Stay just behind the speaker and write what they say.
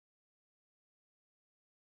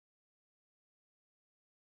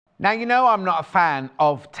Now, you know I'm not a fan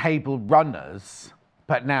of table runners,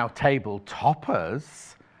 but now table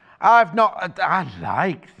toppers. I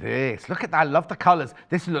like this. Look at that, I love the colours.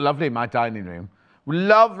 This would look lovely in my dining room.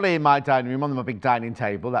 Lovely in my dining room on my big dining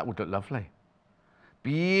table. That would look lovely.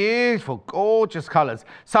 Beautiful, gorgeous colours.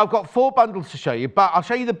 So I've got 4 bundles to show you, but I'll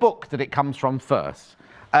show you the book that it comes from first.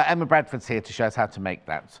 Emma Bradford's here to show us how to make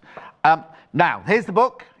that. Now, here's the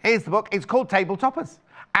book. Here's the book. It's called Table Toppers.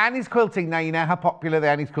 Annie's Quilting. Now, you know how popular the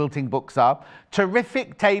Annie's Quilting books are.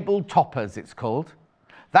 Terrific Table Toppers, it's called.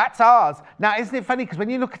 That's ours. Now, isn't it funny? Because when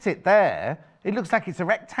you look at it there, it looks like it's a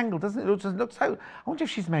rectangle, doesn't it? It just looks so... I wonder if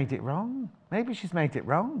she's made it wrong. Maybe she's made it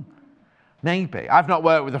wrong. Maybe. I've not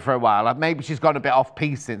worked with her for a while. Maybe she's gone a bit off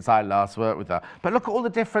piece since I last worked with her. But look at all the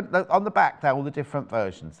different... On the back there, all the different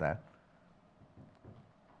versions there.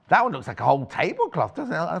 That one looks like a whole tablecloth,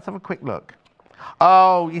 doesn't it? Let's have a quick look.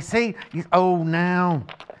 Oh, you see? Oh, now.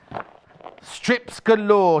 Strips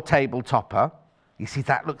galore table topper. You see,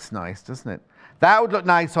 that looks nice, doesn't it? That would look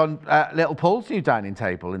nice on little Paul's new dining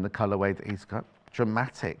table in the colourway that he's got.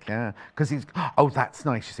 Dramatic, yeah. Because he's... Oh, that's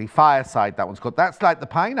nice, you see. Fireside, that one's called. That's like the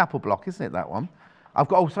pineapple block, isn't it, that one? I've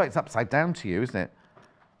got... Oh, sorry, it's upside down to you, isn't it?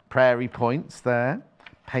 Prairie points there.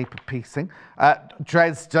 Paper piecing.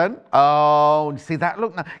 Dresden. Oh, you see that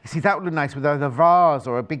look nice. You see that would look nice with either a vase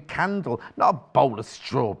or a big candle, not a bowl of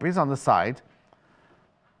strawberries on the side.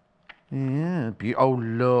 Yeah. Oh,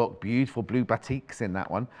 look, beautiful blue batiks in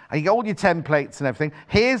that one. And you get all your templates and everything.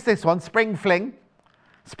 Here's this one, Spring Fling.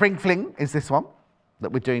 Spring Fling is this one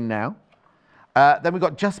that we're doing now. Then we've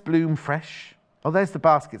got Just Bloom Fresh. Oh, there's the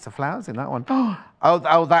baskets of flowers in that one.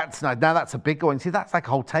 Oh, that's nice. Now that's a big one. See, that's like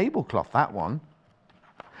a whole tablecloth, that one.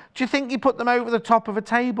 Do you think you put them over the top of a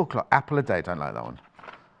tablecloth? Apple a day, don't like that one.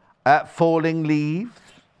 Falling Leaves.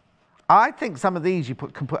 I think some of these you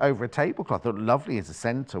can put over a tablecloth. They'd look lovely as a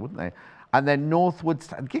centre, wouldn't they? And then Northwood,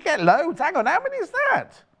 you get loads. Hang on, how many is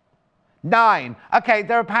that? 9. Okay,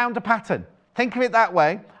 they're £1 a pattern. Think of it that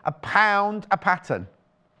way. £1 a pattern.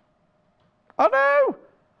 Oh no!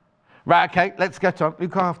 Right, okay, let's get on.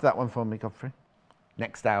 Look after that one for me, Godfrey.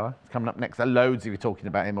 Next hour. It's coming up next. Loads of you talking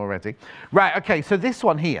about him already. Right, okay, so this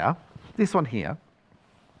one here.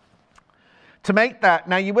 To make that,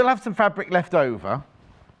 now you will have some fabric left over.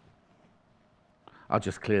 I'll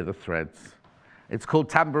just clear the threads. It's called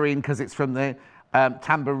Tambourine because it's from the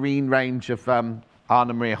Tambourine range of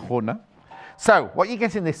Anna Maria Horner. So, what you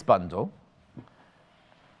get in this bundle,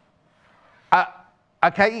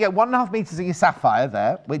 okay, you get 1.5 meters of your sapphire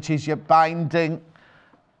there, which is your binding.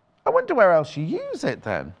 I wonder where else you use it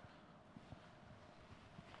then.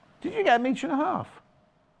 Did you get 1.5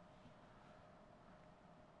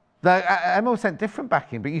 meters? Emma sent different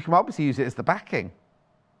backing, but you can obviously use it as the backing.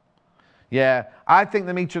 Yeah, I think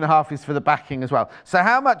the 1.5 meters is for the backing as well. So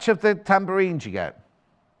how much of the tambourine do you get?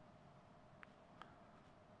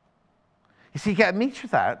 You see, you get 1 meter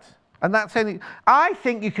of that, and that's only... I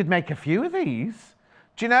think you could make a few of these.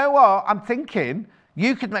 Do you know what? I'm thinking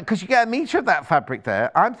you could make... Because you get 1 meter of that fabric there,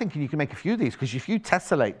 I'm thinking you can make a few of these, because if you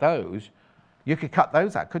tessellate those, you could cut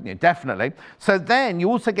those out, couldn't you? Definitely. So then you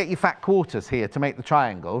also get your fat quarters here to make the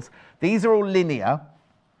triangles. These are all linear.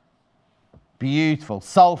 Beautiful.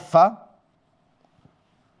 Sulphur.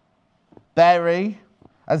 Berry.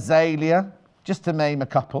 Azalea. Just to name a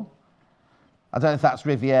couple. I don't know if that's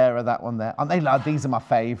Riviera, that one there. Aren't they loud? These are my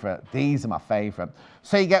favourite. These are my favourite.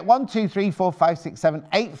 So you get 1, 2, 3, 4, 5, 6, 7,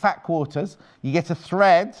 8 fat quarters. You get a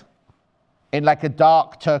thread in like a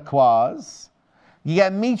dark turquoise. You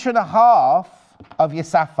get 1.5 meters of your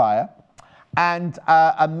sapphire and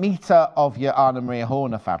 1 meter of your Anna Maria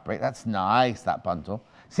Horner fabric. That's nice, that bundle.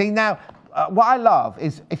 See, now, what I love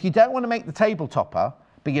is if you don't want to make the table topper,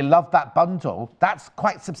 but you love that bundle, that's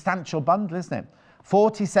quite a substantial bundle, isn't it?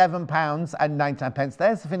 £47.99.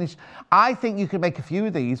 There's the finish. I think you could make a few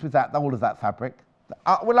of these with that, all of that fabric.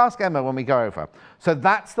 We'll ask Emma when we go over. So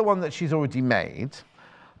that's the one that she's already made.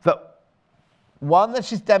 The one that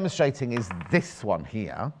she's demonstrating is this one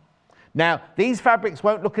here. Now, these fabrics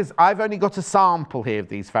won't look as... I've only got a sample here of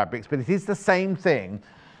these fabrics, but it is the same thing.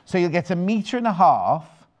 So you'll get 1.5 meters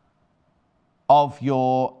of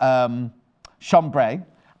your chambray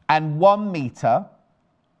and 1 meter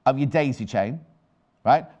of your daisy chain,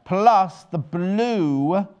 right? Plus the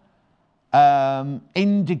blue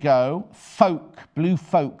indigo folk, blue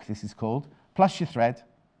folk this is called, plus your thread.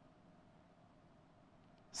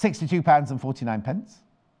 £62.49.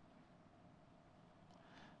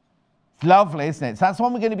 It's lovely, isn't it? So that's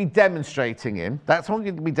one we're going to be demonstrating in. That's one we're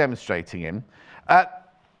going to be demonstrating in.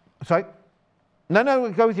 Sorry? No,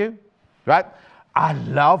 we'll go with you. Right? I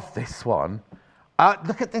love this one.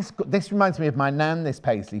 Look at this. This reminds me of my nan, this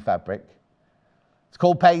paisley fabric. It's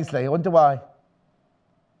called Paisley. I wonder why.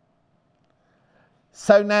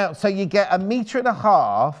 So now, so you get 1.5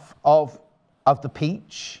 meters of the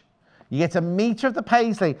peach. You get 1 meter of the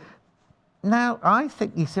Paisley. Now, I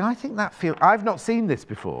think, you see, I think that feels, I've not seen this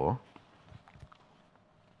before.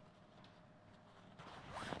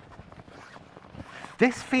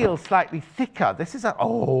 This feels slightly thicker. This is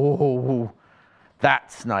oh,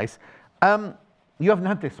 that's nice. You haven't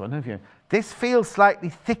had this one, have you? This feels slightly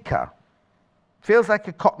thicker. Feels like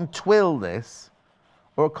a cotton twill, this,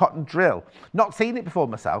 or a cotton drill. Not seen it before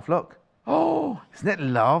myself, look. Oh, isn't it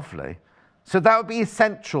lovely? So that would be a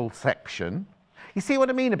central section. You see what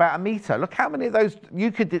I mean about 1 meter? Look how many of those,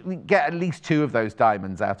 you could get at least 2 of those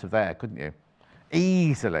diamonds out of there, couldn't you?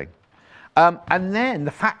 Easily. And then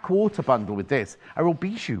the fat quarter bundle with this are all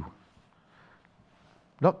bijou.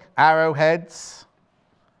 Look, arrowheads,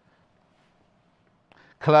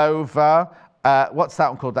 clover, what's that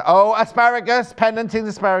one called? Oh, asparagus, pendanting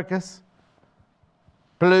asparagus,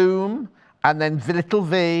 bloom, and then little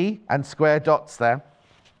V and square dots there.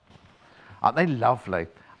 Aren't they lovely?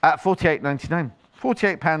 £48.99.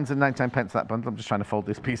 £48.99 that bundle. I'm just trying to fold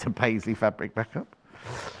this piece of paisley fabric back up.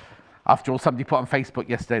 After all, somebody put on Facebook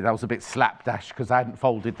yesterday that was a bit slapdash because I hadn't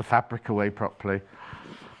folded the fabric away properly.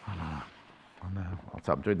 I know.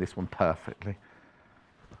 So I'm doing this one perfectly.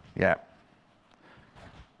 Yeah.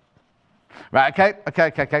 Right,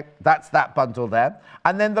 okay. That's that bundle there.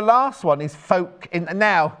 And then the last one is folk.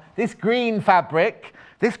 Now, this green fabric,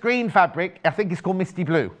 I think it's called Misty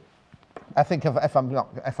Blue. I think if I'm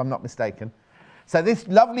not mistaken. So this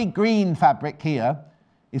lovely green fabric here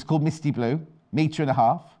is called Misty Blue, 1.5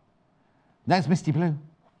 meters. There's Misty Blue.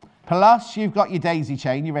 Plus you've got your daisy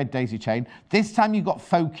chain, your red daisy chain. This time you've got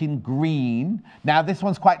folk in green. Now this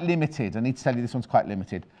one's quite limited. I need to tell you this one's quite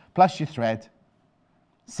limited. Plus your thread,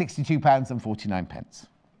 £62.49.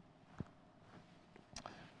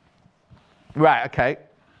 Right, okay.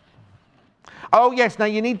 Oh yes, now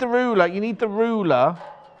you need the ruler.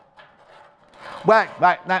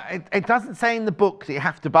 Right, now it doesn't say in the book that you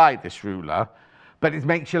have to buy this ruler, but it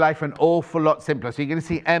makes your life an awful lot simpler. So you're going to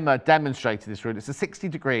see Emma demonstrate this ruler. It's a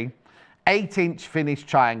 60-degree, 8-inch finished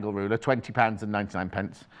triangle ruler,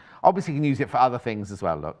 £20.99. Obviously, you can use it for other things as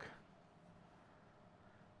well, look.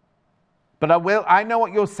 But I know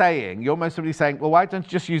what you're saying. You're most probably saying, well, why don't you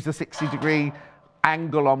just use the 60-degree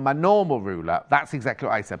angle on my normal ruler? That's exactly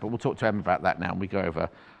what I said, but we'll talk to Emma about that now and we go over.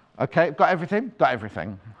 Okay, got everything? Got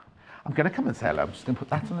everything. I'm going to come and say hello. I'm just going to put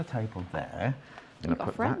that on the table there. I'm going to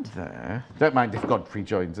put that there. Don't mind if Godfrey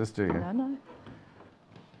joins us, do you? No.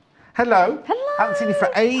 Hello. Hello. Haven't seen you for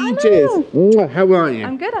ages. How are you?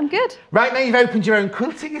 I'm good. Right, now you've opened your own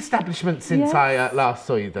quilting establishment since I last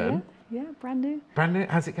saw you then. Yeah, brand new. Brand new?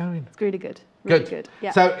 How's it going? It's really good. Really good.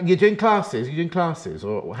 Yeah. So you're doing classes?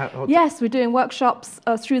 Or how yes, we're doing workshops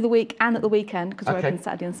through the week and at the weekend because we're open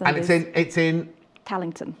Saturday and Sundays. And it's in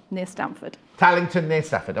Tallington, near Stamford. Tallington, near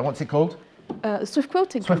Stafford. And what's it called? Swift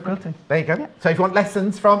Quilting. Swift Quilting. There you go. So if you want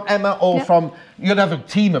lessons from Emma or from, you'll have a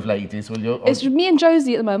team of ladies, will you? It's me and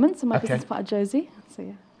Josie at the moment, so my business partner Josie. So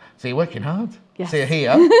yeah. So you're working hard. Yes. So you're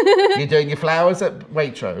here. You're doing your flowers at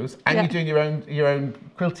Waitrose, and you're doing your own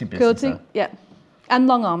quilting business. Quilting, and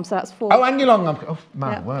long arms. So that's 4. Oh, and your long arm. Oh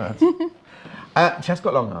my word. She has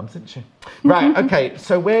got long arms, hasn't she? Right. Okay.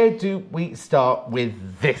 So where do we start with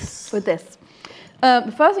this? With this,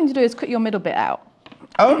 the first thing to do is cut your middle bit out.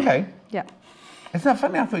 Oh, okay. Yeah. Isn't that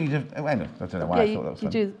funny? I thought you'd have... I don't know why I thought that was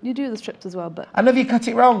funny. You do the strips as well, but... And have you cut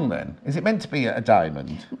it wrong then? Is it meant to be a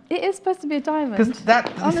diamond? It is supposed to be a diamond. Because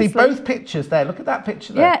that... You see, both pictures there. Look at that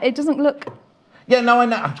picture there. Yeah, it doesn't look... Yeah, no, I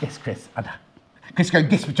know. Oh, yes, Chris. I know. Chris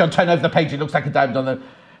going, yes, John, turn over the page. It looks like a diamond on the...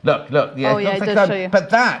 Look. Yeah, oh, yeah, it does show you. But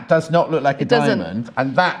that does not look like a diamond.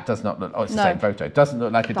 And that does not look... Oh, it's the same photo. It doesn't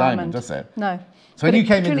look like a diamond, does it? No. So when you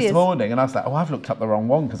came in this morning and I was like, oh, I've looked up the wrong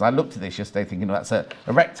one because I looked at this yesterday thinking, oh, that's a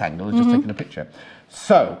rectangle and just taking a picture.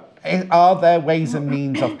 So are there ways and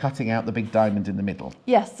means of cutting out the big diamond in the middle?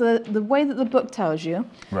 Yes, so the way that the book tells you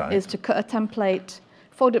is to cut a template,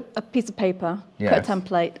 fold a piece of paper, cut a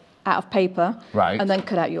template out of paper, and then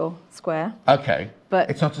cut out your square. Okay,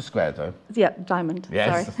 but it's not a square though. Yeah, diamond,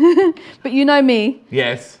 yes. Sorry. But you know me.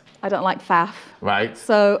 Yes. I don't like faff. Right.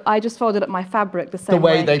 So I just folded up my fabric the same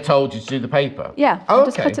way. The way they told you to do the paper? Yeah, I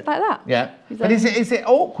just cut it like that. Yeah. But is it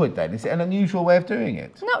awkward then? Is it an unusual way of doing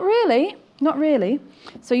it? Not really. Not really.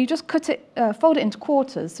 So you just cut it, fold it into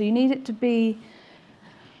quarters. So you need it to be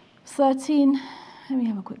 13, let me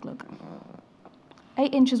have a quick look.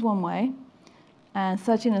 8 inches one way and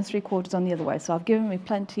 13 3/4 on the other way. So I've given me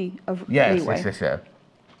plenty of leeway. Yes.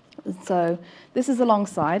 So this is the long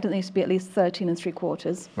side. It needs to be at least 13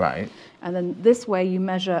 3/4. Right. And then this way you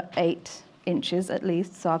measure 8 inches at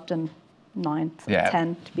least, so I've done 9 to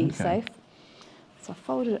 10 to be safe. So I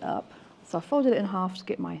folded it up. So I folded it in half to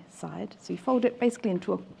get my side. So you fold it basically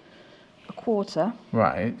into a quarter.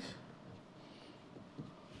 Right.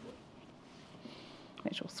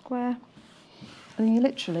 Make sure square. And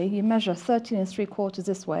then you measure 13 3/4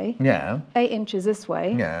 this way. Yeah. 8 inches this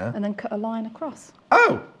way. Yeah. And then cut a line across.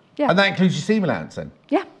 Oh. Yeah. And that includes your seam allowance then?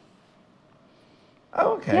 Yeah.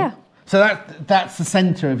 Oh, okay. Yeah. So that's the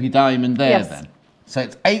centre of your diamond there then? So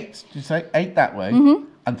it's 8, did you say? 8 that way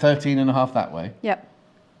and 13.5 that way? Yep.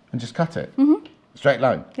 And just cut it? Straight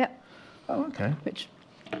line? Yep. Oh, okay. Which,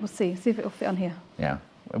 we'll see. See if it'll fit on here. Yeah.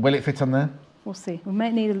 Will it fit on there? We'll see. We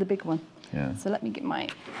may need the big one. Yeah. So let me get my...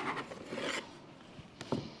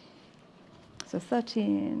 So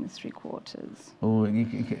 13 3/4. Oh, you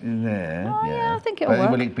can get in there. Oh, yeah, I think it'll work.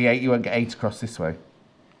 Will it be 8? You won't get 8 across this way?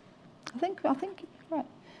 I think you're right.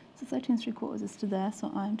 So 13 3/4 is to there, so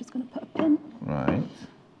I'm just going to put a pin. Right.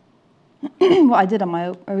 What I did on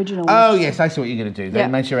my original one. Oh, yes, I see what you're going to do.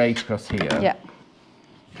 Then measure 8 across here. Yeah.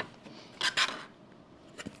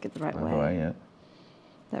 Get the right way. Way, yeah.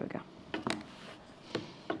 There we go.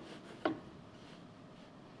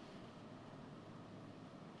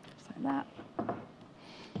 Just like that.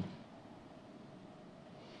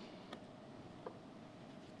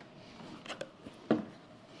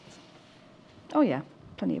 Oh yeah,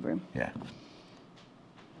 plenty of room. Yeah. So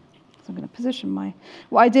I'm going to position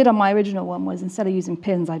what I did on my original one was instead of using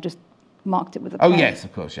pins, I just marked it with a pen. Oh yes,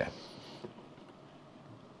 of course, yeah.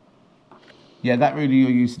 Yeah, that ruler you're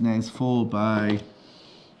using there is 4 by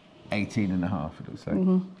 18.5, it looks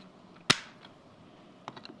like.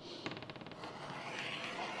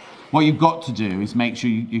 What you've got to do is make sure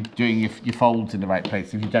you're doing your folds in the right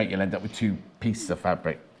place. If you don't, you'll end up with 2 pieces of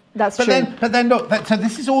fabric. That's true. But then look, so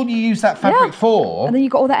this is all you use that fabric for. And then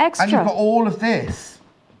you've got all that extra. And you've got all of this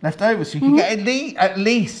left over. So you can get at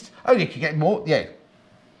least, oh, you could get more, yeah.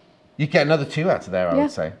 You get another 2 out of there, I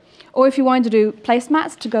would say. Or if you wanted to do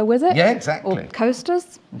placemats to go with it. Yeah, exactly. Or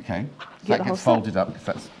coasters. Okay. So that gets folded up because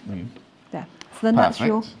that's new. Yeah. So then that's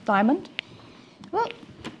your diamond. Well.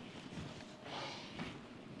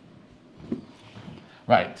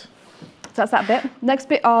 Right. So that's that bit. Next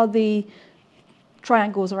bit are the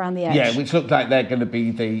triangles around the edge. Yeah, which look like they're going to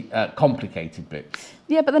be the complicated bits.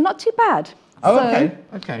 Yeah, but they're not too bad. Oh, so okay,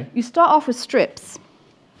 okay. You start off with strips.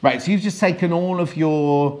 Right, so you've just taken all of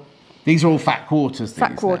your... These are all fat quarters.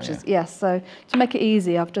 Fat quarters, yes. So to make it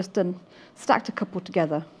easy, I've just stacked a couple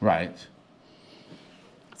together. Right.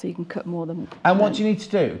 So you can cut more than... And what do you need to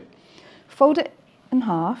do? Fold it in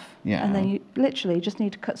half. Yeah. And then you literally just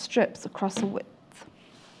need to cut strips across the width.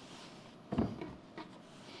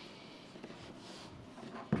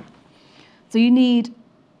 So you need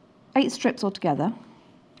 8 strips altogether.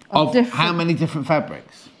 Of how many different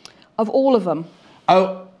fabrics? Of all of them.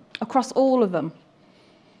 Oh. Across all of them.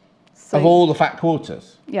 So of all the fat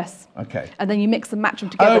quarters? Yes. Okay. And then you mix and match them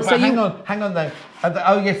together. Oh, but so hang on though.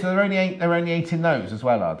 Oh yes, so there are only 8 in those as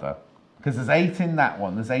well, are there? Because there's 8 in that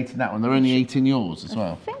one, there's 8 in that one. There are only 8 in yours as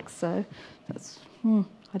well. I think so. That's,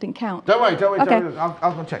 I didn't count. Don't worry, Okay. don't worry.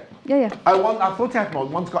 I'll go check. Yeah, yeah. Oh, I thought I had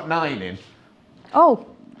one. One's got 9 in. Oh.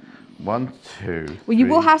 1, 2. Well, you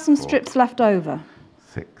 3, will have some 4, strips left over.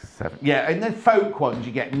 6, 7. Yeah, in the folk ones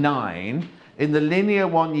you get 9. In the linear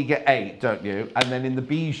one you get 8, don't you? And then in the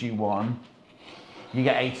bijou one you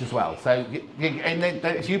get 8 as well. So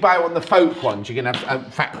if you buy one of the folk ones, you're going to have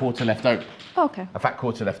a fat quarter left over. Oh, okay. A fat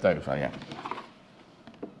quarter left over, yeah.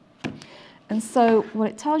 And so what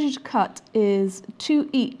it tells you to cut is 2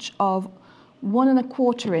 each of 1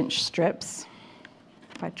 1/4 inch strips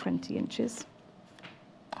by 20 inches.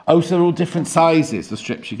 Oh, so they're all different sizes, the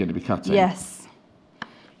strips you're going to be cutting? Yes.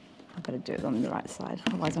 I've got to do it on the right side,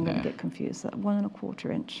 otherwise I'm going to get confused. So 1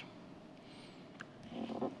 1/4 inch.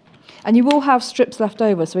 And you will have strips left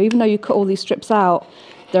over, so even though you cut all these strips out,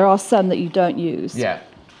 there are some that you don't use. Yeah.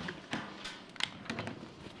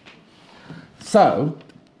 So,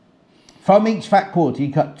 from each fat quarter,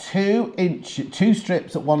 you cut 2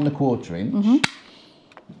 strips at 1 1/4 inch. Mm-hmm.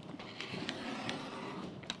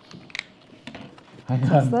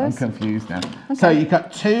 I'm confused now. Okay. So you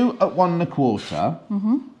cut 2 at 1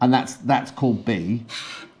 1/4, and that's called B.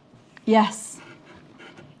 Yes.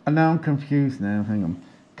 And now I'm confused now. Hang on.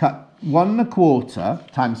 Cut 1 1/4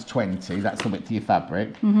 times 20. That's the width of your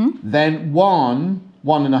fabric. Then 1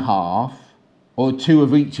 1 1/2, or 2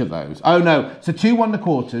 of each of those. Oh no! So 2 1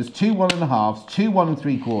 1/4s, 2 1 1/2s, 2 1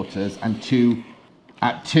 3/4, and 2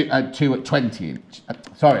 at 20 inch.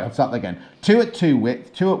 Sorry, I'll start that again. 2 at 2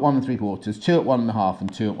 width, 2 at 1 3/4, 2 at 1 1/2,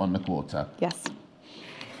 and 2 at 1 1/4. Yes.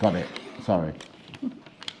 Got it. Sorry.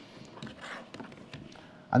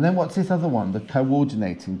 And then what's this other one? The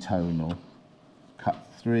coordinating tonal. Cut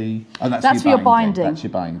 3. Oh, that's for your binding. That's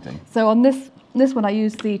your binding. So on this one, I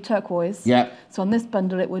use the turquoise. Yeah. So on this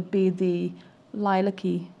bundle, it would be the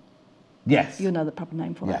lilac-y. Yes. You know the proper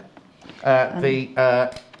name for it.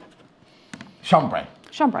 The chambray.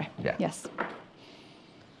 Chambray. Yeah. Yes.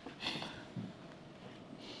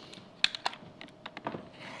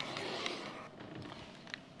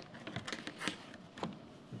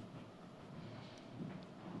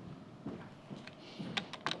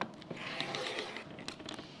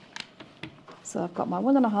 So I've got my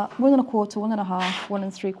 1 1/2, 1 1/4, 1 1/2,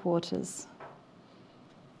 1 3/4.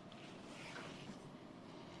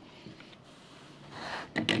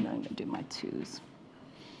 And then I'm going to do my 2s.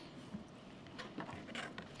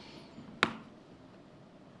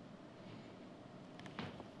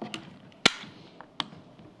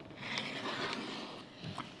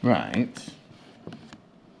 Right.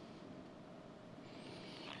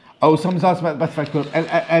 Oh, someone's asked about the butterfly quilt.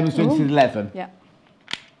 Emma's doing this 11. Yeah.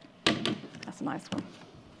 That's a nice one.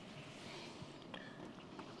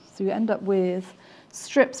 So you end up with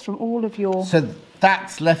strips from all of your... So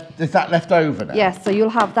that's left, is that left over now? Yes, so you'll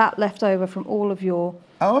have that left over from all of your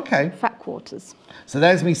fat quarters. So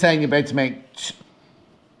there's me saying you're able to make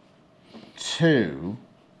 2.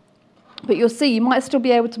 But you'll see, you might still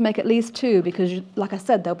be able to make at least 2 because, like I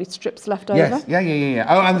said, there'll be strips left over. Yes, yeah.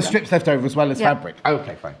 Oh, and the strips left over as well as fabric.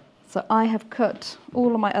 Okay, fine. So I have cut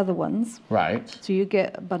all of my other ones. Right. So you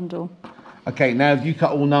get a bundle. Okay, now have you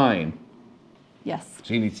cut all 9? Yes.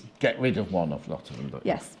 So you need to get rid of one of a lot of them. Don't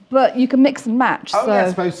you? Yes, but you can mix and match. Oh, so yeah, I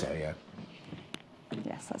suppose so, yeah.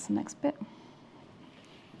 Yes, that's the next bit.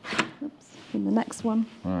 Oops. And the next one.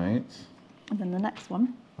 Right. And then the next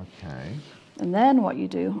one. Okay. And then what you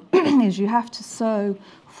do is you have to sew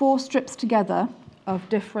 4 strips together of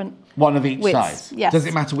different One of each widths. size? Yes. Does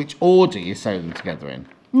it matter which order you sew them together in?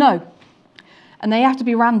 No. And they have to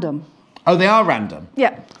be random. Oh, they are random?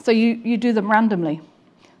 Yeah. So you do them randomly.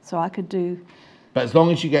 So I could do... But as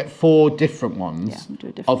long as you get 4 different ones do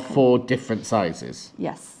a different of 4 different sizes?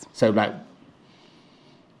 Yes. So like...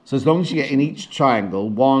 So as long as you get in each triangle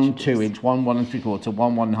 1 2-inch, 1 1 3/4,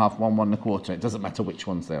 1 1 1/2, 1 1 1/4, it doesn't matter which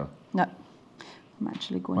ones they are. No. I'm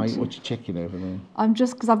actually going to... What's your chicken over there? I'm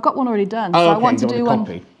just... Because I've got one already done. Oh, so okay, I want to you do want one...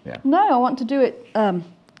 to copy? Yeah. No, I want to do it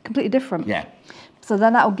completely different. Yeah. So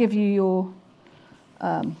then that will give you your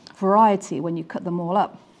variety when you cut them all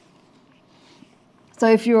up. So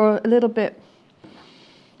if you're a little bit...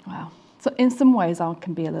 Wow. So in some ways I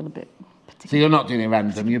can be a little bit particular. So you're not doing it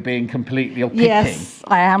random, you're being completely... You're picking? Yes,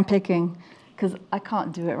 I am picking. Because I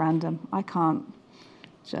can't do it random. I can't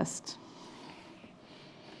just...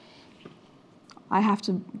 I have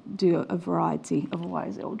to do a variety,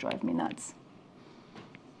 otherwise it will drive me nuts.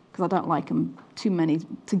 Because I don't like them too many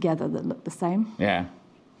together that look the same. Yeah.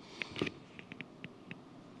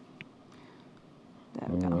 There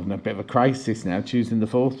we go. We're in a bit of a crisis now, choosing the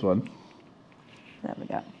 4th one. There we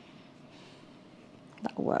go.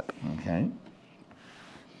 That'll work. Okay.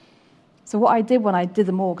 So what I did when I did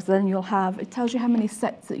them all, because then you'll have, it tells you how many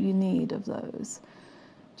sets that you need of those.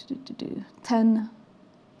 10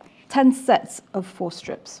 sets of 4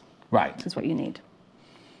 strips. Right. Is what you need.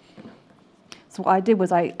 So what I did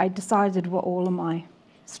was I decided what all of my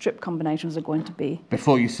strip combinations are going to be.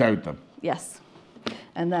 Before you sewed them? Yes.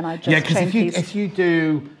 And then I just because if you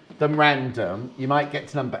do them random, you might get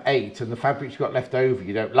to number 8 and the fabric you've got left over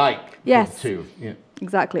you don't like. Yes. 2. Yeah.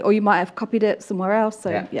 Exactly. Or you might have copied it somewhere else.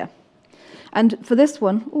 So yeah. And for this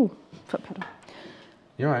one, foot pedal.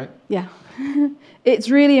 You're right. Yeah. It's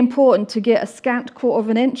really important to get a scant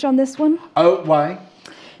 1/4 inch on this one. Oh, why?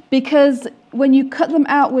 Because when you cut them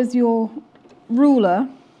out with your ruler,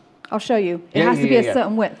 I'll show you. It has to be a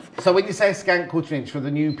certain width. So when you say a scant 1/4 inch, for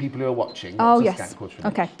the new people who are watching, what's a scant 1/4 inch?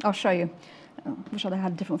 Okay, I'll show you. I wish I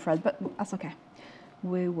had different threads, but that's okay.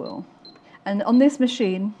 We will. And on this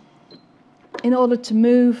machine, in order to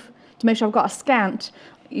make sure I've got a scant,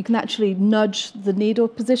 you can actually nudge the needle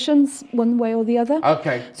positions one way or the other.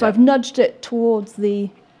 Okay. So I've nudged it towards the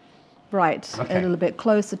right, a little bit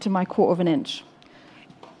closer to my 1/4 inch.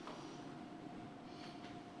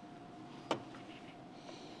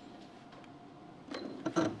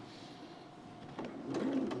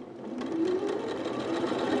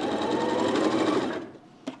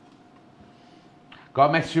 Got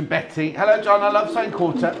a message from Betty. Hello, John. I love sewing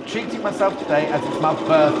quarter. Treating myself today as it's my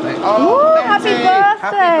birthday. Oh, Ooh, happy Betty!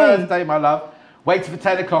 birthday! Happy birthday, my love. Waiting for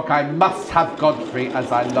 10 o'clock. I must have Godfrey as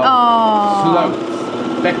I love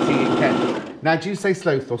sloths. Betty in Kent. Now, do you say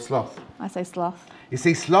sloth or sloth? I say sloth. You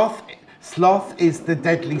see, sloth is the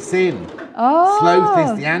deadly sin. Oh. Sloth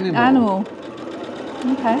is the animal.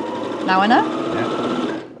 Okay. Now I know.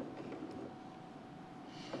 Yeah.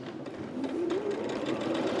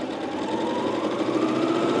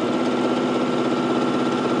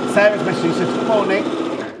 actually. So good morning.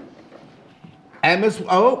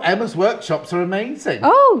 Emma's workshops are amazing.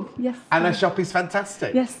 Oh, yes. And her shop is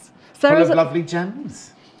fantastic. Yes. Full of lovely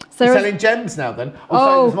gems. You're selling gems now then?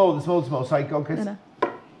 Oh, sorry, there's more. Sorry, go on, Chris. No.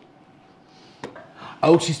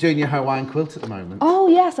 Oh, she's doing your Hawaiian quilt at the moment. Oh,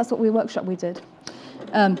 yes, that's what we did.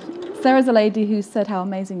 Sarah's a lady who said how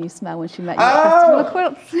amazing you smell when she met you at Festival of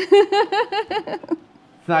Quilts.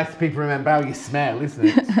 It's nice people remember how you smell, isn't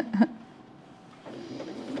it?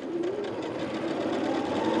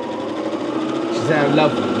 She said how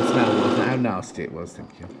lovely the smell was and how nasty it was,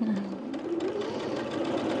 thank you.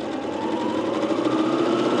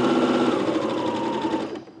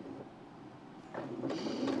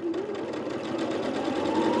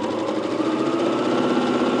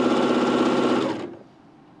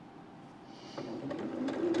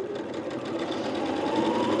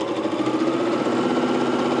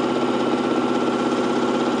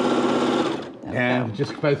 Yeah, we're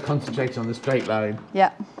just both concentrating on the straight line.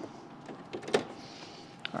 Yeah.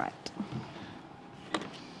 Right.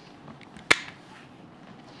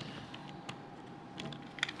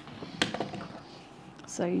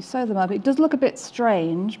 So you sew them up. It does look a bit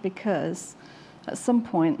strange because at some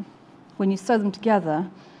point when you sew them together,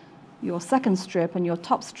 your second strip and your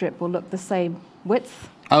top strip will look the same width.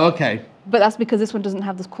 Oh, okay. But that's because this one doesn't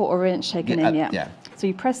have this 1/4 inch taken in yet. Yeah. So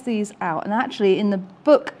you press these out, and actually in the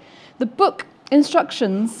book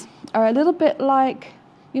instructions are a little bit like,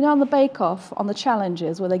 you know, on the Bake Off, on the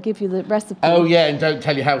challenges where they give you the recipe. Oh yeah, and don't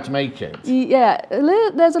tell you how to make it. Yeah,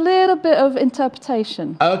 there's a little bit of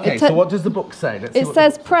interpretation. Okay, so what does the book say? It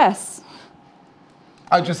says press.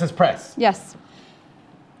 Oh, it just says press? Yes.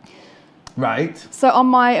 Right. So on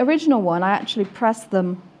my original one, I actually pressed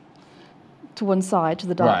them to one side, to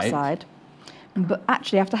the dark side. But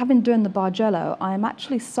actually, after having done the Bargello, I am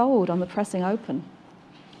actually sold on the pressing open.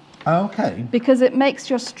 Okay. Because it makes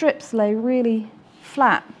your strips lay really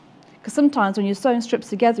flat. Because sometimes when you're sewing strips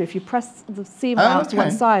together, if you press the seam allowance to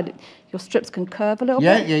one side, your strips can curve a little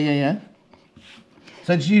bit. Yeah.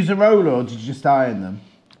 So did you use a roller or did you just iron them?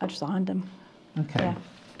 I just ironed them. Okay. Yeah.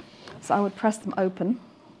 So I would press them open.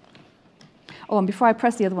 Oh, and before I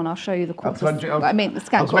press the other one, I'll show you the quarter. I mean, the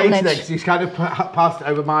scan quarter inch. Because you kind of passed it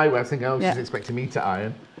over my way. I was thinking, oh, she's expecting me to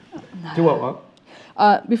iron. No. Do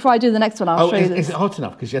what? Before I do the next one, I'll show you this. Is it hot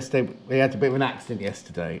enough? Because yesterday we had a bit of an accident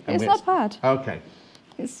yesterday. It's not bad. Okay.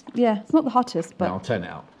 It's not the hottest, but no, I'll turn it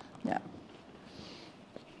up. Yeah.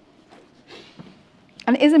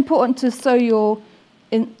 And it is important to sew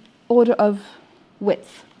in order of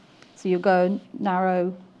width. So you go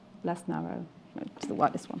narrow, less narrow, to the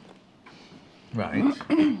widest one. Right.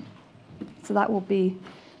 So that will be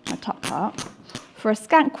my top part. For a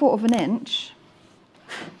scant 1/4 inch,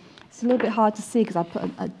 it's a little bit hard to see because I put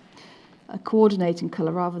a coordinating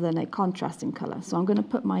colour rather than a contrasting colour. So I'm going to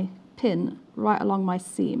put my pin right along my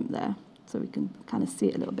seam there so we can kind of see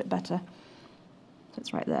it a little bit better. So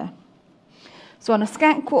it's right there. So on a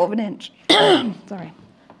scant 1/4 inch, sorry,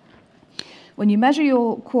 when you measure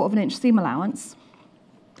your 1/4 inch seam allowance,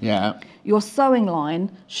 your sewing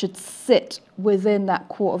line should sit within that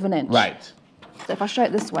 1/4 inch. Right. So if I show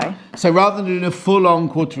it this way. So rather than doing a full-on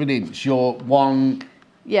 1/4 inch, you're one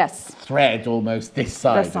thread almost this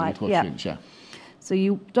side of the 1/4 inch. Yeah. So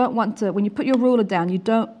you don't want to, when you put your ruler down, you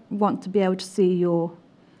don't want to be able to see your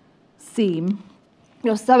seam,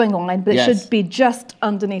 your sewing line, but it should be just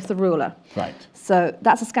underneath the ruler. Right. So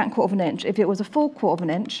that's a scant 1/4 inch. If it was a full 1/4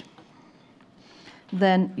 inch,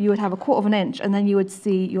 then you would have a 1/4 inch, and then you would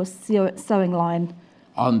see your sewing line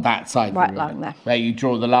on that side, right along there, where you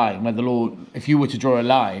draw the line. If you were to draw a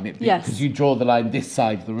line, because you draw the line this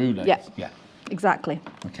side of the ruler. Yeah. Exactly.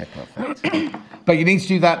 Okay, perfect. But you need to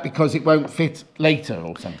do that because it won't fit later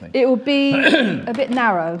or something. It will be a bit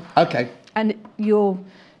narrow. Okay. And you'll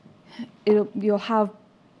have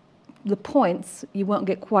the points. You won't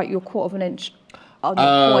get quite your 1/4 inch on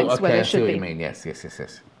the points where they should be. I see what you mean. Yes.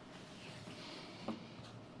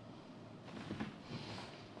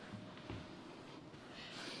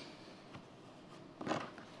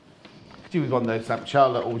 Could you use one of those?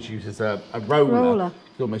 Charlotte always uses a roller. You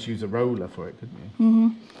could almost use a roller for it, couldn't you? Mm-hmm.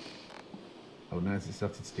 Oh, now it's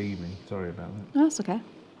started steaming. Sorry about that. No, that's okay.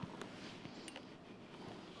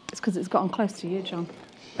 It's because it's gotten close to you, John.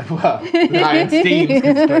 Well, the iron steam's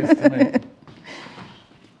gets close to me.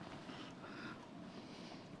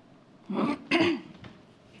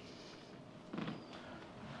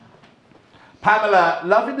 Pamela,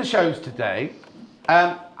 loving the shows today.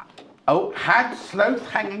 Had sloth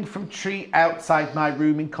hanging from tree outside my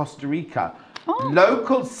room in Costa Rica.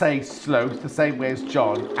 Locals say sloth the same way as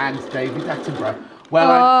John and David Attenborough.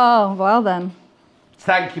 Well, well then.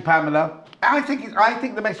 Thank you, Pamela. I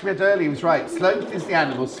think the message we had earlier was right. Sloth is the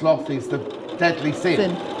animal, sloth is the deadly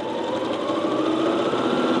sin.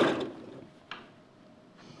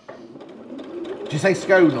 Do you say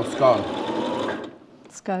scone or scone?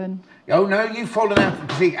 Scone. Oh no, you've fallen out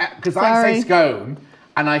because I say scone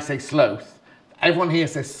and I say sloth. Everyone here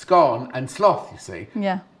says scone and sloth, you see.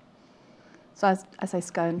 Yeah. So I say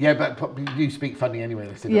scone. Yeah, but you speak funny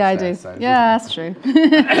anyway. Yeah, I do. So yeah, that's true.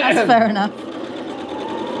 That's fair enough.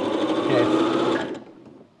 Yes.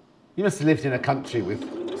 You must have lived in a country with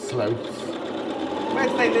sloths. Where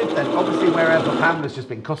do they live then? Obviously wherever Pamela's just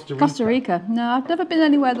been, Costa Rica. Costa Rica. No, I've never been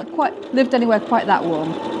anywhere lived anywhere quite that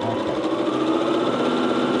warm. Okay.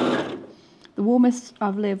 The warmest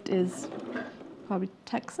I've lived is probably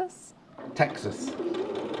Texas. Texas.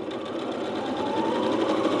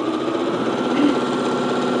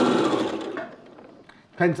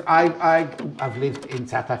 Depends. I've lived in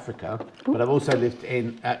South Africa, but I've also lived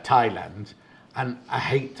in Thailand, and I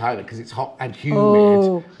hate Thailand because it's hot and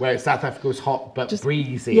humid. Whereas South Africa was hot but just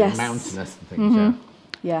breezy and mountainous and things.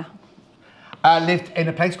 Yeah. I lived in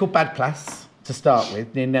a place called Badplass to start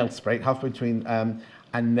with, near Nelspruit, halfway between, and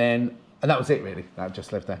that was it really. I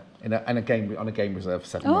just lived there on a game reserve for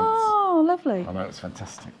 7 months. Oh, lovely. I know, it was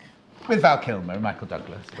fantastic. With Val Kilmer and Michael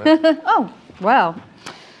Douglas. But... Oh, well.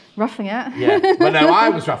 Roughing it. Yeah, well no, I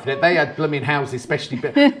was roughing it. They had blooming houses, especially.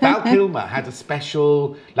 Val Kilmer had a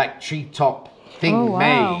special like treetop thing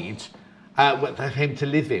made for him to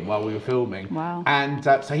live in while we were filming. Wow. And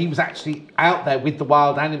so he was actually out there with the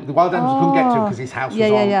wild animals. The wild animals couldn't get to him because his house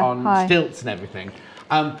was on stilts and everything.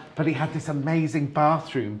 But he had this amazing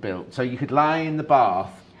bathroom built, so you could lie in the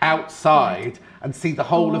bath outside and see the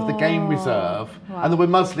whole of the game reserve. Wow. And there were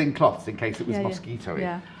muslin cloths in case it was mosquito-y.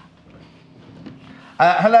 Yeah.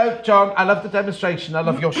 Hello, John. I love the demonstration. I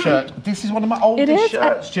love your shirt. This is one of my oldest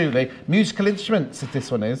shirts, Julie. Musical instruments, if this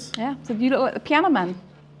one is. Yeah, so you look like the piano man.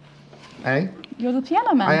 Eh? You're the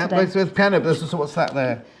piano man today. I am with piano, but there's also, what's that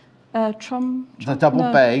there? The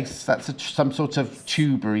double bass. That's some sort of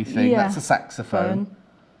tubery thing. Yeah. That's a saxophone.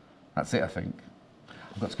 That's it, I think.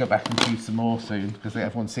 I've got to go back and do some more soon because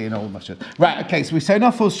everyone's seeing all my shirts. Right, okay, so we've sewn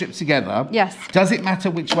our full strips together. Yes. Does it matter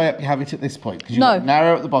which way up you have it at this point? Because you've got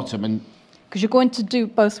narrow at the bottom and... Because you're going to do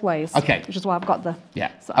both ways. Okay. Which is why I've got the...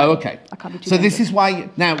 Yeah. So okay. I can't be too So this is why...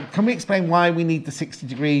 Now, can we explain why we need the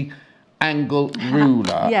 60-degree angle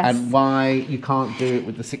ruler and why you can't do it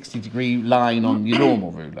with the 60-degree line on your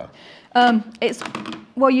normal ruler?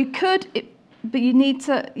 Well, you could, but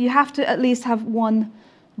you have to at least have one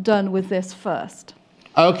done with this first.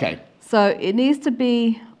 Okay. So it needs to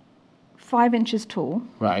be 5 inches tall.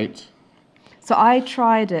 Right. So I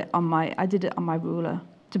did it on my ruler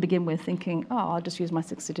to begin with, thinking, oh, I'll just use my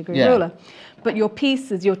 60-degree ruler. But your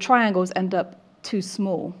pieces, your triangles end up too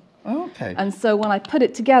small. Okay. And so when I put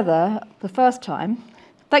it together the first time,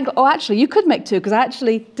 actually, you could make two, because I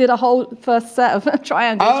actually did a whole first set of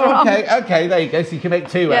triangles wrong. Okay, there you go. So you can make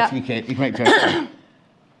two, actually, you can make two.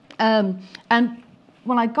 And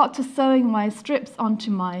when I got to sewing my strips onto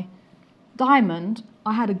my diamond,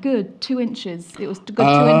 I had a good 2 inches. It was a good 2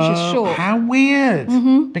 inches short. How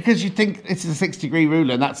weird. Because you think it's a 6-degree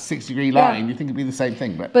ruler and that's a 6-degree line. You think it'd be the same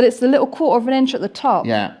thing. But it's a little 1/4 inch at the top.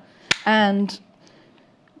 Yeah. And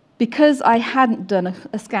because I hadn't done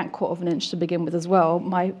a scant 1/4 inch to begin with as well,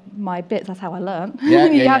 my bits, that's how I learned.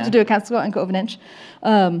 You have to do a scant 1/4 inch.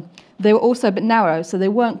 They were also a bit narrow, so they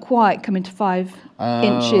weren't quite coming to 5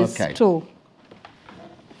 inches tall.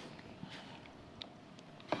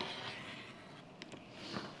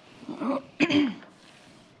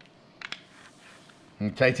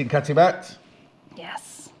 Rotating cutting back.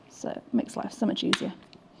 Yes, so it makes life so much easier.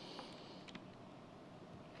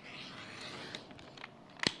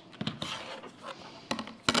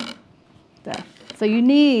 There. So you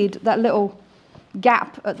need that little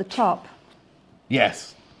gap at the top.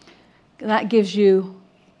 Yes. That gives you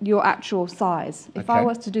your actual size. If I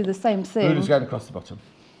was to do the same thing... Ruler's going across the bottom.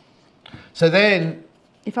 So then...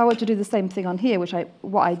 If I were to do the same thing on here,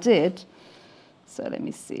 what I did... So let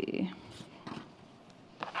me see.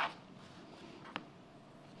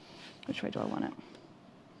 Which way do I want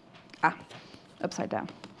it? Upside down.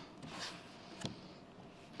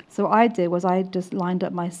 So what I did was I just lined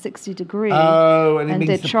up my 60-degree and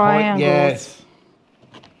did triangles. Yes.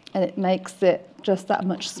 And it makes it just that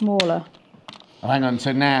much smaller. Oh, hang on,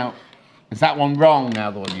 so now, is that one wrong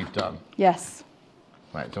now, the one you've done? Yes.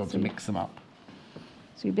 Right, so I want to mix them up.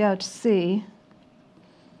 So you'll be able to see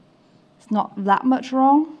it's not that much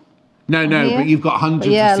wrong. No, but you've got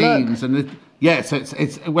hundreds of seams. Look. And so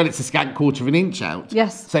it's a scant 1/4 inch out.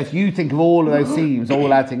 Yes. So if you think of all of those seams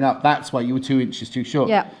all adding up, that's why you were 2 inches too short.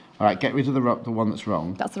 Yeah. All right, get rid of the one that's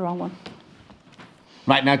wrong. That's the wrong one.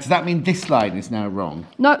 Right, now does that mean this line is now wrong?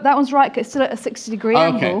 No, that one's right, 'cause it's still at a 60-degree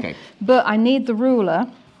angle. Okay. But I need the ruler.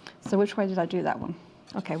 So which way did I do that one?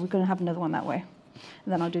 Okay, we're going to have another one that way.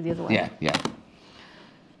 And then I'll do the other way. Yeah, yeah.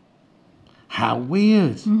 How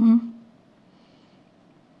weird. Mm-hmm.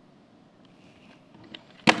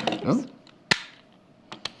 Oh.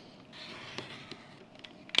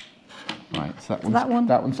 Right, so that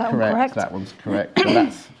one's correct. That one's correct. So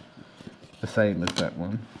that's the same as that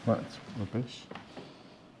one. That's rubbish.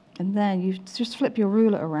 And then you just flip your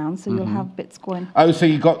ruler around, so you'll have bits going. Oh, so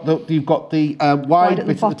you've got the wide at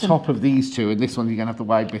bit the at the top of these two, and this one you're going to have the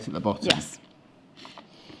wide bit at the bottom. Yes.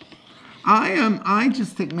 I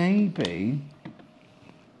just think maybe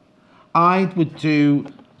I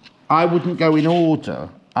wouldn't go in order.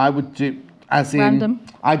 I would do as in random.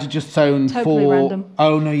 I'd have just sewn Totally four. random.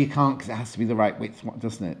 Oh no, you can't because it has to be the right width,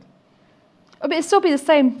 doesn't it? Oh, but it'd still be the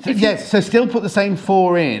same. So, yes, so still put the same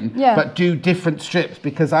 4 in, Yeah. but do different strips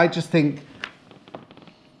because I just think.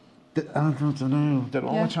 I don't know what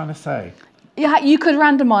I'm trying to say. Yeah, you could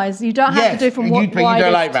randomise. You don't have to do from what you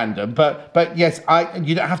don't like random, but yes,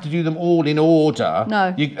 you don't have to do them all in order.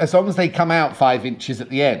 No. As long as they come out 5 inches at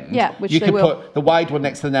the end. Yeah, which you they could will. put the wide one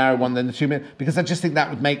next to the narrow one, then the 2 minutes, because I just think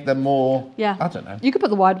that would make them more. Yeah. I don't know. You could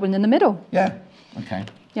put the wide one in the middle. Yeah. Okay.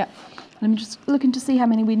 Yeah. I'm just looking to see how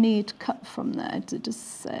many we need cut from there. To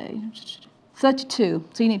just say 32.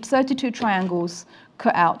 So you need 32 triangles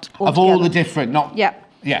cut out of all the different, not. Yeah.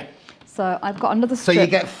 Yeah. So I've got another strip. So you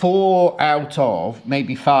get 4 out of,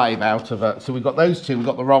 maybe 5 out of it. So we've got those 2, we've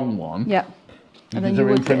got the wrong one. Yeah. And then you would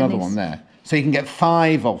room for get another one there. So you can get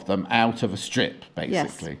 5 of them out of a strip,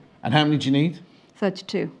 basically. Yes. And how many do you need?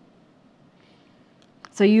 32.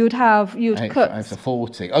 So you'd cut. 5 to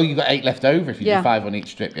 40. Oh, you've got 8 left over if you do 5 on each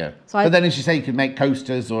strip, yeah. So but then, as you say, you could make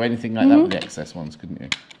coasters or anything like that with the excess ones, couldn't you?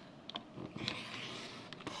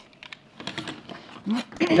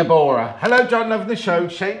 Deborah. Hello, John, loving the show.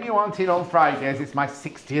 Shame you aren't in on Fridays. It's my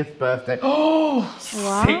 60th birthday. Oh,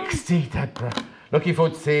 wow. 60, Deborah. Looking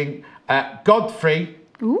forward to seeing Godfrey,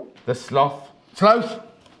 the sloth. Sloth?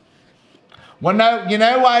 Well, no, you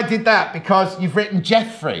know why I did that? Because you've written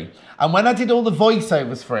Jeffrey. And when I did all the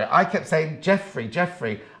voiceovers for it, I kept saying Jeffrey.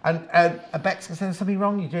 And Bex said, there's something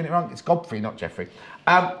wrong, you're doing it wrong. It's Godfrey, not Jeffrey.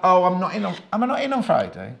 Am I not in on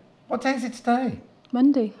Friday? What day is it today?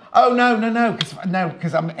 Monday. Oh, no,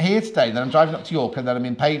 because I'm here today, then I'm driving up to York, and then I'm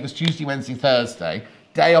in Pavers Tuesday, Wednesday, Thursday,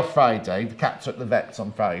 day off Friday, the cats are at the vet's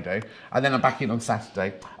on Friday, and then I'm back in on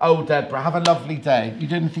Saturday. Oh, Deborah, have a lovely day. You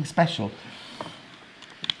do anything special?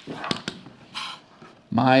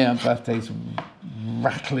 My birthday's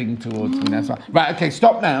rattling towards me now. So right, okay,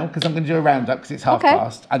 stop now, because I'm going to do a roundup, because it's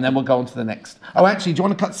past, and then we'll go on to the next. Oh, actually, do you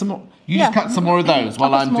want to cut some more? You just cut some more of those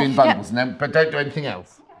while I'm doing bundles, and then, but don't do anything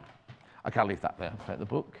else. Okay, I'll leave that there. Take the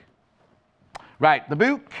book. Right, the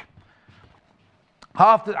book.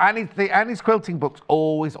 Annie's quilting books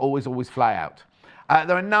always fly out.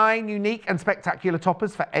 There are 9 unique and spectacular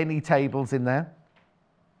toppers for any tables in there.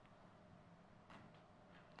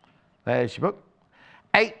 There's your book.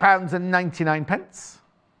 £8.99.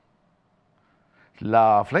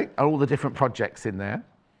 Lovely. And all the different projects in there.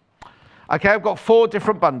 Okay, I've got 4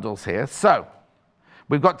 different bundles here. So,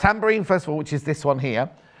 we've got tambourine first of all, which is this one here.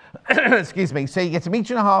 Excuse me. So you get 1.5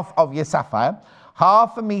 meters of your sapphire,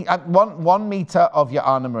 1 meter of your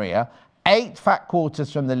Anna Maria, 8 fat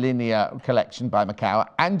quarters from the linear collection by Macau,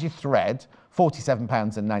 and your thread,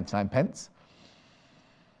 £47.99.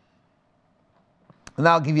 And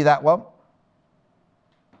that'll give you that one.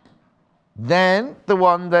 Then the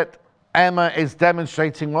one that Emma is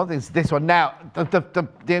demonstrating is this one. Now,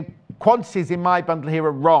 the quantities in my bundle here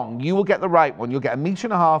are wrong. You will get the right one. You'll get 1.5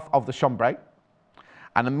 meters of the chambray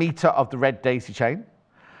and 1 meter of the red daisy chain,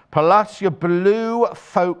 plus your blue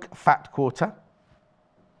folk fat quarter,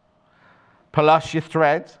 plus your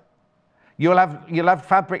thread. You'll have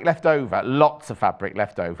fabric left over, lots of fabric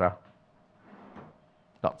left over.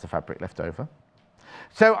 Lots of fabric left over.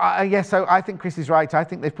 So, so I think Chris is right. I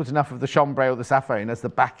think they've put enough of the chambray or the sapphire in as the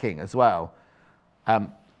backing as well.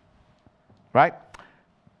 Right?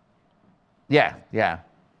 Yeah.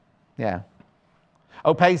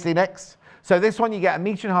 Oh, paisley next. So this one you get 1.5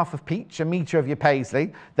 meters of peach, 1 meter of your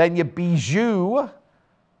paisley, then your bijou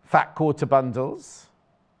fat quarter bundles,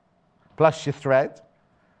 plus your thread.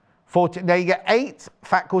 Now you get 8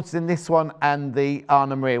 fat quarters in this one and the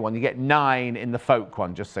Anna Maria one. You get 9 in the folk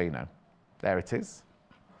one, just so you know. There it is.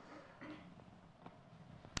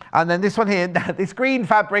 And then this one here, this green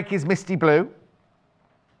fabric is misty blue.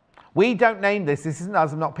 We don't name this. This isn't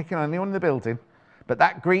us. I'm not picking on anyone in the building. But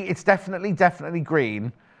that green, it's definitely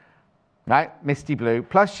green. right? Misty blue,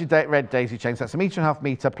 plus your red daisy chain, so that's 1.5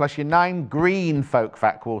 metre, plus your 9 green folk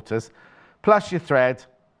fat quarters, plus your thread,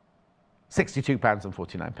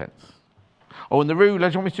 £62.49. Oh, and the ruler,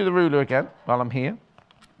 do you want me to do the ruler again while I'm here?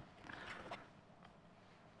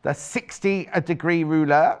 The 60-degree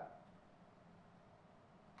ruler,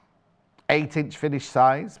 8-inch finish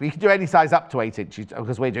size. We can do any size up to 8 inches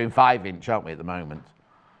because we're doing 5-inch, aren't we, at the moment?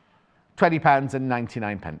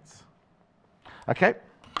 £20.99. Okay,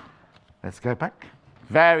 let's go back.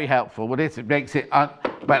 Very helpful. Well, it makes it,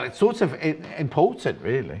 well, it's sort of important,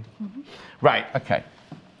 really. Mm-hmm. Right, okay.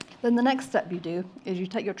 Then the next step you do is you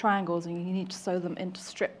take your triangles and you need to sew them into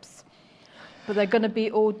strips. But they're going to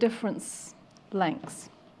be all different lengths.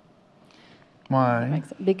 Why?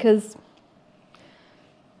 Because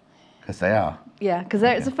they are. Yeah, because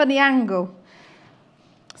it's a funny angle.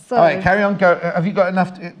 So all right, carry on. Go. Have you got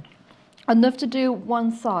enough? Enough to do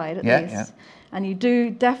one side at least. Yeah. And you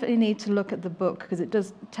do definitely need to look at the book because it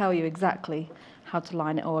does tell you exactly how to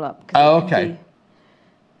line it all up. Oh, okay.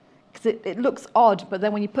 Because it looks odd, but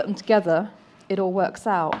then when you put them together, it all works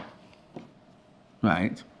out.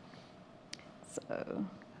 Right. So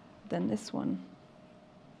then this one.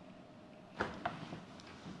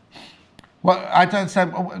 Well, I don't say,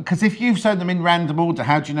 because if you've sewn them in random order,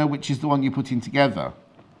 how do you know which is the one you're putting together?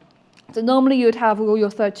 So normally you would have all your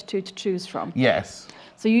 32 to choose from. Yes.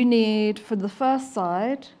 So you need, for the first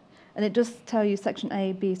side, and it does tell you section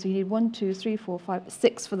A, B, so you need 1, 2, 3, 4, 5,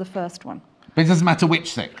 6 for the first one. But it doesn't matter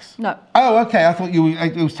which 6? No. Oh, okay, I thought it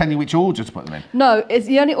was telling you which order to put them in. No,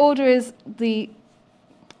 the only order is the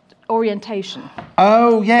orientation.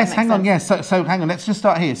 Oh, yes, hang on, yes. So hang on, let's just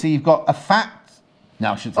start here. So you've got a fat.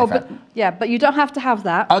 No, I shouldn't say fat. But you don't have to have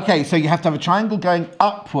that. Okay, so you have to have a triangle going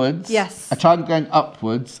upwards. Yes. A triangle going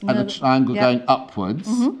upwards and a triangle going upwards.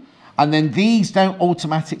 Mm-hmm. And then these don't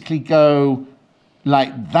automatically go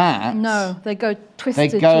like that. No, they go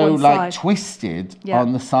twisted. They go like twisted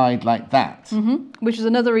on the side like that. Mm-hmm. Which is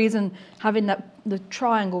another reason having the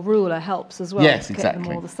triangle ruler helps as well. Yes, to exactly. Get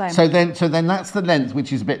them all the same. So then that's the length,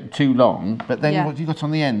 which is a bit too long. But then what have you got on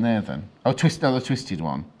the end there then? Oh, the twisted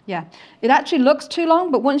one. Yeah, it actually looks too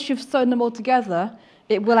long, but once you've sewn them all together,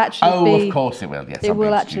 it will actually be... Oh, of course it will, yes. It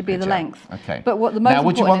will actually be the length. Okay. But what the most now,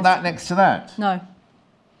 would you want that next to that? No.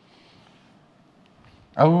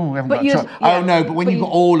 Oh, we haven't got a choice. Oh, no, but when you've got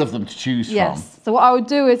all of them to choose from. Yes. So what I would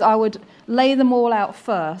do is I would lay them all out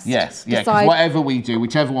first. Yes, yeah, because whatever we do,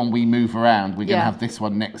 whichever one we move around, we're going to have this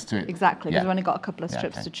one next to it. Exactly, because we've only got a couple of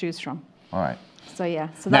strips to choose from. All right. So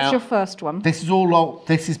so that's your first one. This is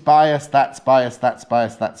this is bias, that's bias, that's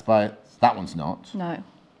bias, that's bias. That one's not. No.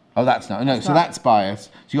 Oh, that's not. No, so that's bias.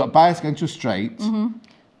 So you've got bias going to a straight,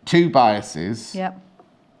 2 biases. Yep.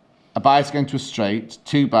 A bias going to a straight,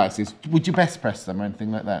 2 biases. Would you best press them or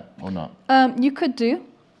anything like that, or not? You could do,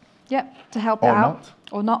 to help it out.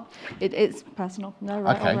 Or not. It's personal. No,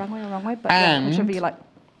 right or wrong way, but whichever you like.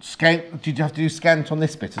 Did you have to do scant on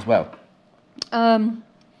this bit as well?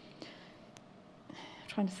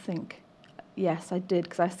 Trying to think. Yes, I did,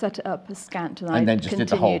 because I set it up as scant and then just did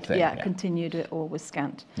the whole thing. Yeah, continued it all with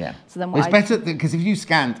scant. Yeah. So then it's better because if you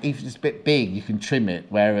scant, if it's a bit big, you can trim it.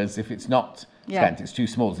 Whereas if it's not scant, it's too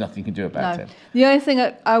small. There's nothing you can do about it. The only thing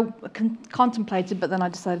I contemplated, but then I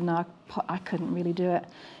decided no, I couldn't really do it.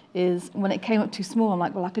 Is when it came up too small, I'm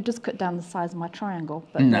like, well, I could just cut down the size of my triangle.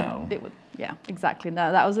 But no. It would. Yeah, exactly.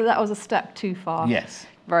 No, that was a step too far. Yes.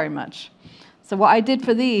 Very much. So what I did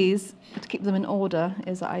for these, to keep them in order,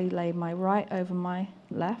 is I lay my right over my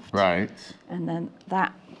left. Right. And then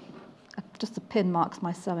that, just a pin marks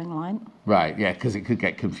my sewing line. Right, yeah, because it could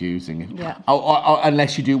get confusing. Yeah. Or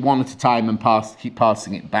unless you do one at a time and keep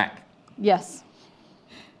passing it back. Yes.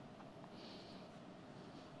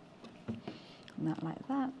 And that like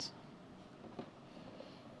that.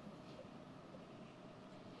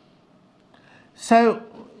 So,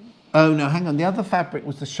 oh no, hang on. The other fabric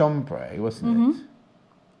was the chambray, wasn't it?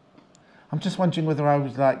 I'm just wondering whether I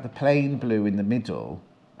would like the plain blue in the middle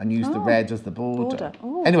and use the red as the border.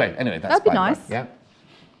 Anyway, that's that'd be nice. Yeah.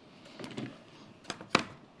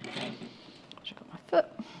 Check out my foot.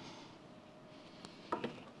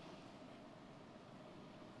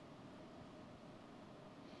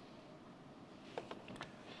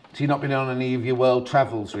 So you've not been on any of your world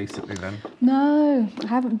travels recently then? No, I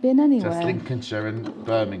haven't been anywhere. Just Lincolnshire and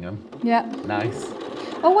Birmingham. Yeah. Nice.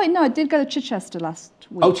 Oh wait, no, I did go to Chichester last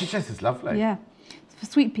week. Oh, Chichester's lovely. Yeah, for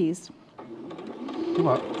sweet peas.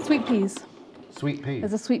 What? Sweet peas. Sweet peas?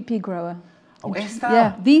 There's a sweet pea grower. Oh, is there?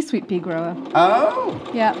 Yeah, the sweet pea grower.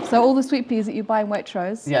 Oh. Yeah, so all the sweet peas that you buy in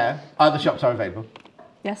Waitrose. Yeah. Other shops are available.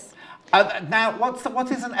 Yes. Now,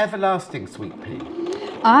 what is an everlasting sweet pea?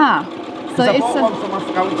 So I it's bought one from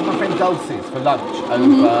I went to my friend Dulce's for lunch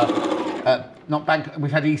over, not bank,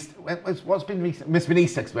 we've had Easter, what's been recent? It's been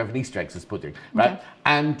Easter because we have an Easter eggs as pudding, right? Okay.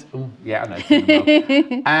 And, yeah, I know. It's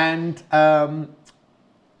been and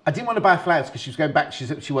I didn't want to buy flowers because she was going back,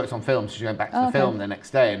 she works on film, so she was going back to the film the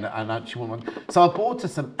next day and she wanted one. So I bought her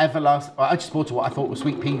some I just bought her what I thought were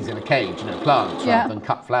sweet peas in a cage, plants rather than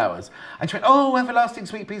cut flowers. And she went, oh, everlasting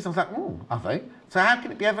sweet peas. I was like, oh, are they? So how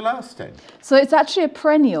can it be everlasting? So it's actually a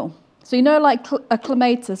perennial. So like a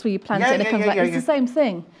clematis where you plant it and it comes back. It's the same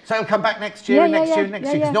thing. So it'll come back next year and next year and next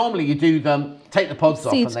year. Because normally you do them, take the pods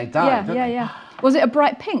off and they die, don't they? Was it a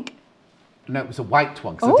bright pink? No, it was a white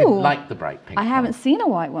one because I didn't like the bright pink. I haven't seen a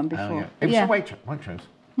white one before. Oh, yeah. It was a white rose.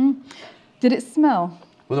 Did it smell?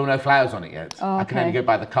 Well, there were no flowers on it yet. Oh, I can only go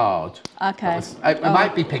by the card. Okay. It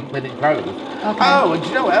might be pink when it grows. Okay. Oh, and do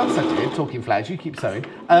you know what else I did? Talking flowers, you keep sewing.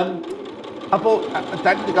 I bought,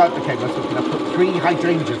 down in the garden, I was looking, I put 3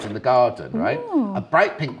 hydrangeas in the garden, right? Ooh. A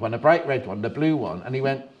bright pink one, a bright red one, a blue one. And he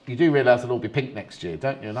went, you do realise it'll all be pink next year,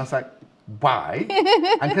 don't you? And I was like, why?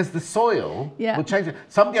 And because the soil will change it.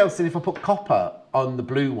 Somebody else said if I put copper on the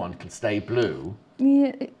blue one, it'll stay blue.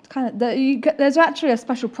 Yeah, it kind of. There's actually a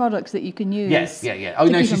special product that you can use. Yes, yeah. Oh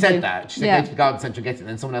no, she said that. She said go to the garden centre and get it. And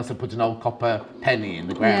then someone else had put an old copper penny in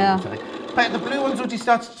the ground or something. But the blue one's already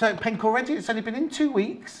started to turn pink already. It's only been in 2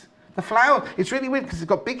 weeks. The flower, it's really weird because it's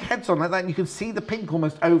got big heads on like that and you can see the pink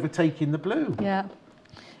almost overtaking the blue. Yeah,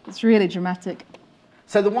 it's really dramatic.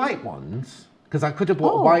 So the white ones, because I could have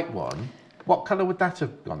bought a white one, what colour would that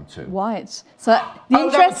have gone to? White. So that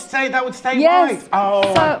would stay white.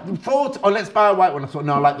 Oh, I thought, let's buy a white one. I thought,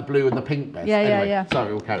 no, I like the blue and the pink best. Anyway,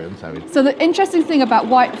 sorry, we'll carry on, sorry. So the interesting thing about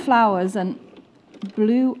white flowers and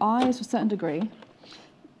blue eyes to a certain degree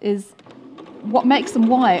is what makes them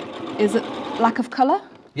white is a lack of colour.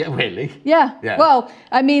 Yeah, really? Yeah. Well,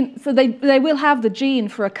 I mean, so they will have the gene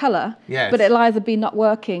for a colour, but it'll either be not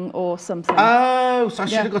working or something. Oh, so I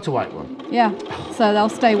should have got a white one. Yeah, so they'll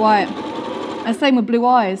stay white. And same with blue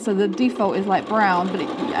eyes, so the default is like brown,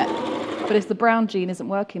 but if the brown gene isn't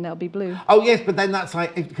working, they'll be blue. Oh yes, but then that's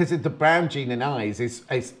like, because the brown gene in eyes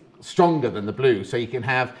is stronger than the blue, so you can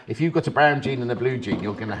have, if you've got a brown gene and a blue gene,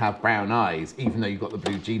 you're going to have brown eyes, even though you've got the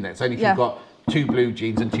blue gene there. It's only if you've got 2 blue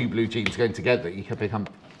genes and 2 blue genes going together, you can become,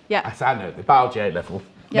 I know, the Bargello level,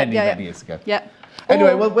 many years ago. Yeah.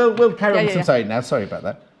 Anyway, we'll carry on with some sewing now. Sorry about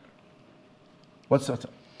that. What's that?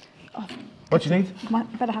 What do you need?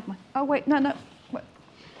 Better have mine. Oh, wait, no. Wait.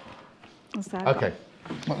 Okay.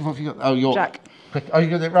 What have you got? Oh, you're... Jack. Quick. Oh, you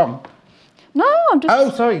got it wrong? No, I'm just...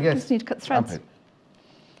 Oh, sorry, yes. Just need to cut the threads.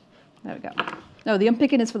 There we go. No, the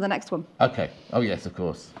unpicking is for the next one. Okay. Oh, yes, of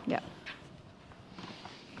course. Yeah.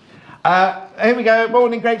 Here we go.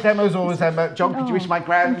 Morning, great demo as always, Emma. John, could you wish my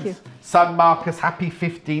grandson Marcus happy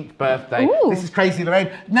 15th birthday? Ooh. This is Crazy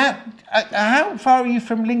Lorraine. Now, how far are you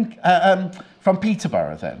from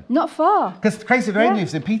Peterborough then? Not far. Because Crazy Lorraine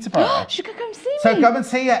lives in Peterborough. She could come see me. So go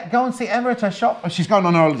and see Emma at her shop. Oh, she's gone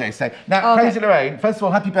on holiday today. Now, Crazy Lorraine, first of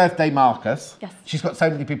all, happy birthday, Marcus. Yes. She's got so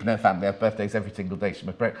many people in her family have birthdays every single day. She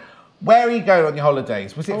must break. Where are you going on your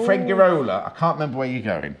holidays? Was it Fuengirola? I can't remember where you're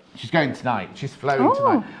going. She's going tonight. She's flowing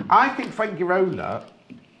tonight. I think Fuengirola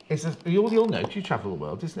is, you'll know, you travel the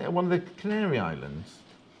world, isn't it? One of the Canary Islands.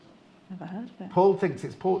 Never heard of it. Paul thinks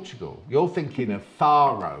it's Portugal. You're thinking of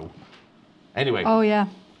Faro. Anyway. Oh, yeah.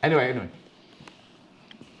 Anyway.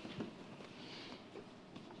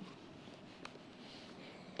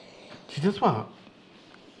 She does what?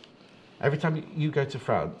 Every time you go to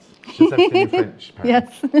France, she does everything in French,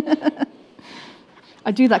 apparently. Yes.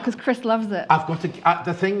 I do that because Chris loves it. I've got to,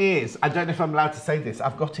 the thing is, I don't know if I'm allowed to say this,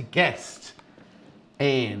 I've got a guest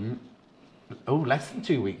in, less than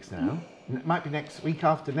 2 weeks now. It might be next week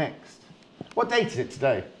after next. What date is it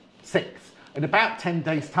today? 6th. In about 10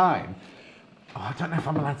 days' time. Oh, I don't know if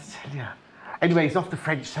I'm allowed to tell you. Anyway, he's off the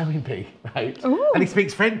French sewing bee, right? Ooh. And he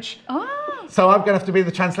speaks French. So I'm going to have to be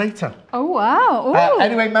the translator. Oh, wow.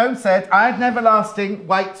 Anyway, Mo said, I had an everlasting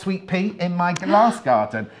white sweet pea in my glass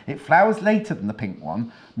garden. It flowers later than the pink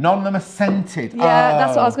one. None of them are scented. Yeah,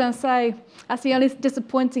 that's what I was going to say. That's the only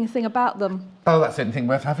disappointing thing about them. Oh, that's the only thing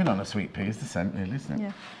worth having on a sweet pea is the scent, really, isn't it?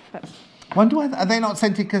 Yeah. But... Wonder why, are they not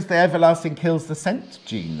scented because the everlasting kills the scent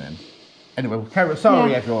gene then? Anyway, we'll carry on.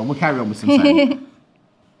 Sorry, everyone. We'll carry on with some sewing.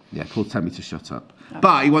 Yeah, Paul's telling me to shut up.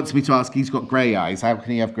 But he wants me to ask, he's got grey eyes. How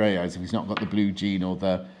can he have grey eyes if he's not got the blue gene or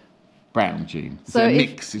the brown gene? So a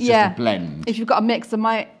mix, it's just a blend. If you've got a mix, so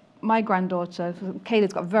my granddaughter,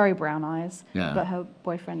 Kayla's got very brown eyes, but her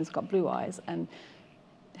boyfriend has got blue eyes. And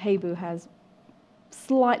Heibu has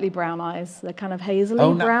slightly brown eyes. They're kind of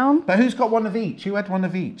hazily brown. But who's got one of each? Who had one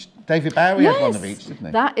of each? David Bowie had one of each, didn't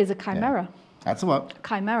he? That is a chimera. That's a what?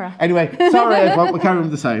 Chimera. Anyway, sorry everyone, we'll carry on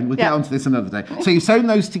with the sewing. We'll get onto this another day. So you've sewn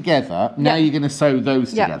those together, now you're going to sew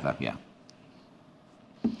those together. Yeah.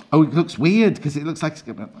 Oh, it looks weird because it looks like it's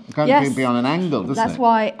going to be on an angle, doesn't it? That's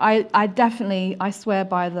why I definitely, I swear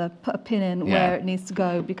by the put a pin in where it needs to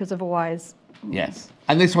go, because otherwise... Yes.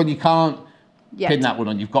 And this one you can't pin that one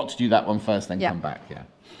on. You've got to do that one first, then come back,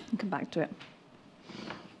 And come back to it.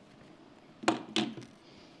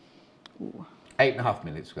 Ooh. 8.5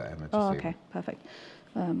 minutes, Emma. Oh, okay, perfect.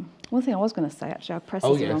 One thing I was going to say, actually, I pressed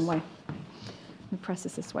this the wrong way. Let me press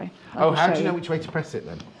this way. How do you know which way to press it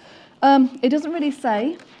then? It doesn't really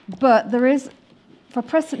say, but there is, if I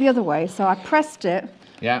press it the other way, so I pressed it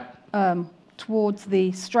towards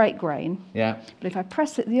the straight grain. Yeah. But if I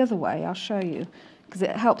press it the other way, I'll show you, because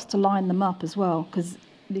it helps to line them up as well, because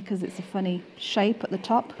it's a funny shape at the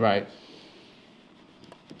top. Right.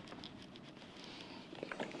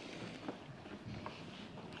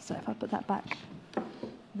 So if I put that back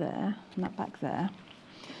there and that back there.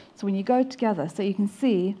 So when you go together, so you can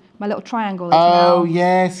see my little triangle is now...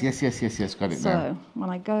 yes, got it now. So when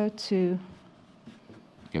I go to...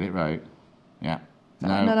 Get it right. Yeah.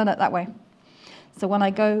 No, that way. So when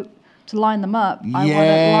I go to line them up, I want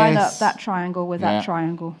to line up that triangle with that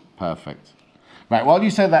triangle. Perfect. Right, while you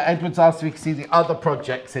say that, Edward's asked if you can see the other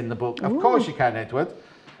projects in the book. Of course you can, Edward.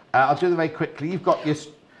 I'll do them very quickly. You've got your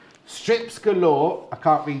strips galore. I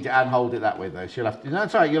can't read it and hold it that way though. So you'll have to, no,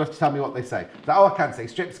 it's all right, you'll have to tell me what they say. So, I can say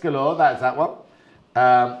strips galore, that's that one.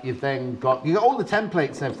 You've then got all the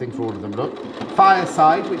templates and everything for all of them, look.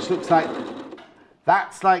 Fireside, which looks like,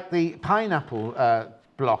 that's like the pineapple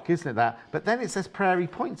block, isn't it, that? But then it says prairie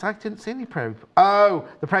points. I didn't see any prairie. Oh,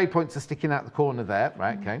 the prairie points are sticking out the corner there.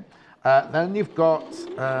 Right, okay. Then you've got,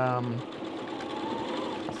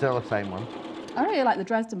 still the same one. I really like the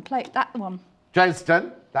Dresden plate, that one.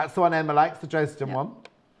 Dresden, that's the one Emma likes, the Dresden one.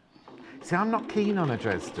 See, I'm not keen on a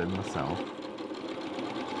Dresden myself.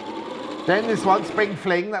 Then this one, Spring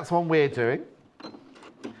Fling, that's one we're doing.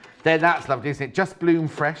 Then that's lovely, isn't it? Just Bloom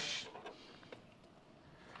Fresh.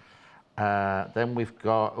 Then we've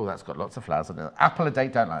got, oh, that's got lots of flowers on it. Apple a Day,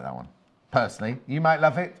 don't like that one. Personally, you might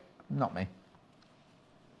love it, not me.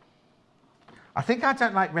 I think I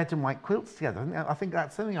don't like red and white quilts together. I think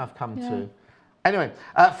that's something I've come to. Anyway,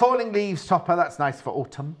 Falling Leaves topper, that's nice for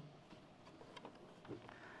autumn.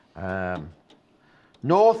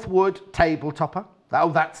 Northwood table topper.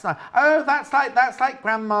 Oh, that's nice. Oh, that's like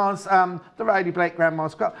Grandma's, the Riley Blake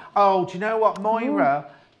Grandma's quilt. Oh, do you know what, Moira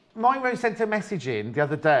sent a message in the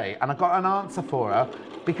other day, and I got an answer for her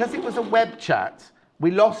because it was a web chat. We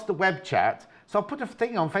lost the web chat. So I put a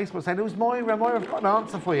thing on Facebook saying, who's Moira? Moira, I've got an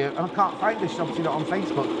answer for you. And I can't find this, she's obviously not on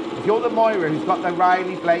Facebook. If you're the Moira who's got the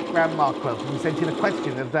Riley Blake Grandma quilt and you sent in a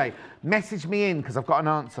question the other day, message me in because I've got an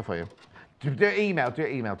answer for you. Do it email.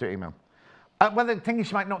 Well, the thing is,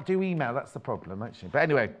 she might not do email. That's the problem, actually. But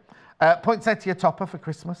anyway, poinsettia topper for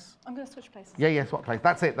Christmas. I'm going to switch places. Yeah, swap place.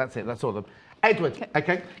 That's it. That's all of them. Edward,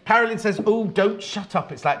 okay. Carolyn says, oh, don't shut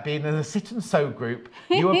up. It's like being in a sit and sew group.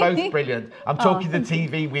 You are both brilliant. I'm talking the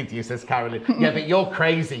TV with you, says Carolyn. Yeah, but you're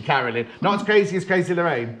crazy, Carolyn. Not as crazy as Crazy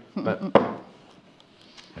Lorraine, but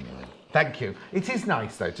anyway. Thank you. It is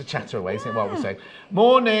nice, though, to chatter away, isn't it, while we're saying.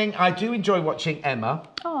 Morning. I do enjoy watching Emma.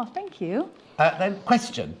 Oh, thank you. Then,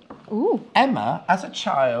 question. Ooh. Emma, as a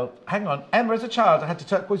child, Emma, as a child, I had a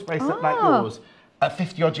turquoise bracelet like yours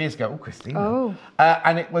 50 odd years ago. Oh, Christina. Oh.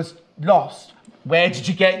 And it was lost. Where did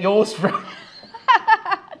you get yours from?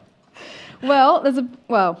 Well,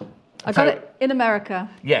 I got it in America.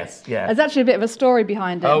 Yes, yeah. There's actually a bit of a story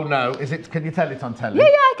behind it. Oh no, can you tell it on telly? Yeah,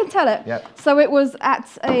 I can tell it. Yeah. So it was at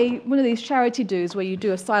one of these charity do's where you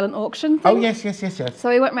do a silent auction thing. Oh yes. So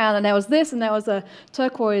we went round and there was this and there was a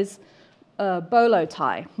turquoise bolo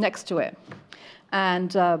tie next to it.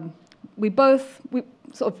 And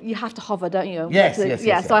you have to hover, don't you? Yes.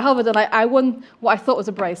 So I hovered and I won what I thought was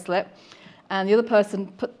a bracelet. And the other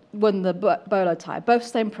person won the bolo tie, both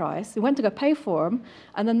same price. We went to go pay for them,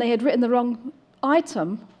 and then they had written the wrong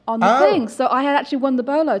item on the thing. So I had actually won the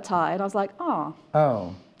bolo tie, and I was like, oh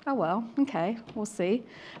well, okay, we'll see.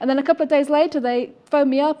 And then a couple of days later, they phoned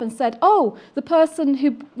me up and said, oh, the person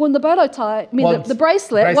who won the bolo tie, the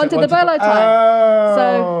bracelet wanted the bolo tie.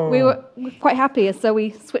 So we were quite happy, and so we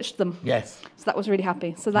switched them. Yes. So that was really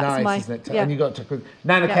happy. So that's nice, isn't it? And you got turquoise.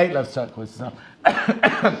 Nana Kate loves turquoise as well.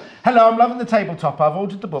 Hello, I'm loving the tabletop. I've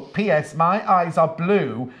ordered the book. P.S. My eyes are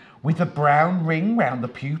blue with a brown ring round the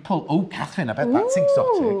pupil. Oh, Catherine, I bet that's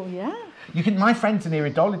exotic. Oh, yeah. My friend's an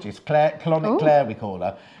iridologist, Claire, we call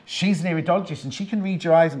her. She's an iridologist and she can read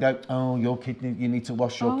your eyes and go, oh, your kidney, you need to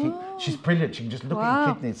wash your kidney. She's brilliant. She can just look at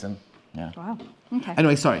your kidneys and, Wow, okay.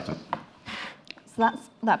 Anyway, sorry. So that's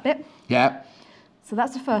that bit. Yeah. So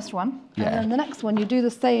that's the first one. Yeah. And then the next one, you do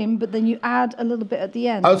the same, but then you add a little bit at the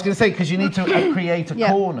end. I was going to say, because you need to create a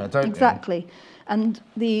corner, don't you? Exactly. And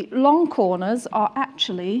the long corners are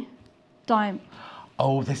actually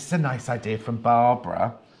Oh, this is a nice idea from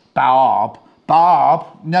Barbara. Barb.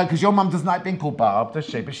 No, because your mum doesn't like being called Barb, does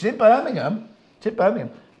she? But she's in Birmingham.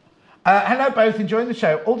 Hello both, enjoying the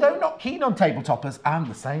show. Although not keen on table toppers, I'm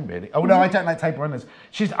the same really. Oh no, I don't like table runners.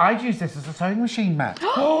 I'd use this as a sewing machine mat.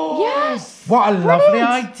 Yes! What a lovely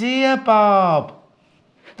idea, Barb.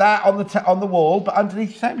 That on the wall, but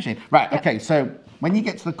underneath the sewing machine. Right, okay, so when you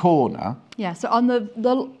get to the corner. Yeah, so on the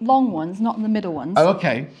long ones, not on the middle ones. Oh,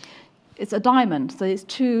 okay. It's a diamond, so it's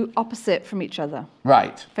two opposite from each other.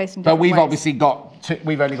 Right. Facing different But we've ways. obviously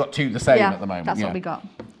we've only got two the same at the moment. That's what we got.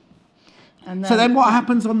 And so then what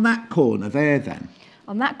happens on that corner there then?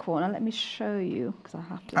 On that corner, let me show you, because I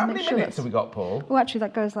have to How many minutes have we got, Paul? Oh, actually,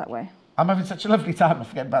 that goes that way. I'm having such a lovely time, I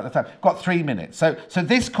forget about the time. Got 3 minutes. So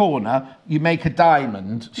this corner, you make a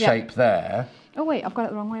diamond shape there. Oh, wait, I've got it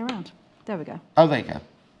the wrong way around. There we go. Oh, there you go.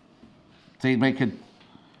 So you make a...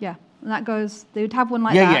 Yeah, and that goes, they would have one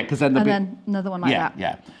like that. Yeah, because then then another one like that.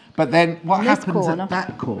 Yeah. But then what happens corner, at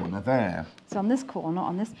that corner there? So on this corner,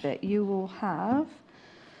 on this bit, you will have,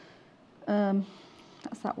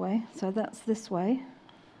 that's that way, so that's this way.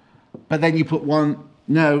 But then you put one,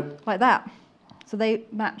 no. Like that. So they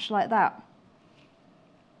match like that.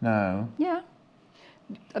 No. Yeah.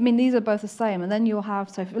 I mean, these are both the same, and then you'll have,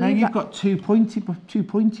 so if No, you've got two pointy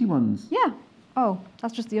ones. Yeah. Oh,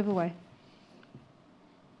 that's just the other way.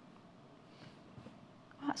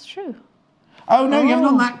 That's true. Oh, no, you haven't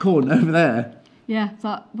on that corner over there. Yeah,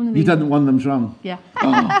 so one of these. You've done one of them's wrong. Yeah.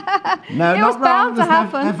 Oh. No, it not was bound wrong. to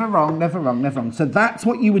happen. Never wrong. So that's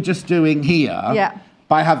what you were just doing here. Yeah.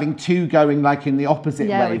 By having two going like in the opposite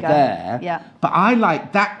way there. Yeah. But I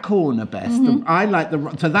like that corner best. I like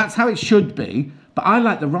so that's how it should be. But I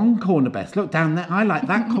like the wrong corner best. Look down there. I like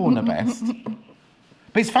that corner best.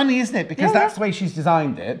 But it's funny, isn't it? Because that's the way she's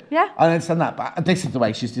designed it. Yeah. I understand that, but this is the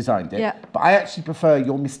way she's designed it. Yeah. But I actually prefer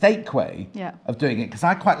your mistake way of doing it, because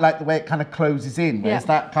I quite like the way it kind of closes in, whereas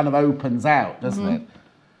that kind of opens out, doesn't it?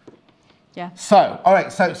 Yeah. So, all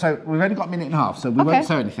right, so we've only got a minute and a half, so we won't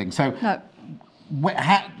sew anything. So, No.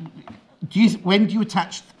 when do you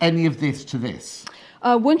attach any of this to this?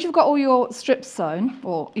 Once you've got all your strips sewn,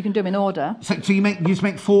 or you can do them in order. So you just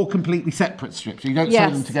make 4 completely separate strips. You don't sew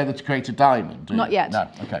them together to create a diamond, do you? Not yet. No,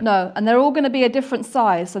 okay. No, and they're all going to be a different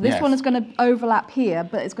size. So this one is going to overlap here,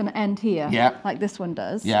 but it's going to end here. Yeah. Like this one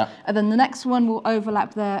does. Yeah. And then the next one will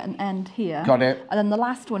overlap there and end here. Got it. And then the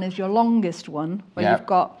last one is your longest one, where you've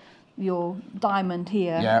got your diamond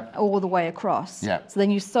here all the way across. Yeah. So then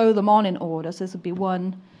you sew them on in order. So this would be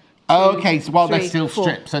 1, 2, okay, so while they're 3, still 4.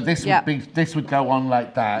 stripped, so this would go on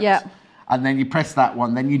like that. Yeah. And then you press that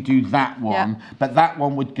one, then you do that one, but that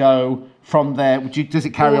one would go from there. Does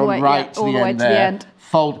it carry on right to the end there?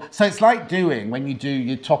 Fold. So it's like doing when you do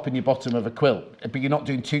your top and your bottom of a quilt, but you're not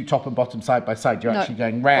doing 2 top and bottom side by side. You're actually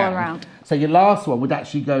going round. All around. So your last one would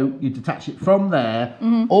actually go. You detach it from there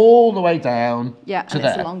all the way down. Yeah, to and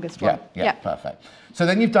there. it's the longest one. Yeah, perfect. So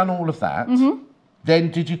then you've done all of that.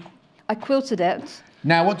 Then did you? I quilted it.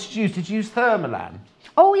 Now, what did you use? Did you use Thermolan?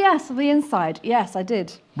 Oh yes, the inside. Yes, I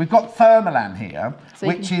did. We've got Thermolan here, So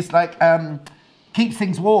which is like keeps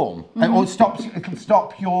things warm, or it can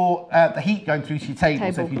stop your the heat going through to your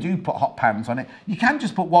table. So if you do put hot pans on it, you can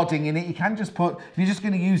just put wadding in it. You can just put, if you're just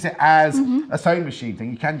going to use it as a sewing machine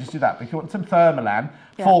thing, you can just do that. But if you want some Thermolan,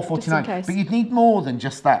 $4.49. But you'd need more than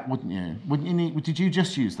just that, wouldn't you? Wouldn't you need? Did you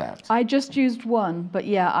just use that? I just used one, but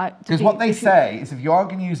yeah, because what they say is if you are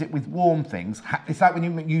going to use it with warm things, it's like when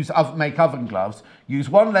you make oven gloves. Use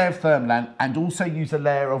 1 layer of Thermolan and also use a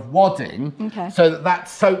layer of wadding, so that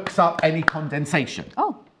soaks up any condensation.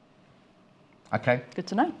 Oh. Okay. Good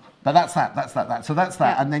to know. But that's that. So that's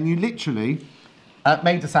that. And then you literally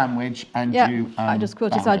made a sandwich and you. I just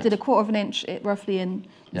quilted. So I did a 1/4 inch, roughly in.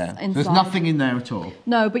 Yeah. Inside. There's nothing in there at all.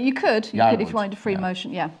 No, but you could. You could if you wanted a free yeah.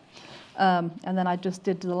 motion. Yeah. And then I just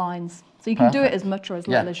did the lines. So you can do it as much or as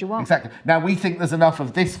little as you want. Exactly. Now we think there's enough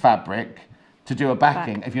of this fabric to do a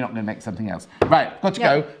backing if you're not going to make something else. Right, got to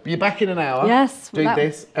go. But you're back in an hour. Yes. Doing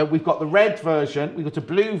this. We've got the red version, we've got a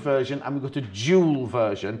blue version, and we've got a jewel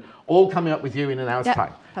version, all coming up with you in an hour's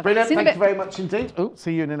time. Perfect. Brilliant. Thank you very much indeed. Oh,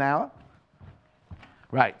 see you in an hour.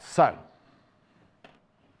 Right, so.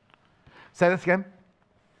 Say this again.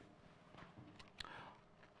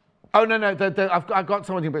 Oh, no, I've got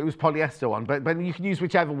something, but it was polyester one. But you can use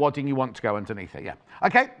whichever wadding you want to go underneath it, yeah.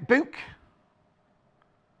 Okay, book.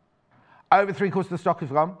 Over 3/4 of the stock is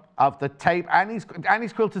gone. Of the tape, Annie's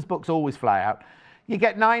Quilters books always fly out. You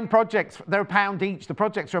get 9 projects. They're £1 each. The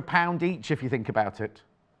projects are £1 each if you think about it.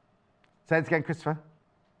 Say it again, Christopher.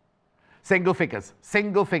 Single figures.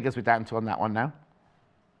 Single figures we're down to on that one now.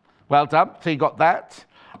 Well done. So you got that.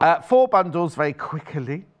 4 bundles very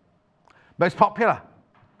quickly. Most popular.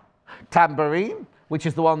 Tambourine, which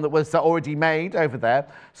is the one that was already made over there.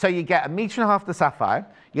 So you get 1.5 meters of the sapphire.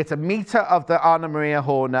 You get 1 meter of the Anna Maria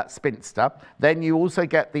Horner Spinster. Then you also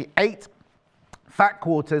get the 8 fat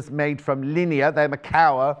quarters made from linear. They're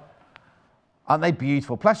Macawa. Aren't they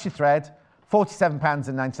beautiful? Plus your thread,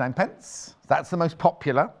 £47.99. That's the most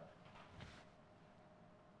popular.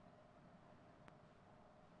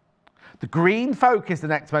 The green folk is the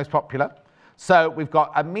next most popular. So we've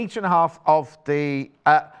got 1.5 meters of the,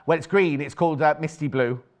 when it's green, it's called Misty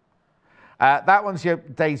Blue. That one's your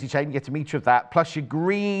daisy chain, you get 1 meter of that, plus your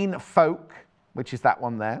green folk, which is that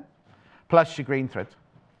one there, plus your green thread.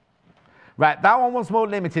 Right, that one was more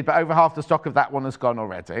limited, but over half the stock of that one has gone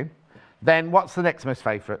already. Then what's the next most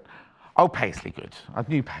favourite? Oh, paisley, good. I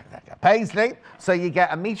knew paisley. So you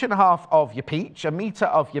get 1.5 meters of your peach, 1 meter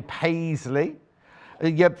of your paisley,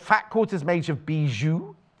 your fat quarters made of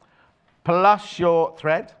bijou, plus your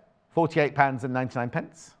thread,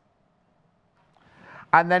 £48.99.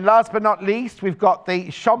 And then last but not least, we've got the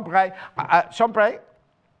chambray. Chambray,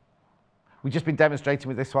 we've just been demonstrating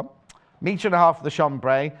with this one. 1.5 meters of the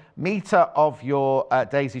chambray, meter of your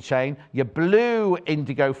daisy chain, your blue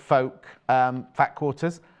indigo folk fat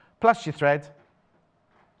quarters, plus your thread,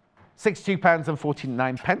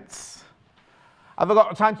 £62.49. Have I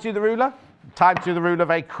got time to do the ruler? Time to do the ruler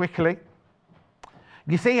very quickly.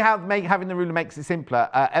 You see how having the ruler makes it simpler.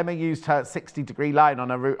 Emma used her 60-degree line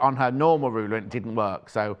on her normal ruler and it didn't work.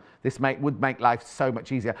 So this would make life so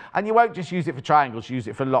much easier. And you won't just use it for triangles, you use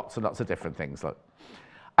it for lots and lots of different things. Look,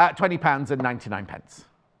 £20.99.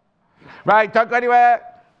 Right, don't go anywhere.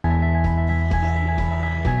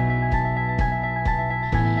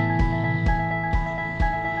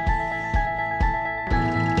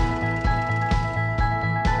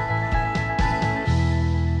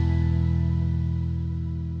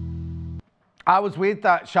 I was with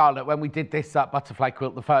Charlotte when we did this butterfly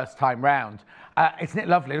quilt the first time round. Isn't it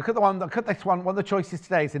lovely? Look at the one. Look at this one. One of the choices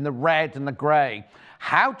today is in the red and the grey.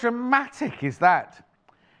 How dramatic is that?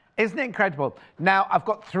 Isn't it incredible? Now I've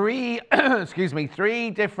got 3, excuse me,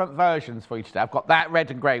 3 different versions for you today. I've got that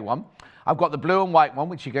red and grey one. I've got the blue and white one,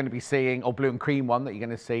 which you're going to be seeing, or blue and cream one that you're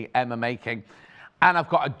going to see Emma making. And I've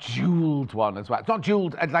got a jewelled one as well. It's not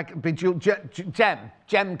jewelled, like bejeweled,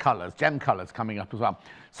 gem colours coming up as well.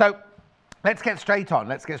 So let's get straight on.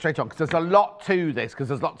 Let's get straight on, because there's a lot to this, because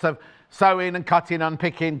there's lots of sewing and cutting,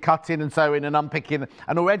 unpicking, cutting and sewing and unpicking.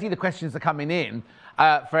 And already the questions are coming in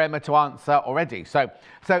for Emma to answer already. So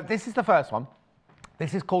this is the first one.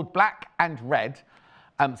 This is called Black and Red.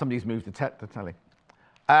 Somebody's moved the telly.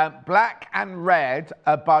 Black and Red,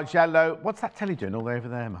 Bargello. What's that telly doing all the way over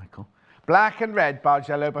there, Michael? Black and Red,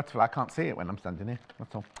 Bargello Butterfly. I can't see it when I'm standing here,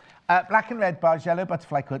 that's all. Black and Red, Bargello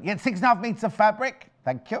Butterfly Quilt. You get 6.5 meters of fabric.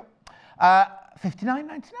 Thank you.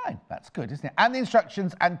 £59.99. That's good, isn't it? And the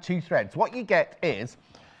instructions and 2 threads. What you get is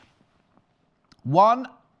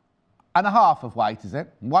 1.5 of white, is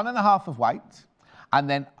it? 1.5 of white, and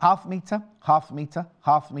then 1/2 meter, 1/2 meter,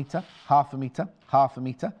 1/2 meter, 1/2 meter, 1/2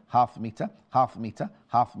 meter, 1/2 meter, 1/2 meter,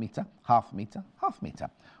 1/2 meter, 1/2 meter, 1/2 meter.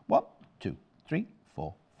 1, 2, 3,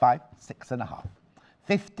 4, 5, 6.5.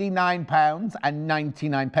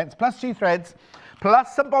 £59.99 plus 2 threads,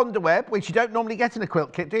 plus some bonder web, which you don't normally get in a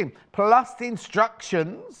quilt kit, do you? Plus the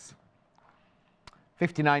instructions,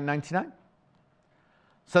 £59.99.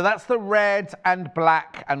 So that's the red and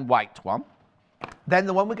black and white one. Then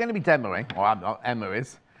the one we're going to be demoing, or Emma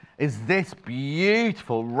is this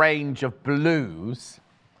beautiful range of blues.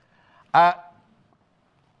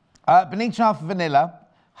 Beneath half of vanilla,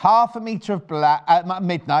 1/2 meter of black,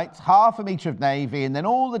 midnight, 1/2 meter of navy, and then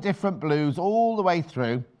all the different blues all the way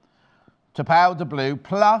through to powder blue,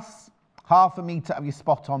 plus 1/2 meter of your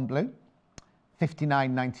spot-on blue,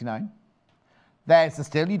 £59.99. There's the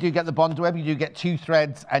still. You do get the bonder web, you do get 2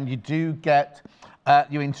 threads, and you do get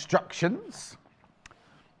your instructions.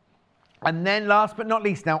 And then last but not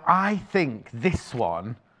least, now I think this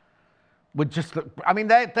one would just look, I mean,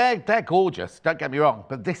 they're gorgeous, don't get me wrong,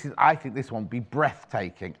 but I think this one would be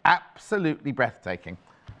breathtaking, absolutely breathtaking.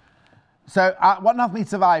 So 1.5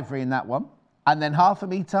 meters of ivory in that one, and then 1/2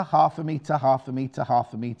 meter, 1/2 meter, 1/2 meter,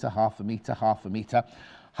 1/2 meter, 1/2 meter, 1/2 meter,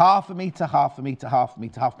 1/2 meter, 1/2 meter, 1/2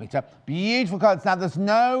 meter, 1/2 meter. Beautiful colours. Now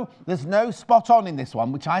there's no spot on in this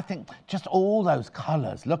one, which I think just all those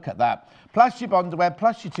colours. Look at that. Plus your bonder web,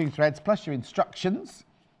 plus your 2 threads, plus your instructions.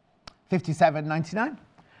 £57.99.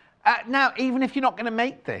 Now, even if you're not going to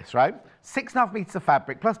make this, right? 6.5 meters of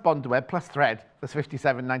fabric plus bond web plus thread, that's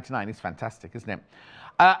 £57.99. It's fantastic, isn't it?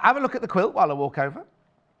 Have a look at the quilt while I walk over.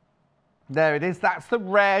 There it is. That's the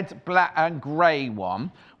red, black and grey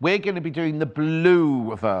one. We're going to be doing the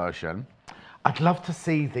blue version. I'd love to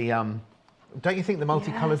see the, don't you think the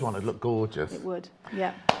multicolours one would look gorgeous? It would,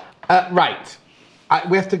 yeah. Right.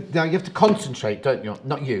 You have to concentrate, don't you?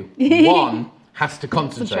 Not you. One has to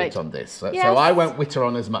concentrate on this. So I won't witter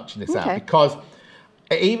on as much in this out, because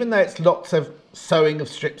even though it's lots of sewing of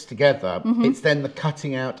strips together, it's then the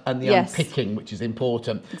cutting out and the unpicking which is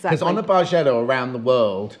important. Because on a Bargello around the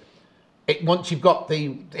world, once you've got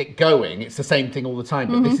it going, it's the same thing all the time.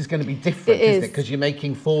 But this is going to be different, isn't it? Because you're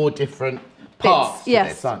making 4 different parts to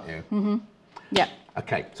this, aren't you? Yeah.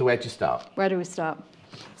 Okay, so where'd you start? Where do we start?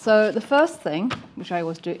 So the first thing, which I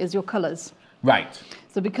always do, is your colours. Right.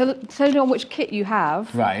 So depending on which kit you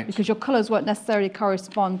have, because your colours won't necessarily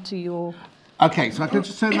correspond to your... Okay, so I can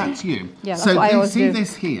just turn that to you. Yeah, that's so what I do you always see do.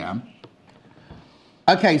 this here?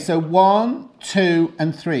 Okay, so 1, 2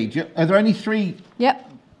 and 3. Are there only 3?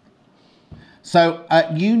 Yep. So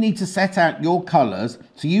you need to set out your colours.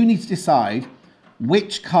 So you need to decide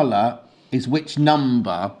which colour is which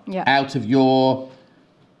number out of your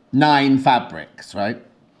 9 fabrics, right?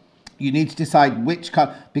 You need to decide which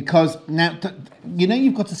colour, because now, you know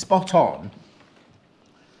you've got a spot on.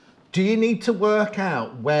 Do you need to work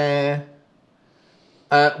out where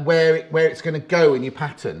it's going to go in your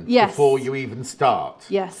pattern before you even start?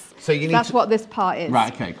 Yes. So you need That's what this part is.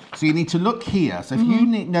 Right, okay. So you need to look here. So if you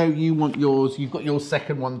know you want yours, you've got your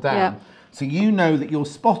second one down. Yeah. So you know that your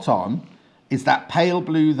spot on is that pale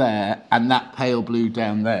blue there and that pale blue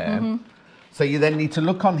down there. So you then need to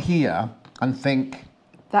look on here and think...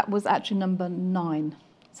 That was actually number 9.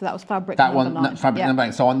 So that was fabric number 9. Fabric number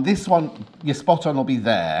 9. So on this one, your spot on will be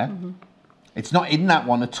there. It's not in that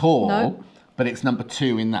one at all, but it's number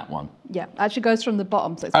 2 in that one. Yeah, it actually goes from the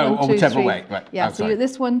bottom. So it's or 1, 2, whichever 3. way. Right. Yeah, so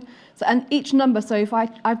this one, and each number, so if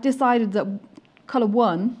I've decided that colour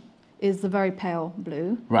 1 is the very pale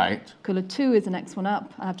blue. Right. Colour 2 is the next one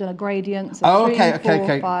up. And I've done a gradient. So 3,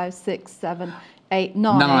 4, 5, 6, 7, 8,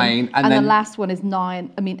 9. And the last one is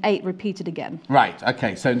 8 repeated again. Right,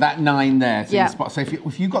 okay, so that 9 there. So, so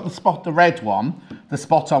if you've got the red one, the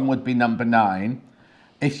spot on would be number 9.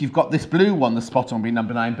 If you've got this blue one, the spot on would be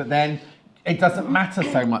number 9. But then it doesn't matter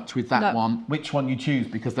so much with that one, which one you choose,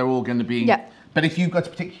 because they're all going to be... Yeah. But if you've got a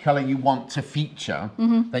particular colour you want to feature,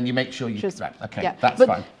 then you make sure you... Right, okay, that's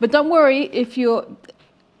fine. But don't worry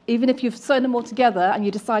even if you've sewn them all together and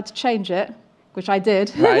you decide to change it, which I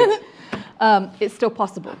did, it's still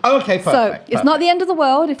possible. Oh, okay, perfect. So it's not the end of the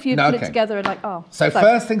world if you put it together and So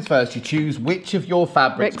first things first, you choose which of your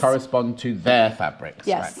fabrics correspond to their fabrics.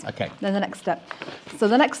 Yes. Right, okay. Then the next step. So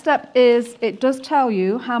the next step is it does tell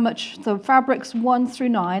you how much, so fabrics 1 through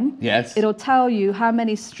 9. Yes. It'll tell you how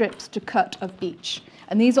many strips to cut of each.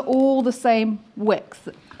 And these are all the same width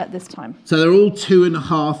at this time. So they're all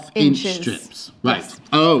 2.5-inch strips. Right. Yes.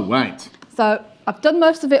 Oh, right. So I've done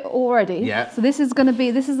most of it already. Yeah. So this is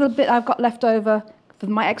the bit I've got left over for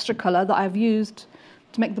my extra colour that I've used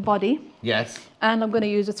to make the body. Yes. And I'm going to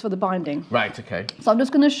use this for the binding. Right, okay. So I'm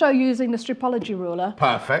just going to show you using the stripology ruler.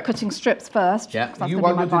 Perfect. Cutting strips first. Yeah. You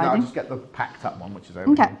want to do that? I'll just get the packed up one, which is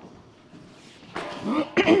over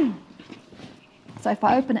here. So if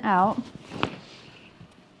I open it out.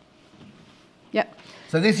 Yep.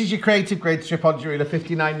 So this is your creative grade stripology ruler,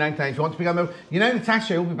 $59.99. If you want to become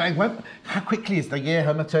Natasha will be back. How quickly is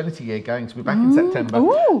her maternity year going? To be back in September.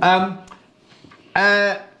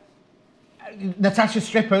 Natasha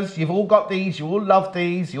strippers, you've all got these, you all love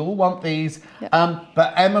these, you all want these. Yep.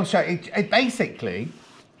 But Emma will show it basically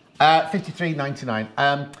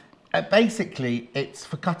 $53.99. Basically, it's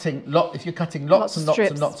for cutting if you're cutting lots and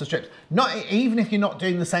lots of strips. Not even if you're not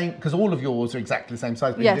doing the same, because all of yours are exactly the same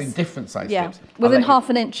size, but you're doing different size strips. Within half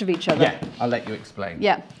an inch of each other. Yeah, I'll let you explain.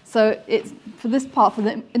 Yeah, so it's for this part, for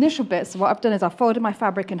the initial bit, so what I've done is I've folded my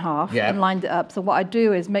fabric in half and lined it up. So what I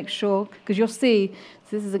do is make sure, because you'll see,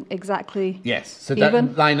 this is exactly so even.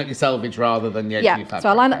 Don't line up your selvage rather than the edge of your fabric. So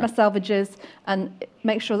I line up my selvages and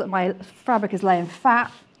make sure that my fabric is laying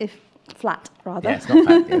flat, rather. Yeah, it's not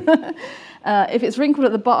fat, if it's wrinkled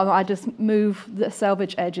at the bottom, I just move the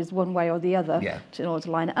selvage edges one way or the other in order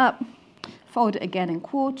to line it up. Fold it again in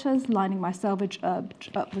quarters, lining my selvage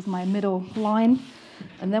up with my middle line.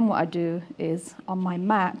 And then what I do is, on my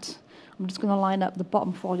mat, I'm just going to line up the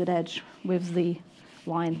bottom folded edge with the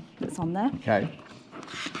line that's on there. Okay.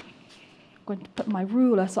 I'm going to put my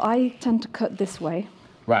ruler, so I tend to cut this way.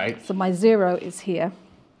 Right. So my 0 is here.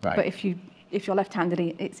 Right. But if you're left-handed,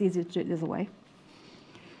 it's easier to do it the other way.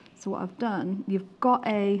 So what I've done, you've got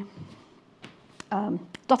a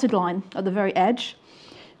dotted line at the very edge,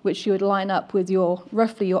 which you would line up with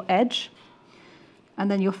roughly your edge.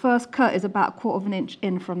 And then your first cut is about 1/4 inch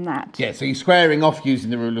in from that. Yeah, so you're squaring off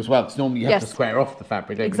using the rule as well, because normally you have to square off the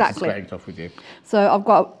fabric, don't you? Exactly. Squaring it off with you. So I've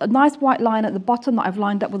got a nice white line at the bottom that I've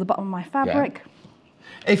lined up with the bottom of my fabric.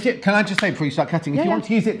 Yeah. Can I just say before you start cutting, if you want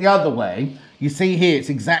to use it the other way, you see here it's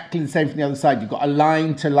exactly the same from the other side. You've got a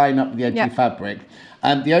line to line up the edge of your fabric.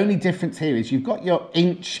 The only difference here is you've got your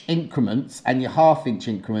inch increments and your 1/2 inch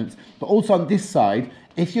increments, but also on this side,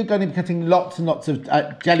 if you're going to be cutting lots and lots of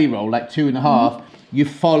jelly roll, like 2 1/2, you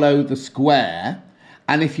follow the square.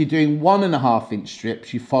 And if you're doing 1 1/2 inch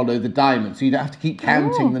strips, you follow the diamond. So you don't have to keep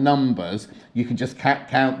counting the numbers. You can just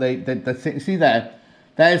count the see there?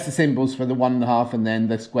 There's the symbols for the 1 1/2 and then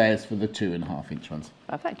the squares for the 2 1/2 inch ones.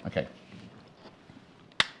 Perfect. Okay.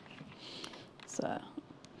 So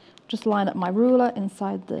just line up my ruler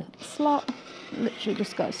inside the slot. Literally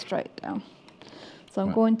just go straight down. So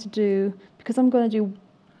I'm going to do, because I'm going to do...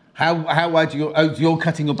 How wide you're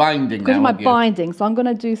cutting your binding now, because of my binding, so I'm going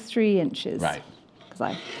to do 3 inches. Right.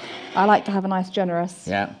 Because I like to have a nice generous,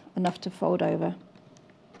 enough to fold over.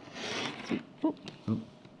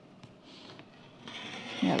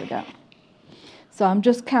 There we go. So I'm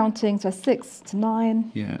just counting, so 6 to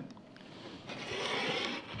 9. Yeah.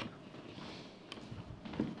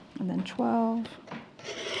 And then 12.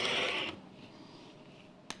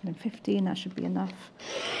 And then 15, that should be enough.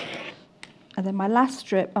 And then my last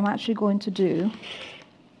strip, I'm actually going to do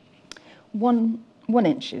 1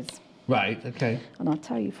 inches. Right, okay. And I'll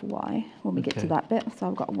tell you for why when we get to that bit. So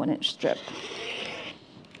I've got a 1 inch strip.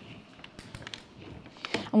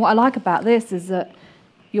 And what I like about this is that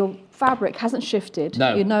your fabric hasn't shifted.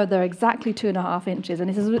 No. You know they're exactly 2 1/2 inches. And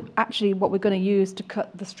this is actually what we're going to use to cut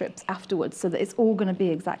the strips afterwards, so that it's all going to be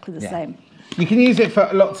exactly the same. You can use it for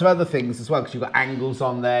lots of other things as well, because you've got angles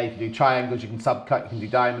on there, you can do triangles, you can subcut, you can do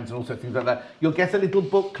diamonds and all sorts of things like that. You'll get a little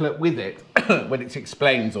booklet with it when it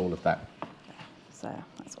explains all of that. So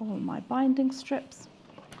that's all my binding strips.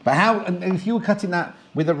 But and if you were cutting that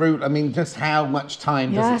with a ruler, I mean, just how much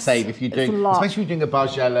time does it save if you're doing, especially if you're doing a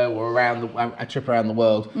Bargello or a trip around the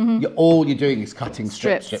world, all you're doing is cutting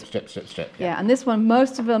strips. Yeah, and this one,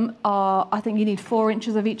 most of them are, I think you need 4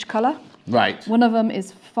 inches of each colour. Right. One of them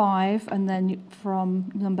is 5, and then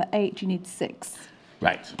from number 8 you need 6.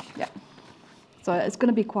 Right. Yeah. So it's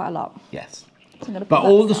going to be quite a lot. Yes. So but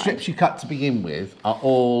all the strips you cut to begin with are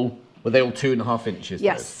all, were they all 2 1/2 inches?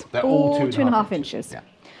 Yes. They're all 2 1/2 inches. Yeah.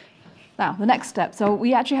 Now, the next step. So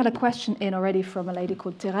we actually had a question in already from a lady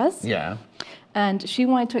called Therese. Yeah. And she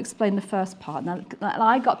wanted to explain the first part. Now,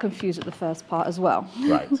 I got confused at the first part as well.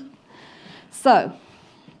 Right. So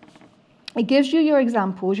it gives you your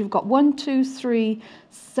examples. You've got 1, 2, 3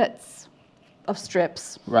 sets of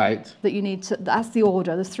strips. Right. That you need to, that's the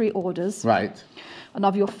order, there's 3 orders. Right. And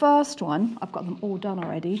of your first one, I've got them all done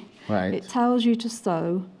already. Right. It tells you to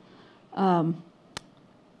sew 1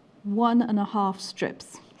 1/2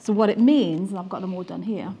 strips. So what it means, and I've got them all done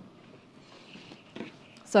here.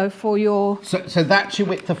 So for your... So that's your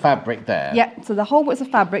width of fabric there? Yeah, so the whole width of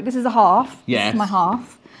fabric, this is a half. Yes. This is my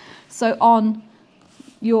half. So on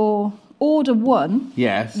your order 1,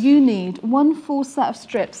 yes, you need 1 full set of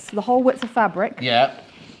strips, the whole width of fabric. Yeah.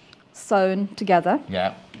 Sewn together.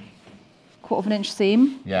 Yeah. 1/4 inch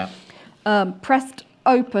seam. Yeah. Pressed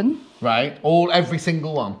open. Right, every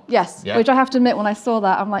single one? Yes, yeah. Which I have to admit, when I saw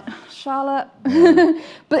that, I'm like, Charlotte. Yeah.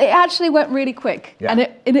 But it actually went really quick. Yeah.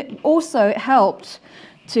 And it also helped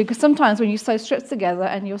to, because sometimes when you sew strips together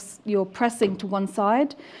and you're pressing to one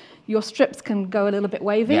side, your strips can go a little bit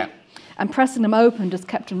wavy. Yeah. And pressing them open just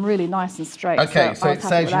kept them really nice and straight. Okay, so it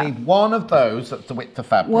says you need 1 of those, that's the width of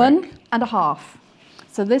fabric. 1 1/2.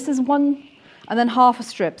 So this is 1 and then half a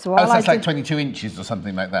strip. So that's like 22 inches or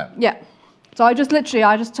something like that? Yeah. So I just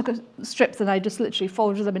took strips and I just literally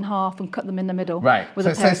folded them in half and cut them in the middle. Right, with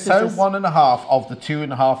so it says sew 1 1/2 of the 2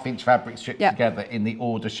 1/2 inch fabric strips together in the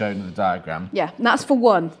order shown in the diagram. Yeah, and that's for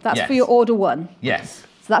 1. That's for your order 1. Yes.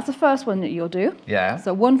 So that's the first one that you'll do. Yeah.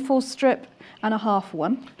 So 1 full strip and a half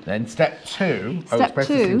one. Then step 2. Step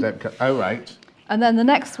 2. Oh, right. And then the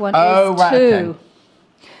next one is 2. Okay.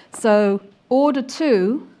 So order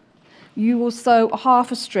 2, you will sew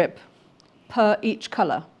half a strip per each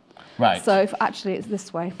colour. Right. So if actually it's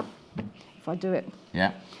this way, if I do it.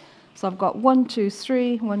 Yeah. So I've got 1, 2,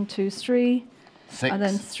 3, 1, 2, 3. 6. And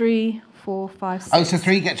then 3, 4, 5, 6. Oh, so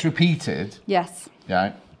 3 gets repeated? Yes.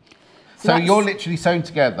 Yeah. So you're literally sewn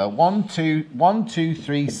together 1, 2,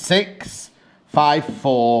 3, 6, 5,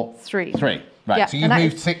 4, 3. Right. Yeah. So you've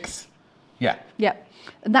moved 6. Yeah. Yeah.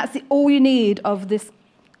 And that's all you need of this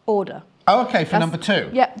order. Oh, okay, for number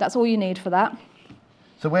 2. Yep, that's all you need for that.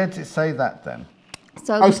 So where does it say that then?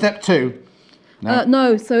 So step 2.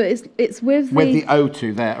 No, so it's with the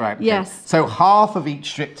O2 there, right? Okay. Yes. So half of each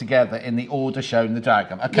strip together in the order shown in the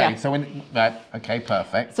diagram. Okay. Yeah. So okay,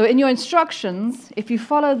 perfect. So in your instructions, if you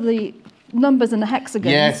follow the numbers and the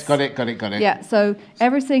hexagons. Yes, got it. Yeah. So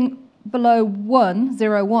everything below 1,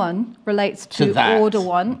 0, 1 relates to order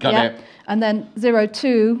 1. Got it. And then 0,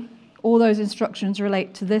 2. All those instructions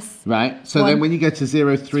relate to this. Right. So then when you go to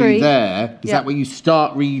 0, 3 there, is that where you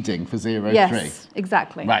start reading for 0, 3? Yes,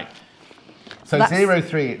 exactly. Right. So 0,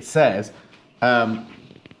 3, it says,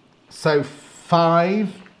 so 5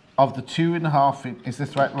 of the 2.5 is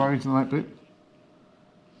this right, Rory? Is the right bit?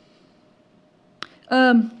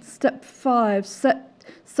 Step 5.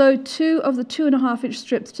 So 2 of the 2.5-inch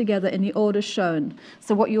strips together in the order shown.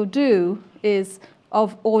 So what you'll do is,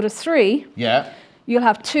 of order 3, you'll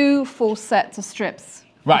have 2 full sets of strips.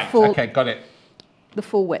 Right, okay, got it. The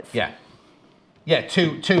full width. Yeah. Yeah,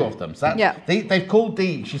 two of them. So they've called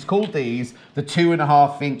these, she's called these the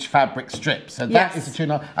 2.5-inch fabric strips. So that is the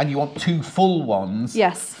 2.5, and you want 2 full ones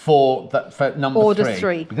for number order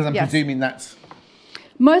 3. Because I'm presuming that's...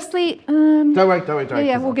 Mostly... Don't worry.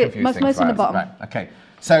 Yeah, we'll get most on the bottom. Right, okay.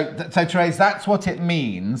 So Therese, that's what it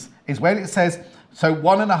means, is when it says, so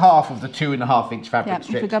 1.5 of the 2.5-inch fabric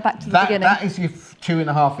strip. If we go back to the beginning. That is your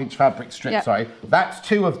 2.5-inch fabric strip, sorry. That's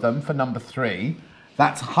 2 of them for number 3.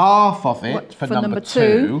 That's half of it for number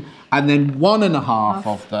 2. And then 1.5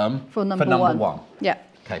 of them for number 1. Yeah.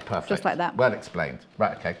 Okay, perfect. Just like that. Well explained.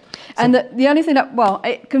 Right, okay. So, and the only thing that, well,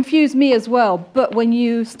 it confused me as well, but when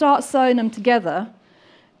you start sewing them together,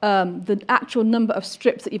 the actual number of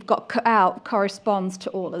strips that you've got cut out corresponds to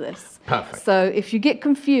all of this. Perfect. So if you get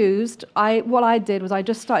confused, what I did was I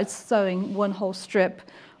just started sewing one whole strip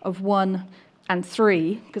of 1 and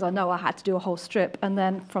 3, because I know I had to do a whole strip, and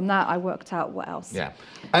then from that I worked out what else. Yeah.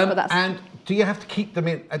 And do you have to keep them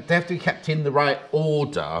in, they have to be kept in the right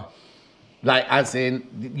order? Like, as in,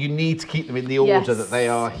 you need to keep them in the order that they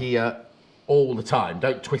are here all the time.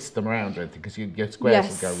 Don't twist them around or anything, because your squares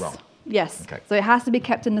will go wrong. Yes. Okay. So it has to be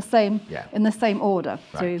kept in the same order.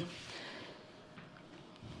 Right.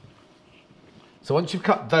 So once you've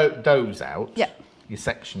cut those out, your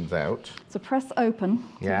sections out. So press open.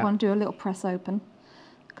 So you want to do a little press open,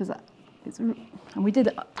 because and we did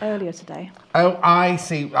it earlier today. Oh, I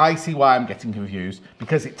see why I'm getting confused,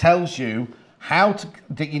 because it tells you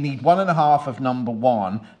that you need 1.5 of number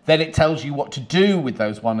 1, then it tells you what to do with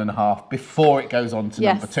those 1.5 before it goes on to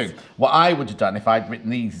number 2. What I would have done if I'd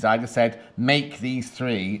written these is I'd have said, make these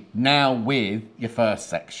 3, now with your first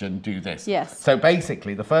section, do this. Yes. So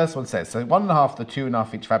basically, the first one says, so 1.5 the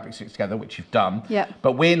 2.5-inch fabric strips together, which you've done. Yeah.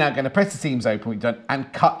 But we're now going to press the seams open, we've done,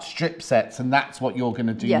 and cut strip sets, and that's what you're going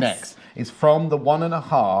to do next. Is from the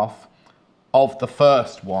 1.5 of the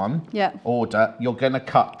first one order, you're going to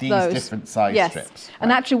cut these different size strips. Right?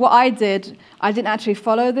 And actually what I didn't actually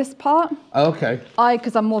follow this part. Okay.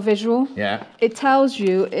 Because I'm more visual. Yeah. It tells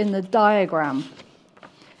you in the diagram.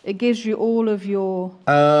 It gives you all of your...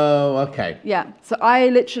 Oh, okay. Yeah. So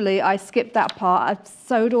I skipped that part. I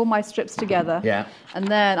sewed all my strips together. Yeah. And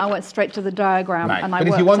then I went straight to the diagram and I worked out...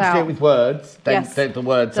 But if you want to do it with words, then the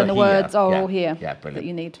words are here. Then the words are all here brilliant. that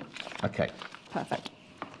you need. Okay. Perfect.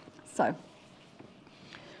 So...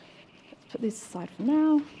 put this aside for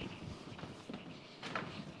now.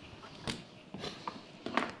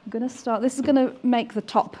 I'm going to start, this is going to make the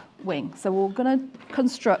top wing. So we're going to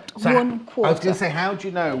construct 1/4. I was going to say, how do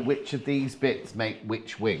you know which of these bits make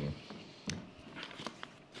which wing?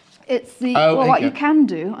 It's the, what you can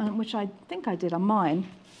do, and which I think I did on mine.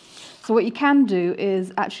 So what you can do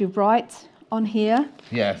is actually write on here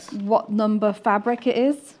what number fabric it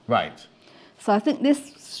is. Right. So I think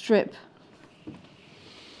this strip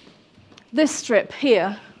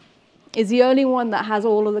here is the only one that has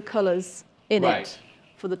all of the colours in it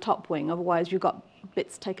for the top wing. Otherwise, you've got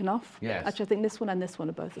bits taken off. Yes. Actually, I think this one and this one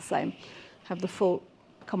are both the same. Have the full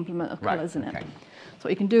complement of colours in it. So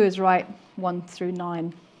what you can do is write 1 through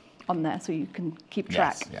 9 on there, so you can keep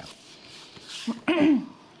track.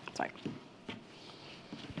 Sorry.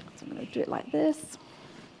 So I'm going to do it like this.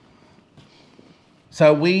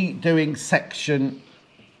 So are we doing section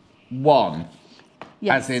 1?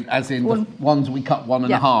 Yes. As in the ones we cut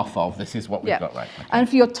 1.5 of. This is what we've got, right? Okay. And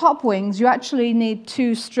for your top wings, you actually need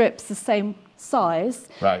 2 strips the same size.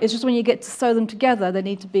 Right. It's just when you get to sew them together, they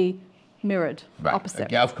need to be mirrored,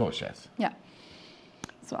 opposite. Yeah, of course, yes. Yeah.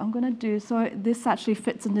 So I'm going to do, so this actually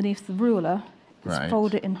fits underneath the ruler. Just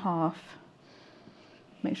fold it in half.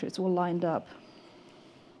 Make sure it's all lined up.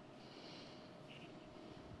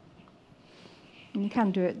 And you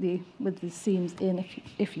can do it with the seams in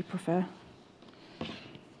if you prefer.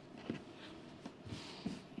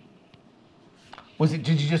 Was it?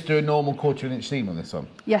 Did you just do a normal 1/4 inch seam on this one?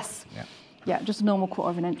 Yes. Yeah. Yeah, just a normal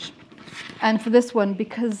 1/4 inch. And for this one,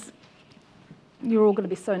 because you're all going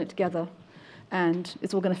to be sewing it together and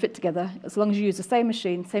it's all going to fit together, as long as you use the same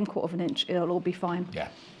machine, same 1/4 inch, it'll all be fine. Yeah.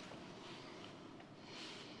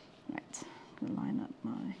 Right, I'm going to line up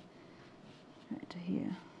my right to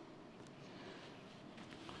here.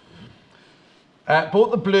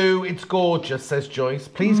 Bought the blue, it's gorgeous, says Joyce.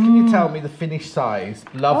 Please can you tell me the finished size?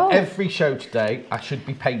 Love every show today. I should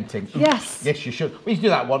be painting. Yes. Yes, you should. We should do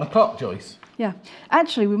that at 1 o'clock, Joyce. Yeah.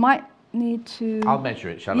 Actually, we might need to... I'll measure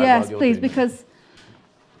it, shall I? Yes, please, because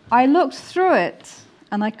I looked through it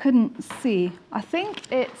and I couldn't see. I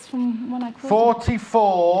think it's from when I quilted.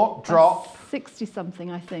 44 drop. 60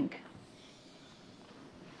 something, I think.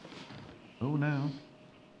 Oh no.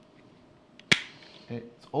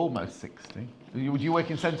 It's almost 60. Would you work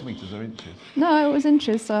in centimetres or inches? No, it was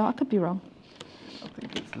inches, so I could be wrong. I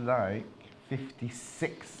think it's like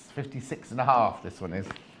 56 and a half this one is.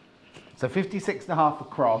 So 56 and a half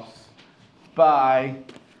across by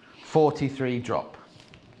 43 drop.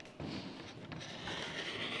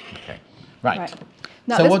 Okay, right.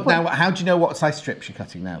 Now, so what, now, how do you know what size strips you're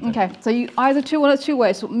cutting now? Then? Okay, so you either one of two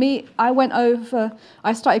ways. So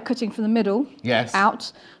I started cutting from the middle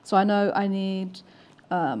out, so I know I need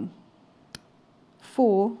 4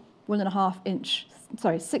 1.5 inch,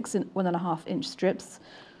 sorry, 6 1.5 inch strips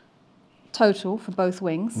total for both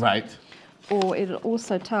wings. Right. Or it'll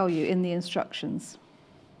also tell you in the instructions.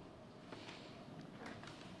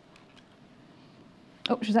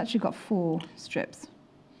 Oh, she's actually got 4 strips.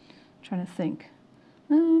 I'm trying to think.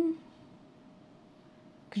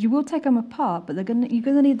 Because you will take them apart, but you're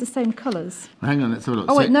gonna need the same colours. Hang on, let's have a look.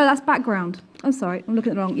 Oh wait, no, that's background. I'm sorry, I'm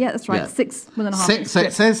looking at it wrong. Yeah, that's right. Yeah. 6 1.5 inch So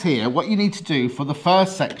it says here, what you need to do for the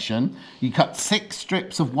first section, you cut 6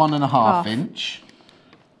 strips of 1.5 inch.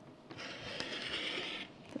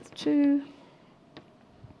 That's 2.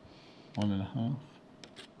 1.5.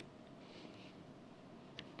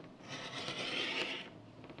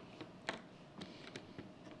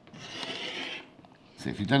 So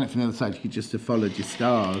if you've done it from the other side, you could just have followed your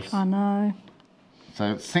stars. I know.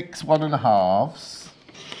 So 6 1.5s.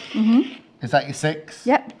 Mm-hmm. Is that your 6?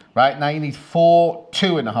 Yep. Right, now you need 4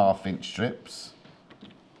 2.5 inch strips.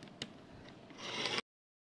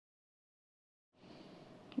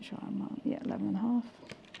 Sure, I'm on, 11.5.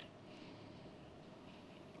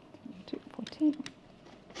 14.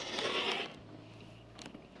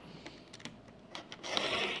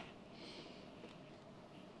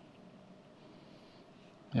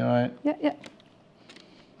 You all right? Yeah, yeah.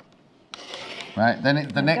 Right, then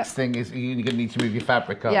the next thing is you're going to need to move your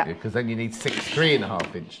fabric, aren't you? Because then you need 6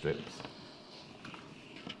 3.5 inch strips.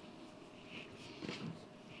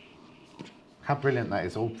 How brilliant that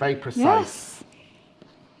is, all very precise. Yes.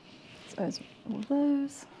 So it's all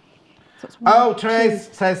those. So it's 1,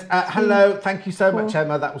 Therese says, hello, thank you so much,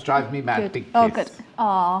 Emma. That was driving me mad. Good. Big kiss. Oh, good.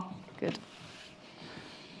 Ah, good.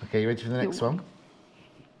 Okay, you ready for the next one?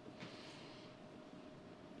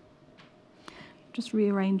 Just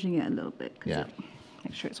rearranging it a little bit. Yeah.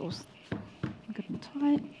 Make sure it's all good and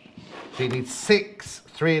tight. So you need 6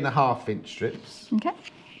 3.5 inch strips. Okay.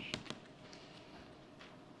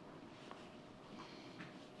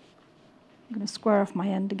 I'm going to square off my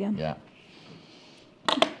end again. Yeah.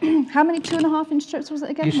 How many 2.5 inch strips was it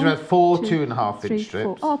again? You should have 4 2.5 3, inch strips.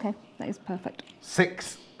 4. Oh, okay. That is perfect.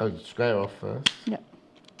 6, square off first. Yep.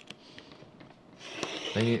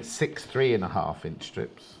 Then you get 6 3.5 inch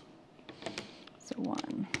strips. So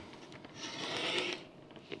 1,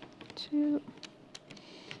 2.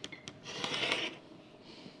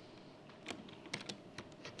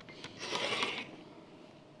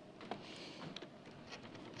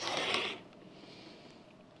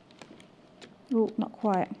 Oh, not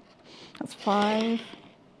quite. That's 5.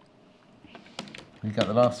 You got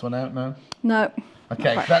the last one out now? No.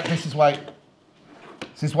 Okay, this is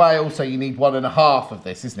why also you need 1.5 of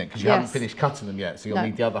this, isn't it? Because you haven't finished cutting them yet, so you'll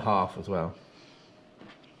need the other half as well.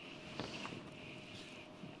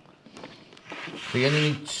 So you only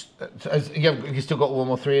need, you've still got 1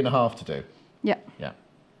 more 3.5 to do. Yeah. Yeah.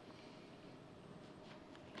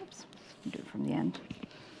 Oops. Do it from the end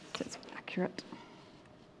so it's accurate.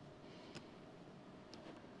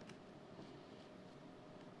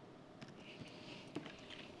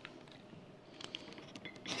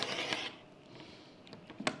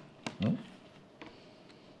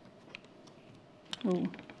 Oh,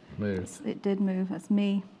 move. It did move. That's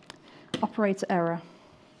me. Operator error.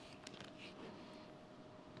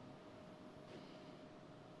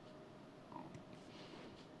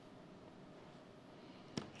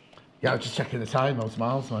 Yeah, I was just checking the time. I was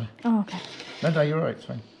miles away. Oh, okay. No, you're all right. It's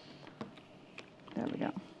fine.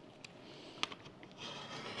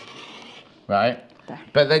 Right? There.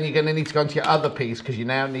 But then you're going to need to go into your other piece because you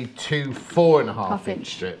now need 2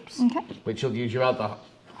 4.5-inch strips, which you'll use your other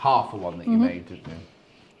half of one that you made, didn't you?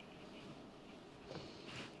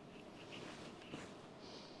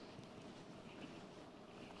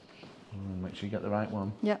 Make sure you get the right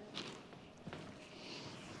one. Yep.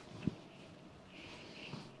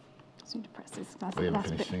 Just need to press this. We haven't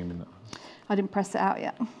finished steaming that. I didn't press it out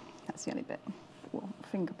yet. That's the only bit. We'll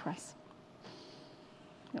finger press.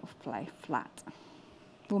 It'll lay flat.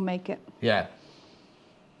 We'll make it. Yeah.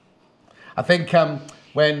 I think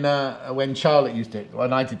when Charlotte used it,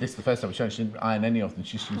 when I did this the first time, she didn't iron any of them.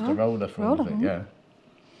 She just used a roller for all of it. Yeah.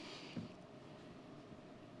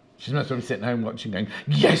 She's not sort of sitting home watching, going,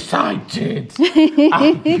 "Yes, I did.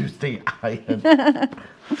 I used the iron."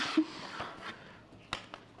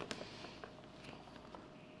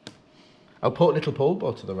 Little Paul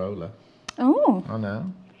bought the roller. Oh. Oh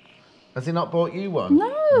no. Has he not bought you one?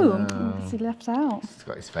 No. Because he left out. He's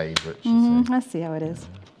got his favourites. Let's see how it is.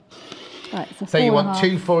 Right, so you want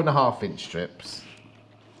 2 4.5-inch strips.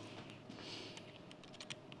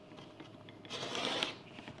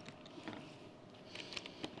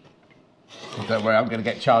 Don't worry, I'm going to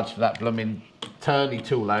get charged for that blooming turny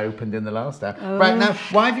tool I opened in the last hour. Oh. Right, now,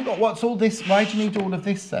 why have you got, what's all this, why do you need all of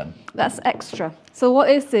this then? That's extra. So what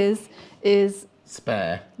this is...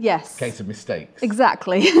 Spare? Yes. In case of mistakes?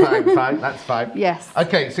 Exactly. Fine, that's fine. Yes.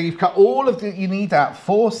 Okay, so you've cut all of the, you need out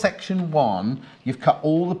for section 1, you've cut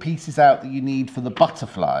all the pieces out that you need for the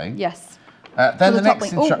butterfly. Yes. Then the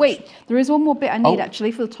next instruction... Oh, wait, there is one more bit I need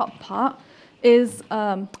actually for the top part, is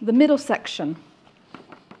the middle section.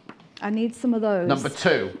 I need some of those. Number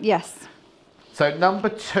 2? Yes. So number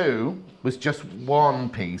 2 was just one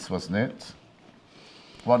piece, wasn't it?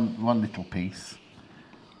 One little piece.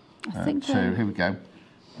 I think so. 2, here we go.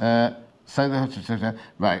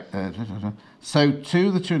 Right. So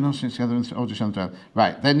 2 the 2.5 strips together and all just down.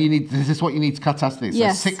 Right, then you need, this is what you need to cut out of this.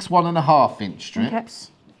 Yes. So 6 1.5-inch strips. Okay.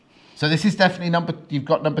 So this is definitely you've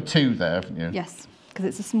got number 2 there, haven't you? Yes, because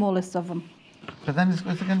it's the smallest of them. But then is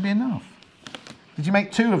there going to be enough? Did you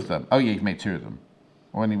make 2 of them? Oh yeah, you've made 2 of them.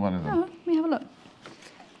 Or only one of them? No, let me have a look.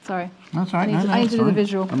 Sorry. That's right. I need to do the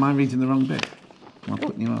visual. Am I reading the wrong bit? Am I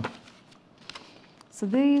putting you off? So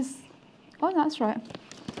these, oh, that's right.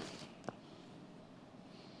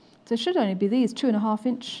 So it should only be these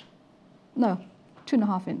 2.5-inch. No,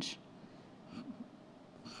 2.5-inch.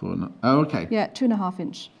 4. Oh, okay. Yeah,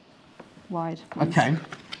 2.5-inch wide. Please. Okay.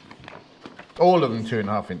 All of them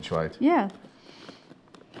 2.5-inch wide. Yeah.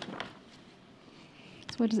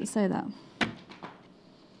 So where does it say that?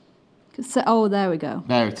 Oh, there we go.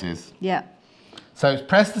 There it is. Yeah. So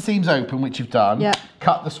press the seams open, which you've done. Yeah.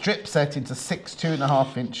 Cut the strip set into 6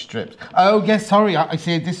 2.5-inch strips. Oh, yes, sorry. I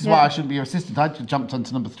see. This is why I shouldn't be your assistant. I jumped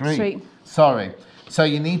onto number 3. Sorry. So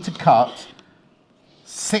you need to cut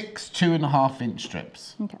 6 2.5-inch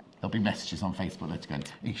strips. Okay. There'll be messages on Facebook later going,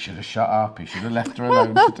 he should have shut up. He should have left her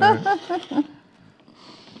alone to do it.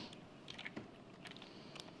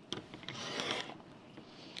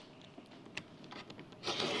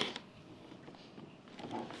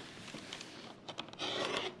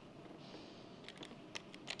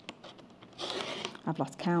 I've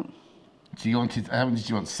lost count. So you wanted, how many did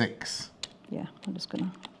you want? 6? Yeah, I'm just gonna.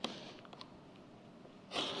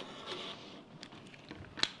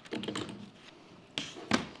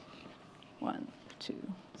 One, 2,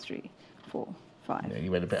 3, 4, 5. Yeah,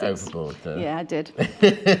 you went a bit 6. overboard there. Yeah, I did.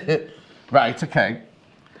 Right, okay.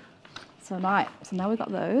 So now we've got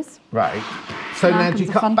those. Right. So now do you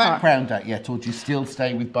cut background background out yet, or do you still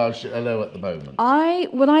stay with Bargello at the moment?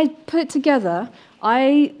 When I put it together,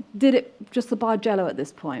 I did it just the Bargello at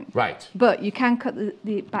this point. Right. But you can cut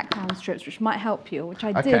the background strips, which might help you, which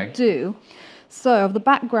I did do. So of the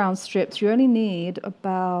background strips, you only need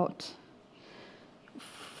about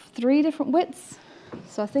 3 different widths.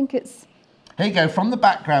 So I think it's... Here you go. From the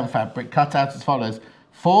background fabric, cut out as follows.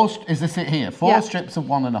 4, is this it here? 4 strips of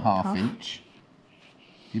 1.5-inch.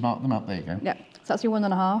 You mark them up, there you go. Yeah, so that's your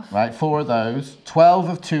 1.5. Right, 4 of those. 12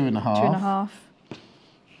 of 2.5. 2.5.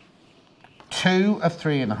 2 of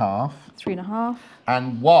 3.5. 3.5.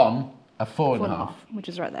 And 1 of 4.5. Which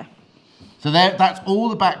is right there. So that's all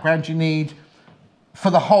the background you need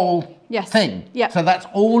for the whole thing. Yeah. So that's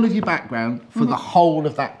all of your background for the whole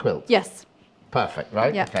of that quilt. Yes. Perfect,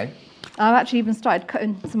 right? Yeah. Okay. I've actually even started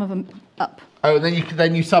cutting some of them up. Oh, and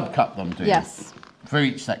then you subcut them, do you? Yes. For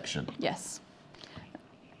each section? Yes.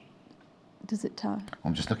 Does it tell?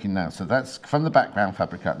 I'm just looking now. So that's from the background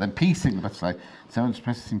fabric cut. Then piecing the butterfly. So I'll just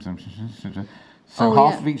press the seams. So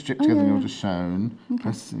half of each strip together, you're just shown. Okay.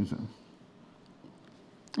 Press the seams.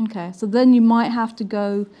 Okay, so then you might have to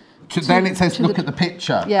go then it says, look at the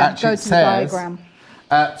picture. Yeah, Actually, go to the diagram.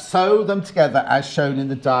 Sew them together as shown in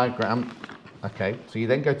the diagram. Okay, so you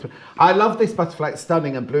then go through. I love this butterfly, it's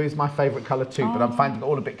stunning, and blue is my favourite colour too, but I'm finding it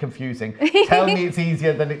all a bit confusing. Tell me it's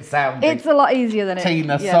easier than it sounded. It's a lot easier than it.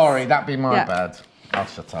 Tina, yes. sorry, that'd be my bad. I'll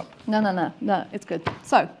shut up. No, it's good.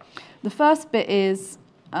 So, the first bit is,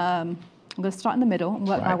 I'm going to start in the middle and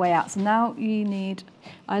work my way out. So now you need,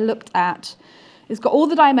 I looked at, it's got all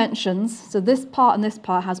the dimensions, so this part and this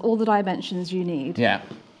part has all the dimensions you need. Yeah.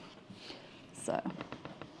 So,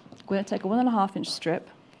 we're going to take a 1.5 inch strip,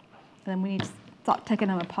 and then we need to start taking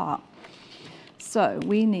them apart. So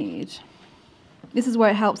we need, this is where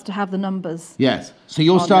it helps to have the numbers. Yes. So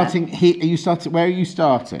you're starting here, where are you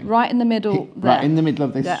starting? Right in the middle there. Right in the middle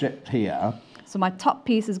of this strip here. So my top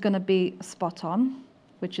piece is going to be spot on,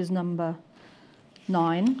 which is number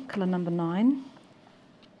 9, colour number 9.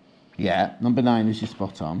 Yeah, number 9 is your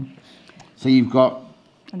spot on. So you've got...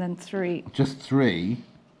 And then 3. Just 3.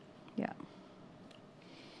 Yeah.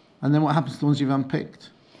 And then what happens to the ones you've unpicked?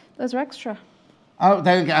 Those are extra. Oh,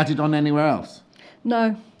 they don't get added on anywhere else?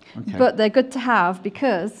 No, but they're good to have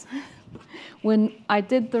because when I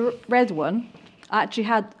did the red one, I actually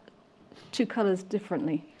had 2 colours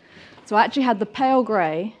differently. So I actually had the pale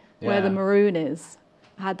grey where the maroon is.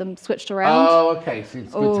 I had them switched around. Oh, okay, so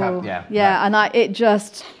it's good to have, Yeah, and it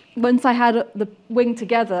just, once I had the wing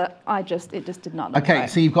together, it just did not look right.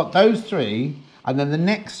 So you've got those 3, and then the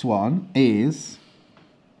next one is...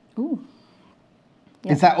 Ooh.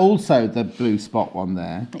 Yep. Is that also the blue spot one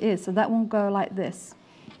there? It is, so that one will go like this.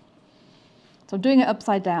 So I'm doing it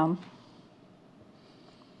upside down.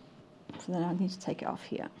 So then I need to take it off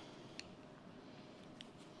here.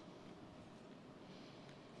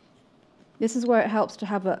 This is where it helps to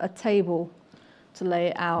have a table to lay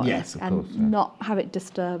it out and not have it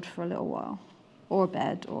disturbed for a little while. Or a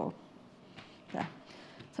bed, or there.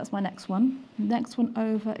 So that's my next one. The next one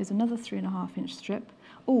over is another 3.5 inch strip.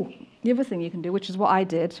 Oh, the other thing you can do, which is what I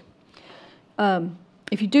did,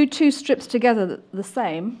 if you do 2 strips together the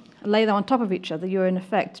same, and lay them on top of each other, you're in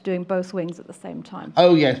effect doing both wings at the same time.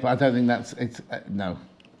 Oh yes, but I don't think it's, no.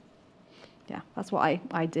 Yeah, that's what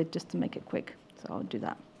I did just to make it quick. So I'll do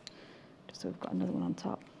that, just so we've got another one on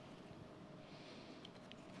top.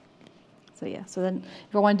 So yeah, so then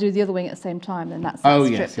if I want to do the other wing at the same time, then that's that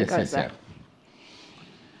strip that goes there.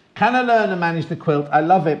 Can I learn and manage the quilt? I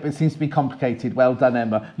love it, but it seems to be complicated. Well done,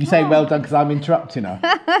 Emma. You say well done because I'm interrupting her.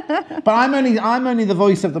 But I'm only the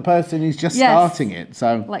voice of the person who's just starting it.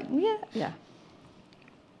 So like yeah.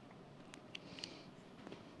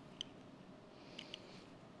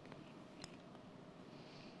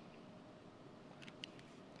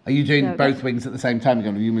 Are you doing both wings at the same time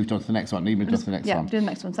again? Or you moved on to the next one? You moved on to the next one. Yeah, doing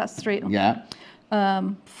the next one. So that's 3. Yeah.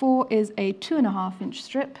 4 is a 2.5 inch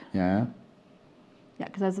strip. Yeah. Yeah,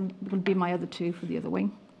 because there's going to be my other 2 for the other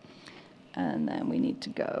wing. And then we need to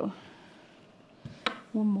go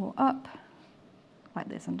 1 more up, like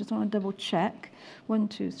this. I just want to double check. 1,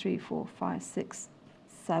 2, 3, 4, 5, 6,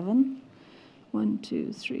 7. 1,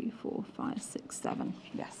 2, 3, 4, 5, 6, 7.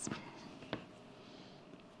 Yes.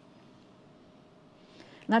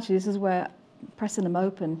 And actually, this is where pressing them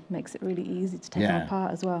open makes it really easy to take them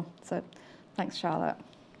apart as well. So thanks, Charlotte.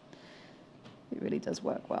 It really does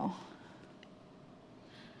work well.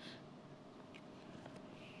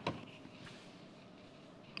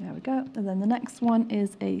 There we go. And then the next one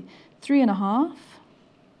is a 3.5.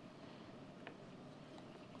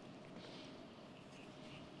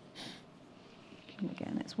 And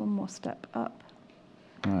again, it's 1 more step up.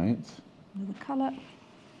 Right. Another colour.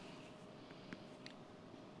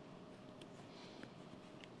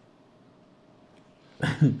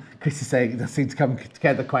 Chris is saying they seem to come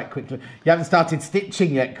together quite quickly. You haven't started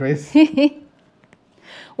stitching yet, Chris.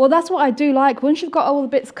 Well, that's what I do like. Once you've got all the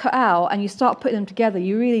bits cut out and you start putting them together,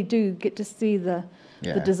 you really do get to see the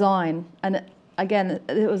design. And again,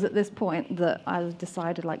 it was at this point that I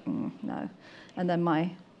decided, like, no. And then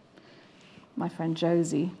my friend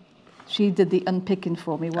Josie, she did the unpicking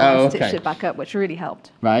for me while I stitched it back up, which really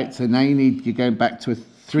helped. Right, so now you're going back to a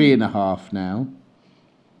 3.5 now.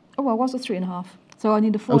 Oh, I was a 3.5. So I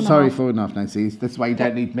need a 4.5. Oh, sorry, 4.5 now. See, that's why you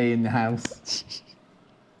don't need me in the house.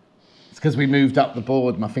 It's because we moved up the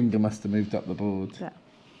board. My finger must have moved up the board. Yeah.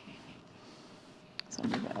 So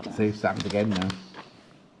see, it's happened again now.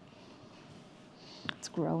 It's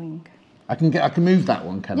growing. I can move that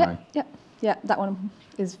one, can I? Yeah. That one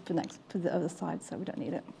is for the other side, so we don't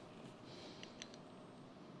need it.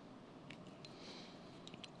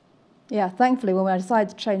 Yeah, thankfully, when I decided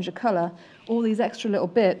to change the colour, all these extra little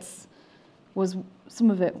bits was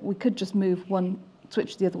some of it. We could just move one,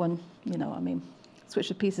 switch the other one. You know what I mean? switch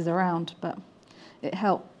the pieces around, but it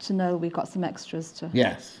helped to know we've got some extras to,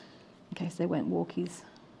 Yes. in case they went walkies.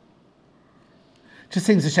 Just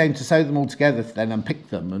seems a shame to sew them all together to then unpick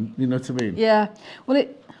them, and you know what I mean? Yeah, well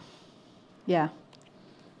yeah.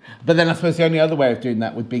 But then I suppose the only other way of doing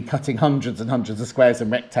that would be cutting hundreds and hundreds of squares and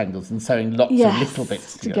rectangles and sewing lots of little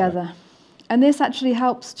bits together. And this actually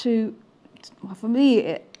helps to, well, for me,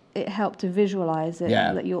 it helped to visualize it,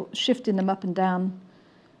 that you're shifting them up and down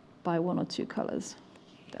by 1 or 2 colours.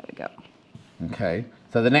 There we go. Okay,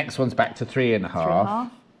 so the next one's back to 3 1/2. 3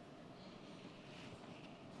 1/2.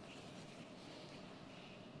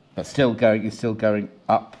 But still going, you're still going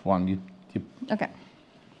up one. You Okay.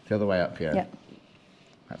 the other way up here. Yeah.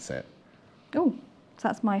 That's it. Oh, so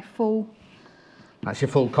that's my full. That's your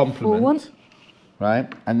full complement. Full one.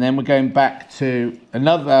 Right, and then we're going back to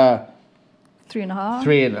another 3 1/2.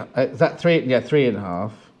 3 and is that 3? Yeah, 3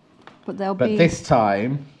 1/2. But there'll But be. this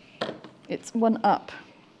time, It's one up.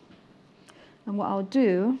 And what I'll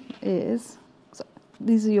do is, so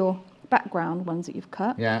these are your background ones that you've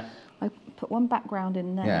cut. yeah, I put one background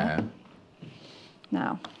in there. yeah.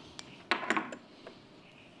 Now,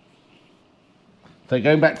 So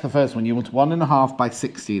going back to the first one, you want 1 1/2 by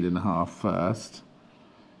 16 1/2 first.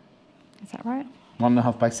 is that right? 1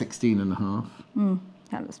 1/2 by 16 1/2.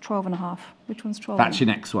 That looks 12 1/2. Which one's 12? That's your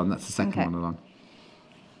next one. That's the second Okay. one along.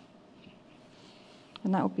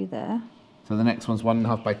 And that will be there. So the next one's 1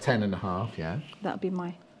 1/2 by 10 1/2. Yeah, That'll be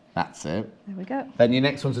my. that's it. There we go. Then your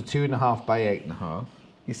next one's a 2 1/2 by 8 1/2.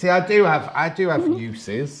 You see, I do have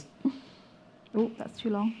uses. Oh, that's too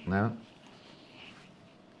long. No.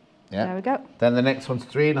 There Yeah. we go. Then the next one's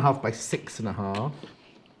 3 1/2 by 6 1/2.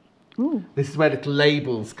 Ooh. This is where little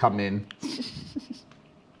labels come in.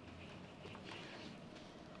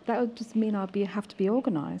 That would just mean have to be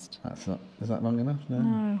organised. That's not. Is that long enough? No.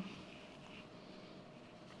 No.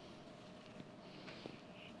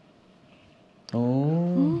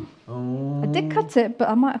 Oh. Oh. I did cut it, but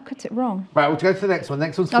I might have cut it wrong. Right, we'll go to the next one.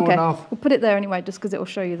 Next one's 4 Okay, 1/2. we'll put it there anyway, just because it will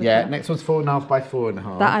show you the Yeah, colour. next one's 4 1/2 by 4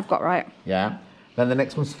 1/2. That I've got right. Yeah. Then the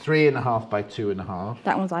next one's 3 1/2 by 2 1/2.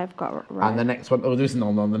 That one's I've got right. And the next one, oh, there isn't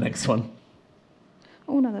on the next one.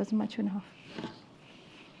 Oh no, those are my 2 1/2.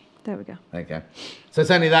 There we go. There you go. So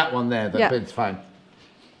it's only that one there, Yeah. but it's fine.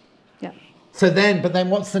 Yeah. So then, but then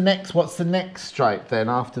what's the next stripe then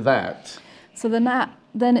after that? So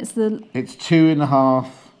then it's the, It's 2 1/2.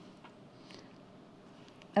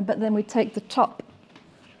 but then we take the top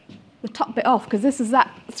bit off, because this is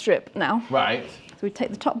that strip now. Right. So we take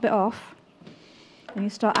the top bit off, and you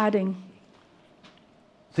start adding.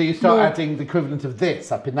 So you start More. adding the equivalent of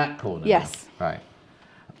this up in that corner? Yes. Right.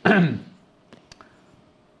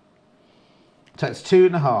 So it's 2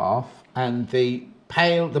 1/2, and the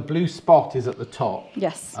blue spot is at the top.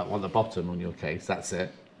 Yes. Well, the bottom on your case, that's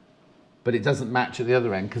it. But it doesn't match at the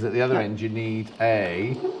other end, because at the other No. end you need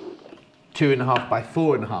a 2 1/2 by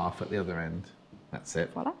 4 1/2 at the other end. That's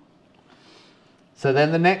it. Voila. So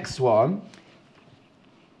then the next one.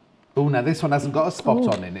 Oh, now this one hasn't got a spot Ooh.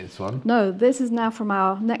 on in this one. No, this is now from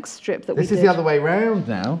our next strip that we This did. is the other way round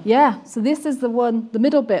now. Yeah, so this is the one, the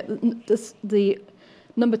middle bit, the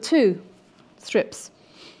number 2 strips.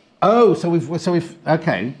 Oh, so we've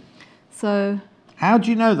okay. So, How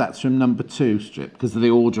do you know that's from number 2 strip? Because of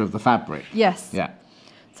the order of the fabric. yes. Yeah.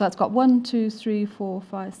 So it's got 1, 2, 3, 4,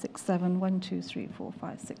 5, 6, 7, 1, 2, 3, 4,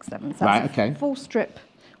 5, 6, 7. So Right, that's okay. a full strip,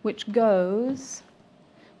 which goes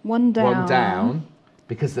one down. One down.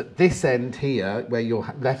 Because at this end here, where your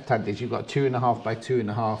left hand is, you've got a 2 1/2 by 2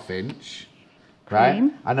 1/2 inch. Right?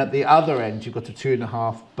 Cream. And at the other end, you've got a 2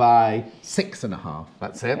 1/2 by 6 1/2.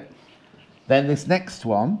 That's it. Then this next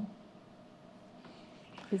one.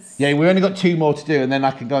 Yeah, we've only got 2 more to do, and then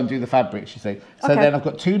I can go and do the fabrics, you see. So Okay. then I've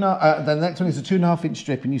got the next one is a 2 1/2 inch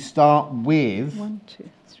strip, and you start with 1, 2,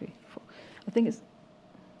 3, 4. I think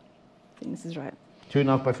this is right. 2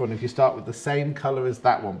 1/2 by 4, and if you start with the same colour as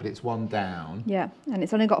that one, but it's one down, Yeah, and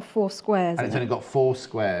it's only got 4 squares. and it's in only it. got 4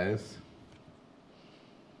 squares.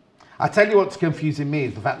 I tell you what's confusing me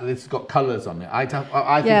is the fact that this has got colours on it. I think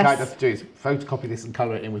Yes. I'd have to do is photocopy this and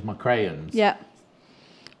colour it in with my crayons. Yeah.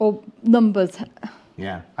 Or numbers.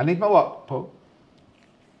 Yeah. I need my what, Paul?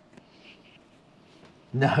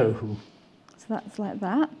 No. So that's like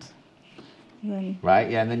that. Then Right,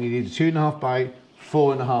 yeah, and then you need a 2 1/2 by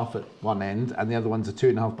 4 1/2 at one end, and the other one's a 2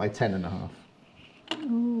 1/2 by 10 1/2.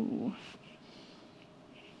 ooh.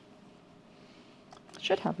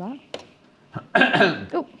 Should have that.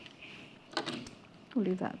 Oh. We'll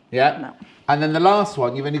leave that. Yeah. No. And then the last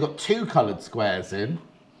one, you've only got 2 coloured squares in.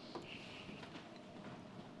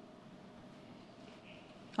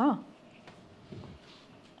 Ah.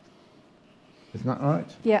 Isn't that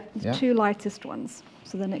right? Yeah, the two lightest ones.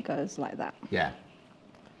 So then it goes like that. Yeah.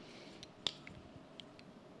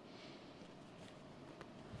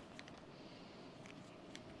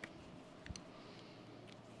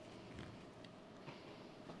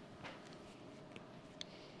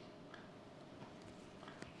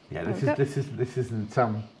 Yeah, this isn't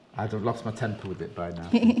I'd have lost my temper with it by now.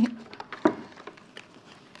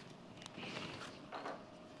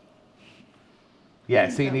 Yeah,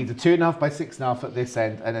 so you need a 2.5 by 6.5 at this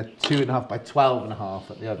end and a 2.5 by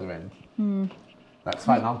 12.5 at the other end. That's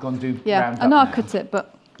fine. I'll go and do round up I know now. I'll cut it,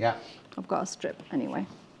 but yeah, I've got a strip anyway.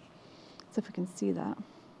 So if we can see that.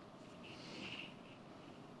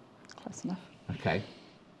 Close enough. Okay.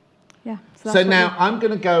 Yeah. So now I'm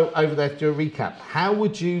going to go over there to do a recap. How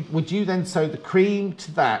would you then sew the cream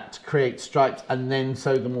to that to create stripes and then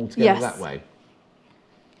sew them all together that way?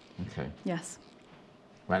 Okay. Yes.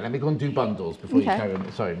 Right, let me go and do bundles before you carry on.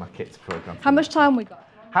 Sorry, my kit's programmed. How much time we got?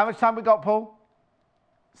 How much time we got, Paul?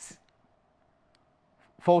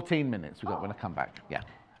 14 minutes we got when I come back. Yeah.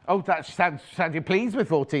 Oh, that sounded pleased with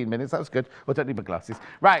 14 minutes. That's good. I don't need my glasses.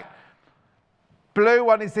 Right. Blue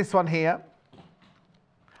one is this one here.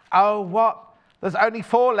 Oh, what? There's only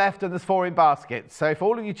 4 left and there's 4 in baskets. So if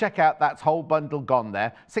all of you check out, that's whole bundle gone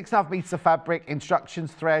there. 6.5 metres of fabric,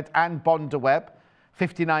 instructions, thread and Bonder web.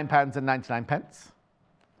 £59.99.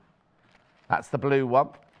 That's the blue one.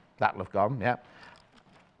 That'll have gone, yeah.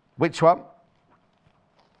 Which one?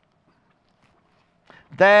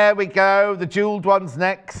 There we go. The jewelled one's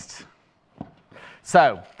next.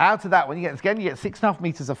 So out of that one, you get 6.5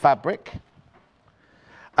 metres of fabric.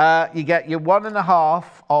 You get your 1.5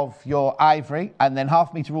 of your ivory and then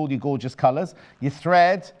 ½ metre all your gorgeous colours, your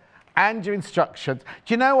thread and your instructions.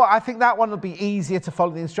 Do you know what? I think that one will be easier to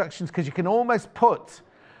follow the instructions because you can almost put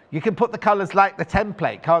the colours like the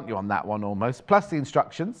template, can't you, on that one almost, plus the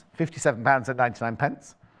instructions,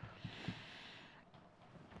 £57.99.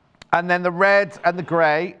 And then the red and the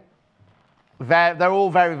grey, they're all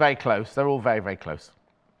very, very close. They're all very, very close.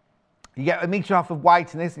 You get 1.5 metre of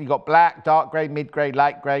white in this, and you've got black, dark grey, mid grey,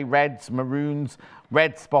 light grey, reds, maroons,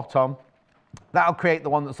 red spot on. That'll create the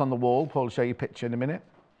one that's on the wall. Paul will show you a picture in a minute.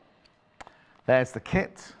 There's the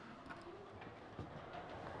kit.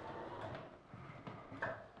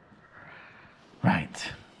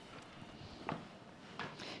 Right.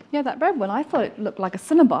 Yeah, that red one, I thought it looked like a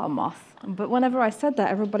cinnabar moth. But whenever I said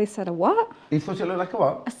that, everybody said, a what? You thought it looked like a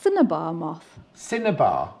what? A cinnabar moth.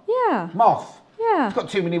 Cinnabar? Yeah. Moth? Yeah. It's got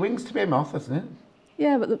too many wings to be a moth, hasn't it?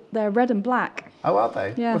 Yeah, but they're red and black. Oh, are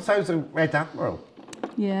they? Yeah. Well, so's a red admiral.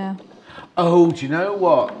 Yeah. Oh, do you know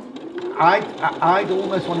what? I'd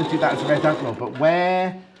almost want to do that as a red admiral, but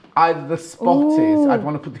where either the spot is, I'd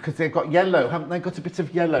want to put, because they've got yellow, haven't they? Got a bit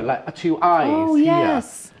of yellow, like 2 eyes here.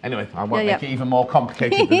 Yes. Anyway, I won't make it even more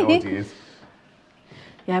complicated than it already is.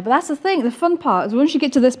 Yeah, but that's the thing. The fun part is once you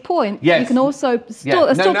get to this point, you can also there's still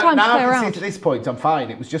time to play around. Now I can see to this point, I'm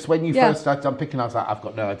fine. It was just when you first started unpicking, I was like, I've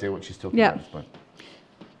got no idea what she's talking about at this point.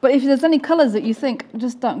 But if there's any colours that you think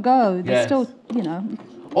just don't go, there's still, you know.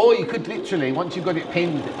 Or you could literally, once you've got it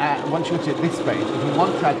pinned, once you put it this way, if you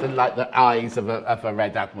want to add the eyes of a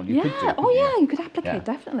red admiral, you could do. Oh yeah, you could applicate,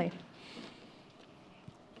 definitely.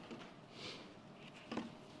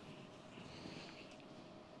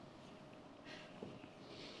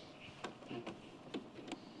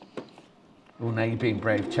 Oh, now you're being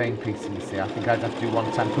brave. Chain piecing, you see. I think I'd have to do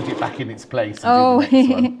one time, put it back in its place and do the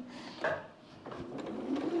next one.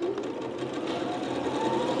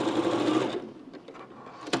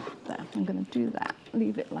 There, I'm going to do that.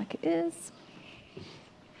 Leave it like it is.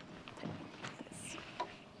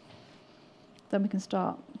 Then we can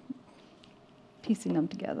start piecing them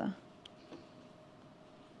together.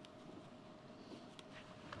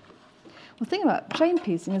 The thing about chain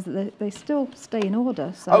piecing is that they still stay in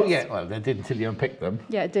order. So oh yeah, well they did until you unpicked them.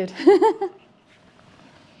 Yeah, it did. So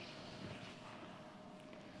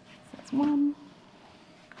that's 1.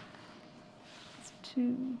 That's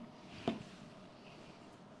 2.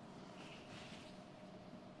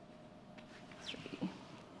 3.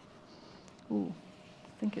 Ooh,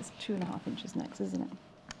 I think it's 2.5 inches next, isn't it?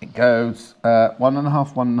 It goes 1.5,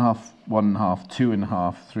 1.5, 1.5,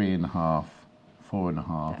 2.5, 3.5,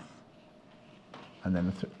 4.5. Yeah. And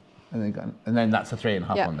then that's a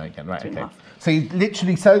 3.5 one there again, right? Okay. So you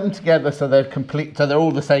literally sew them together so they're complete, so they're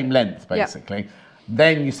all the same length basically. Yep.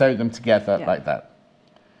 Then you sew them together like that.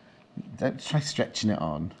 Don't try stretching it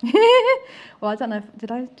on. Well, I don't know.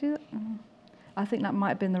 Did I do that? I think that might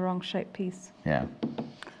have been the wrong shape piece. Yeah.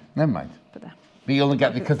 Never mind. But there. But you'll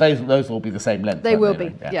get because those will be the same length. They will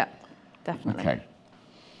be. Yeah, definitely. Okay.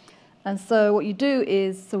 And so what you do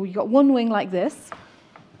is, so you've got one wing like this.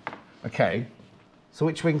 Okay. So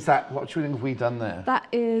which wing's that? Which wing have we done there? That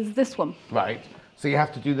is this one. Right. So you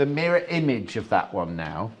have to do the mirror image of that one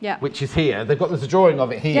now. Yeah. Which is here. There's a drawing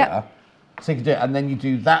of it here. Yeah. So you can do it, and then you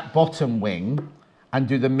do that bottom wing and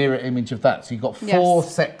do the mirror image of that. So you've got 4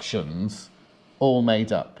 sections all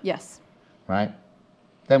made up. Yes. Right.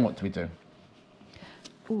 Then what do we do?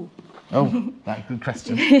 Ooh. Oh, that's a good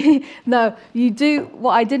question. No, you do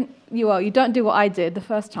what I didn't. You don't do what I did the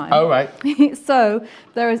first time. Oh, right. So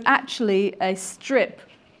there is actually a strip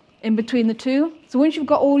in between the two. So once you've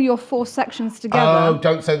got all your 4 sections together. Oh,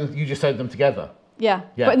 don't sew them. You just sewed them together. Yeah,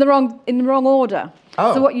 Yeah. but in the wrong order.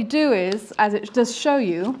 Oh. So what you do is, as it does show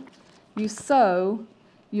you, you sew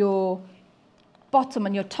your bottom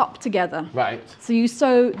and your top together. Right. So you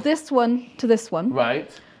sew this one to this one.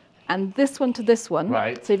 Right. And this one to this one.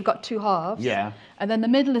 Right. So you've got 2 halves. Yeah. And then the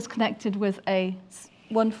middle is connected with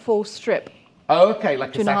one full strip. Oh, okay,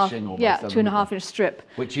 like a sashing almost. Yeah, 2.5 inch strip.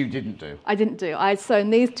 Which you didn't do. I didn't do. I had sewn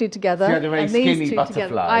these 2 together. So you had a very and these skinny 2 butterfly.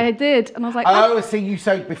 together. I did, and I was like, Oh, see, you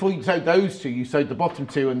sewed, before you sewed those 2, you sewed the bottom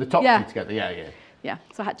 2 and the top 2 together. Yeah, yeah. Yeah,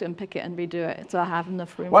 so I had to unpick it and redo it, so I have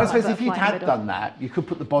enough room. Well, I for my suppose if you'd butterfly in the had middle. done that, you could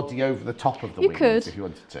put the body over the top of the wings could. if you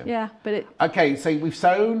wanted to. Yeah, but it. Okay, so we've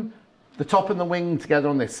sewn the top and the wing together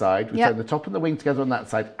on this side, we've Yep. sewn the top and the wing together on that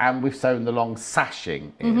side, and we've sewn the long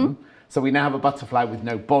sashing in. So we now have a butterfly with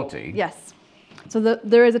no body. Yes. So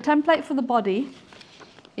there is a template for the body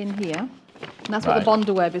in here, and that's what the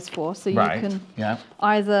bonder web is for. So you can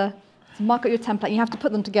either mark out your template. You have to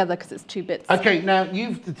put them together because it's 2 bits. Okay, now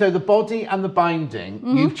so the body and the binding,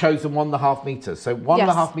 you've chosen 1.5 meters. So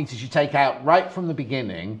 1.5 meters you take out right from the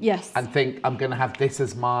beginning. Yes. And think I'm going to have this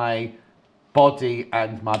as my body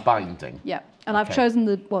and my binding. Yeah, and I've chosen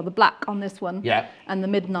the black on this one. Yeah. And the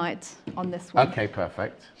midnight on this one. Okay,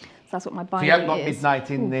 perfect. So that's what my So binding you haven't got is.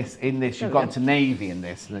 midnight in this. You've gone to navy in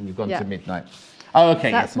this, and then you've gone Yeah. to midnight. Oh, okay.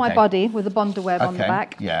 So that's yes, my okay. body with the bonder web on the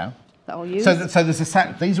back. Yeah. That I'll use. So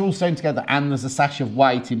there's these are all sewn together, and there's a sash of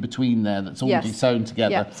white in between there that's already sewn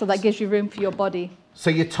together. Yeah, so that gives you room for your body. So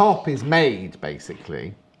your top is made,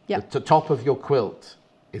 basically. Yeah. The top of your quilt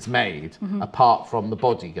is made, apart from the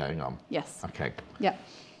body going on. Yes. Okay. Yeah.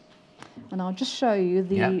 And I'll just show you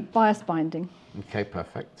the bias binding Okay,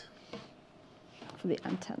 perfect. for the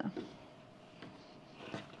antenna.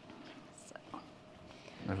 So,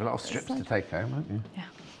 There's a lot of strips to take home, aren't you? yeah.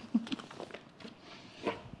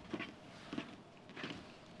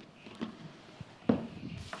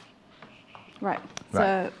 Right.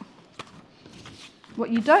 So what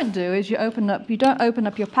you don't do is you don't open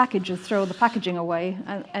up your packages, throw the packaging away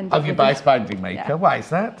and Of your bias binding maker. Yeah. Why is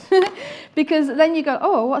that? because then you go,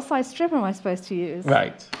 oh, what size strip am I supposed to use?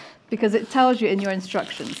 Right. Because it tells you in your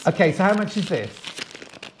instructions. Okay, so how much is this?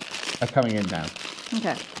 Coming in now.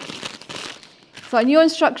 Okay. So in your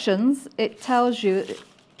instructions, it tells you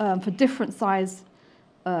for different size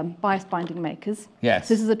bias binding makers. Yes.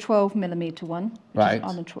 This is a 12mm one, which Right.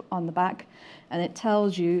 is on the back, and it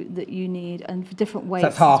tells you that you need, and for different weights.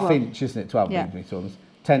 That's half as well. inch, isn't it? 12 Yeah. millimetre ones.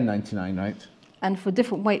 £10.99, right? And for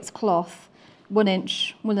different weights cloth, 1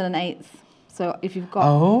 inch, 1 1/8. So if you've got.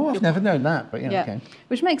 Oh, I've never known that, but yeah, okay.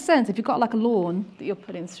 Which makes sense if you've got like a lawn that you're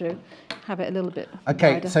putting through, have it a little bit.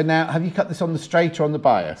 Okay, wider. so now have you cut this on the straight or on the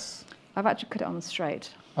bias? I've actually cut it on the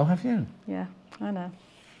straight. Oh, have you? Yeah, I know.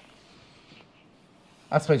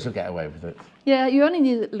 I suppose you'll get away with it. Yeah, you only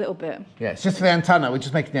need a little bit. Yeah, it's just for the antenna. We're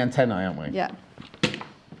just making the antenna, aren't we? Yeah.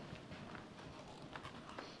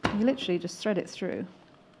 You literally just thread it through.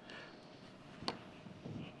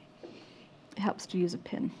 It helps to use a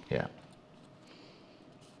pin. Yeah.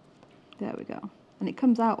 There we go. And it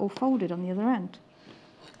comes out all folded on the other end.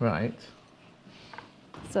 Right.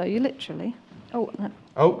 So you literally... Oh, no.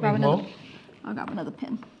 Oh, Grab need another- more? I'll grab another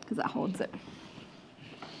pin because that holds it.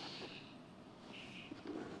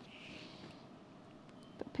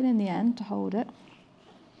 Put a pin in the end to hold it.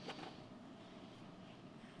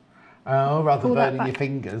 Oh, rather Pull that burning your back.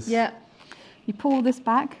 fingers. Yeah. You pull this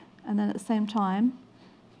back and then at the same time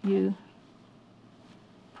you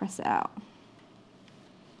press it out.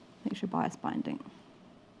 Makes your bias binding.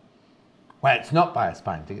 Well, it's not bias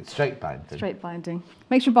binding, it's straight binding. Straight binding.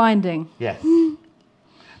 Makes your binding. Yes.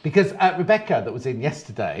 Because Rebecca, that was in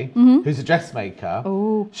yesterday, who's a dressmaker,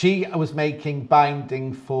 she was making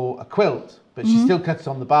binding for a quilt, but she still cut it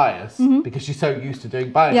on the bias because she's so used to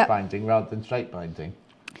doing bias binding rather than straight binding.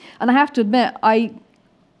 And I have to admit, I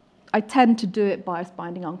tend to do it bias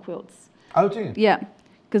binding on quilts. Oh, do you? Yeah,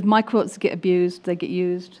 because my quilts get abused, they get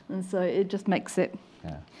used, and so it just makes it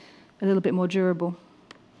a little bit more durable.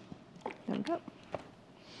 There we go.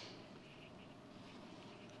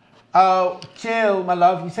 Oh, Jill, my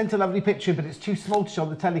love, you sent a lovely picture, but it's too small to show on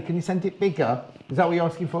the telly. Can you send it bigger? Is that what you're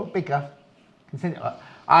asking for? Bigger? Send it,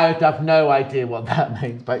 I have no idea what that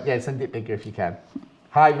means, but yeah, send it bigger if you can.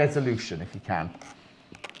 High resolution if you can.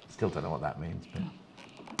 Still don't know what that means. But...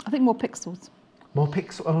 I think more pixels. More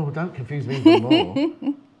pixels? Oh, don't confuse me even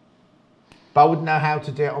more. But I wouldn't know how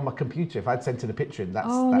to do it on my computer. If I'd sent in a picture in, that's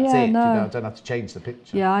it. No. You know, I don't have to change the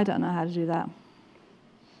picture. Yeah, I don't know how to do that.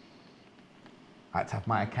 I had to have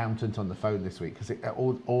my accountant on the phone this week because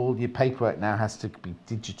all your paperwork now has to be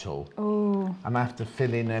digital. Oh. And I have to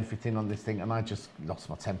fill in everything on this thing. And I just lost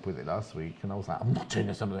my temper with it last week. And I was like, I'm not doing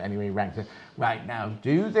this anyway. Right now,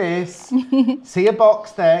 do this. See a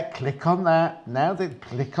box there. Click on that. Now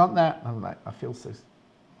click on that. And I'm like, I feel so...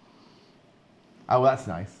 Oh, well, that's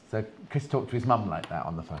nice. So Chris talked to his mum like that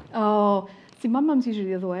on the phone. Oh, see, my mum's usually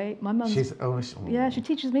the other way. My mum's... Yeah, she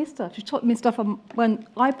teaches me stuff. She taught me stuff when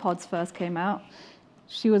iPods first came out.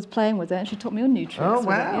 She was playing with it and she taught me all new tricks. Oh,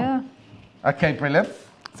 wow. Yeah. Okay, brilliant.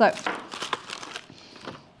 So,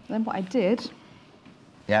 then what I did...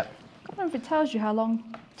 Yeah. I don't know if it tells you how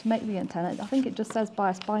long to make the antenna. I think it just says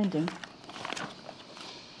bias binding.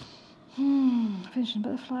 Finishing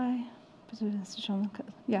butterfly.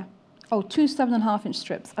 Yeah. Oh, 2 7.5-inch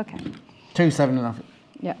strips. Okay. 2 7.5.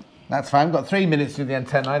 Yeah. That's fine. We've got 3 minutes to do the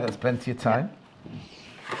antennae. That's plenty of time. Yeah.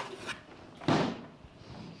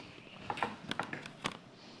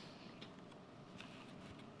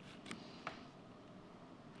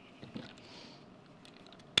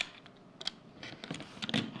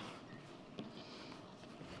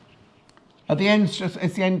 Are the ends just?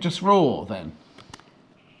 Is the end just raw then?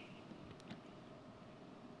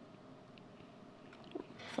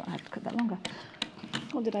 I had to cut that longer.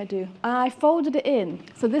 What did I do? I folded it in.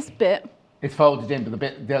 So this bit... It's folded in, but the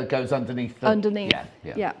bit that goes underneath the... Underneath.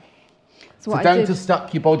 Yeah. So don't have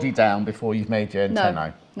stuck your body down before you've made your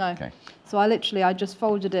antennae. No. Okay. So I just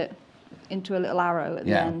folded it into a little arrow at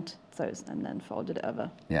the end. And then folded it over.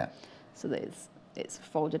 Yeah. So that it's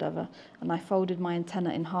folded over. And I folded my antenna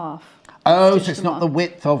in half. Oh, so it's not the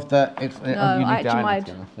width of the... No, I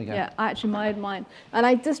actually made mine. And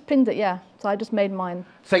I just pinned it, yeah. So I just made mine.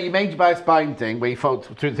 So you made your bias binding where you fold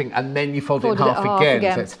through the thing and then you fold it in half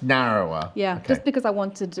again, so it's narrower. Yeah, okay. Just because I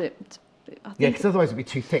wanted it... Yeah, because otherwise it'd be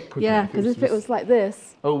too thick, wouldn't it? Yeah, because if it was like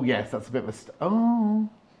this... Oh, yes, that's a bit of a... Oh.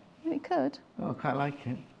 It could. Oh, I quite like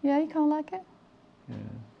it. Yeah, you kind of like it? Yeah.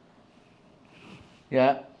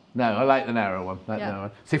 Yeah. No, I like the narrow one. Narrow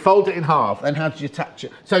one. So you fold it in half, and how did you attach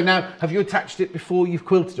it? So now, have you attached it before you've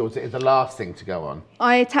quilted, or is it the last thing to go on?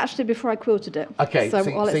 I attached it before I quilted it. Okay, so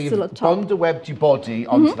while it's you've still at top. bonder-webbed your body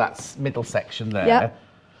onto that middle section there,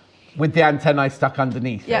 with the antennae stuck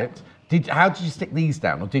underneath it. How did you stick these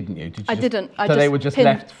down, or didn't you? I didn't. So they were just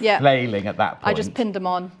left flailing at that point? I just pinned them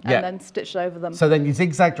on and then stitched over them. So then you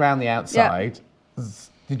zigzagged around the outside.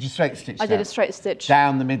 Did you straight stitch I did a straight stitch.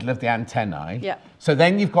 Down the middle of the antennae. Yeah. So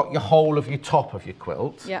then you've got your whole of your top of your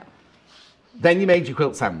quilt. Yeah. Then you made your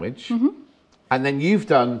quilt sandwich. And then you've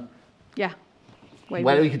done... Yeah.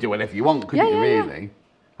 Well, you could do whatever you want, couldn't you, really? Yeah.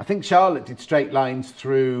 I think Charlotte did straight lines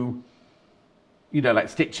through, you know, like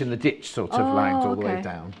stitch in the ditch sort of lines all the way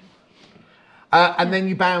down. And then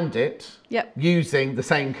you bound it using the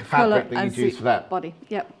same fabric that you used for that. Body,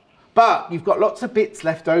 But you've got lots of bits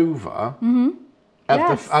left over.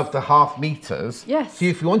 Of the half meters. Yes. So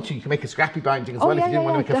if you want to, you can make a scrappy binding as well if you didn't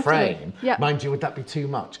want to make a frame. Mind you, would that be too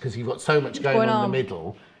much? Because you've got so much going on in the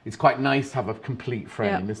middle. It's quite nice to have a complete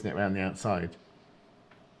frame, isn't it, around the outside?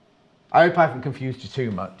 I hope I haven't confused you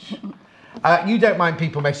too much. You don't mind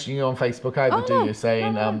people messaging you on Facebook either, do you?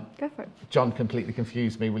 Saying, go for it. John completely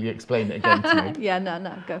confused me. Will you explain it again to me?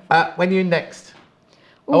 No, go for it. When are you in next?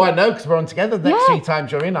 Ooh. Oh, I know, because we're on together. The next 3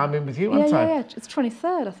 times you're in, I'm in with you one time. Yeah. It's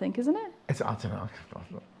 23rd, I think, isn't it? I don't know.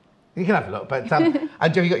 You can have a look. But and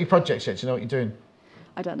have you got your projects yet? Do you know what you're doing?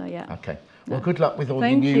 I don't know yet. Okay. Well, good luck with all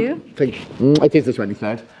your new... Thank you. It is the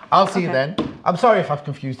 23rd. I'll see you then. I'm sorry if I've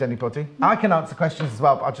confused anybody. I can answer questions as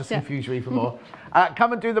well, but I'll just confuse you even more.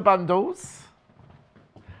 Come and do the bundles.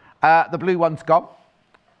 The blue one's gone.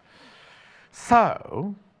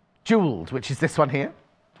 So, jewelled, which is this one here.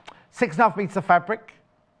 6.5 meters of fabric.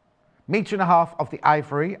 1.5 meters of the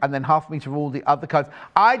ivory, and then 0.5 meter of all the other colours.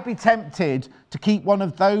 I'd be tempted to keep one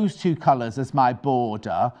of those 2 colours as my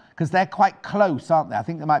border, because they're quite close, aren't they? I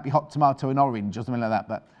think there might be hot tomato and orange or something like that,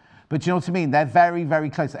 but you know what I mean? They're very, very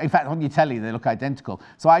close. In fact, on your telly, they look identical.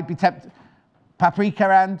 So I'd be tempted, paprika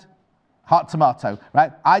and hot tomato,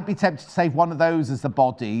 right? I'd be tempted to save one of those as the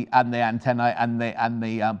body and the antenna and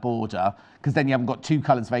the border, because then you haven't got 2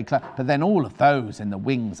 colours very close. But then all of those in the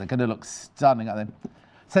wings are going to look stunning, aren't they?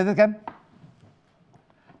 Say that again.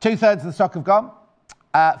 2/3 of the stock have gone.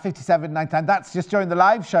 57.99. That's just during the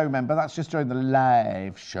live show, remember? That's just during the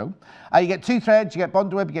live show. You get 2 threads, you get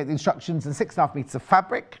bond web, you get the instructions and 6.5 metres of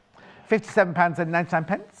fabric.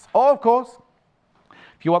 £57.99. Or, of course,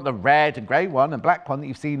 if you want the red and grey one and black one that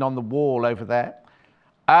you've seen on the wall over there,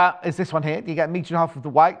 is this one here. You get 1.5 metres of the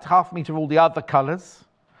white, ½ metre of all the other colours,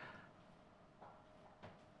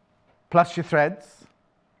 plus your threads,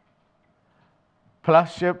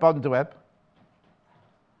 plus your bond web.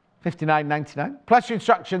 £59.99, plus your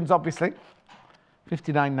instructions, obviously.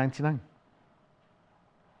 £59.99.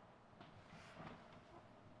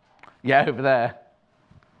 Yeah, over there.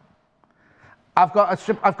 I've got a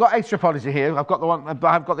stripology here. I've got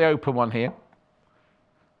the open one here.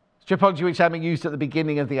 Stripology which I haven't used at the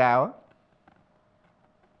beginning of the hour.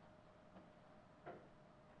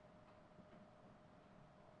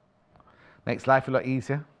 Makes life a lot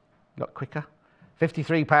easier, a lot quicker.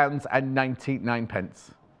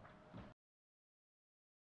 £53.99.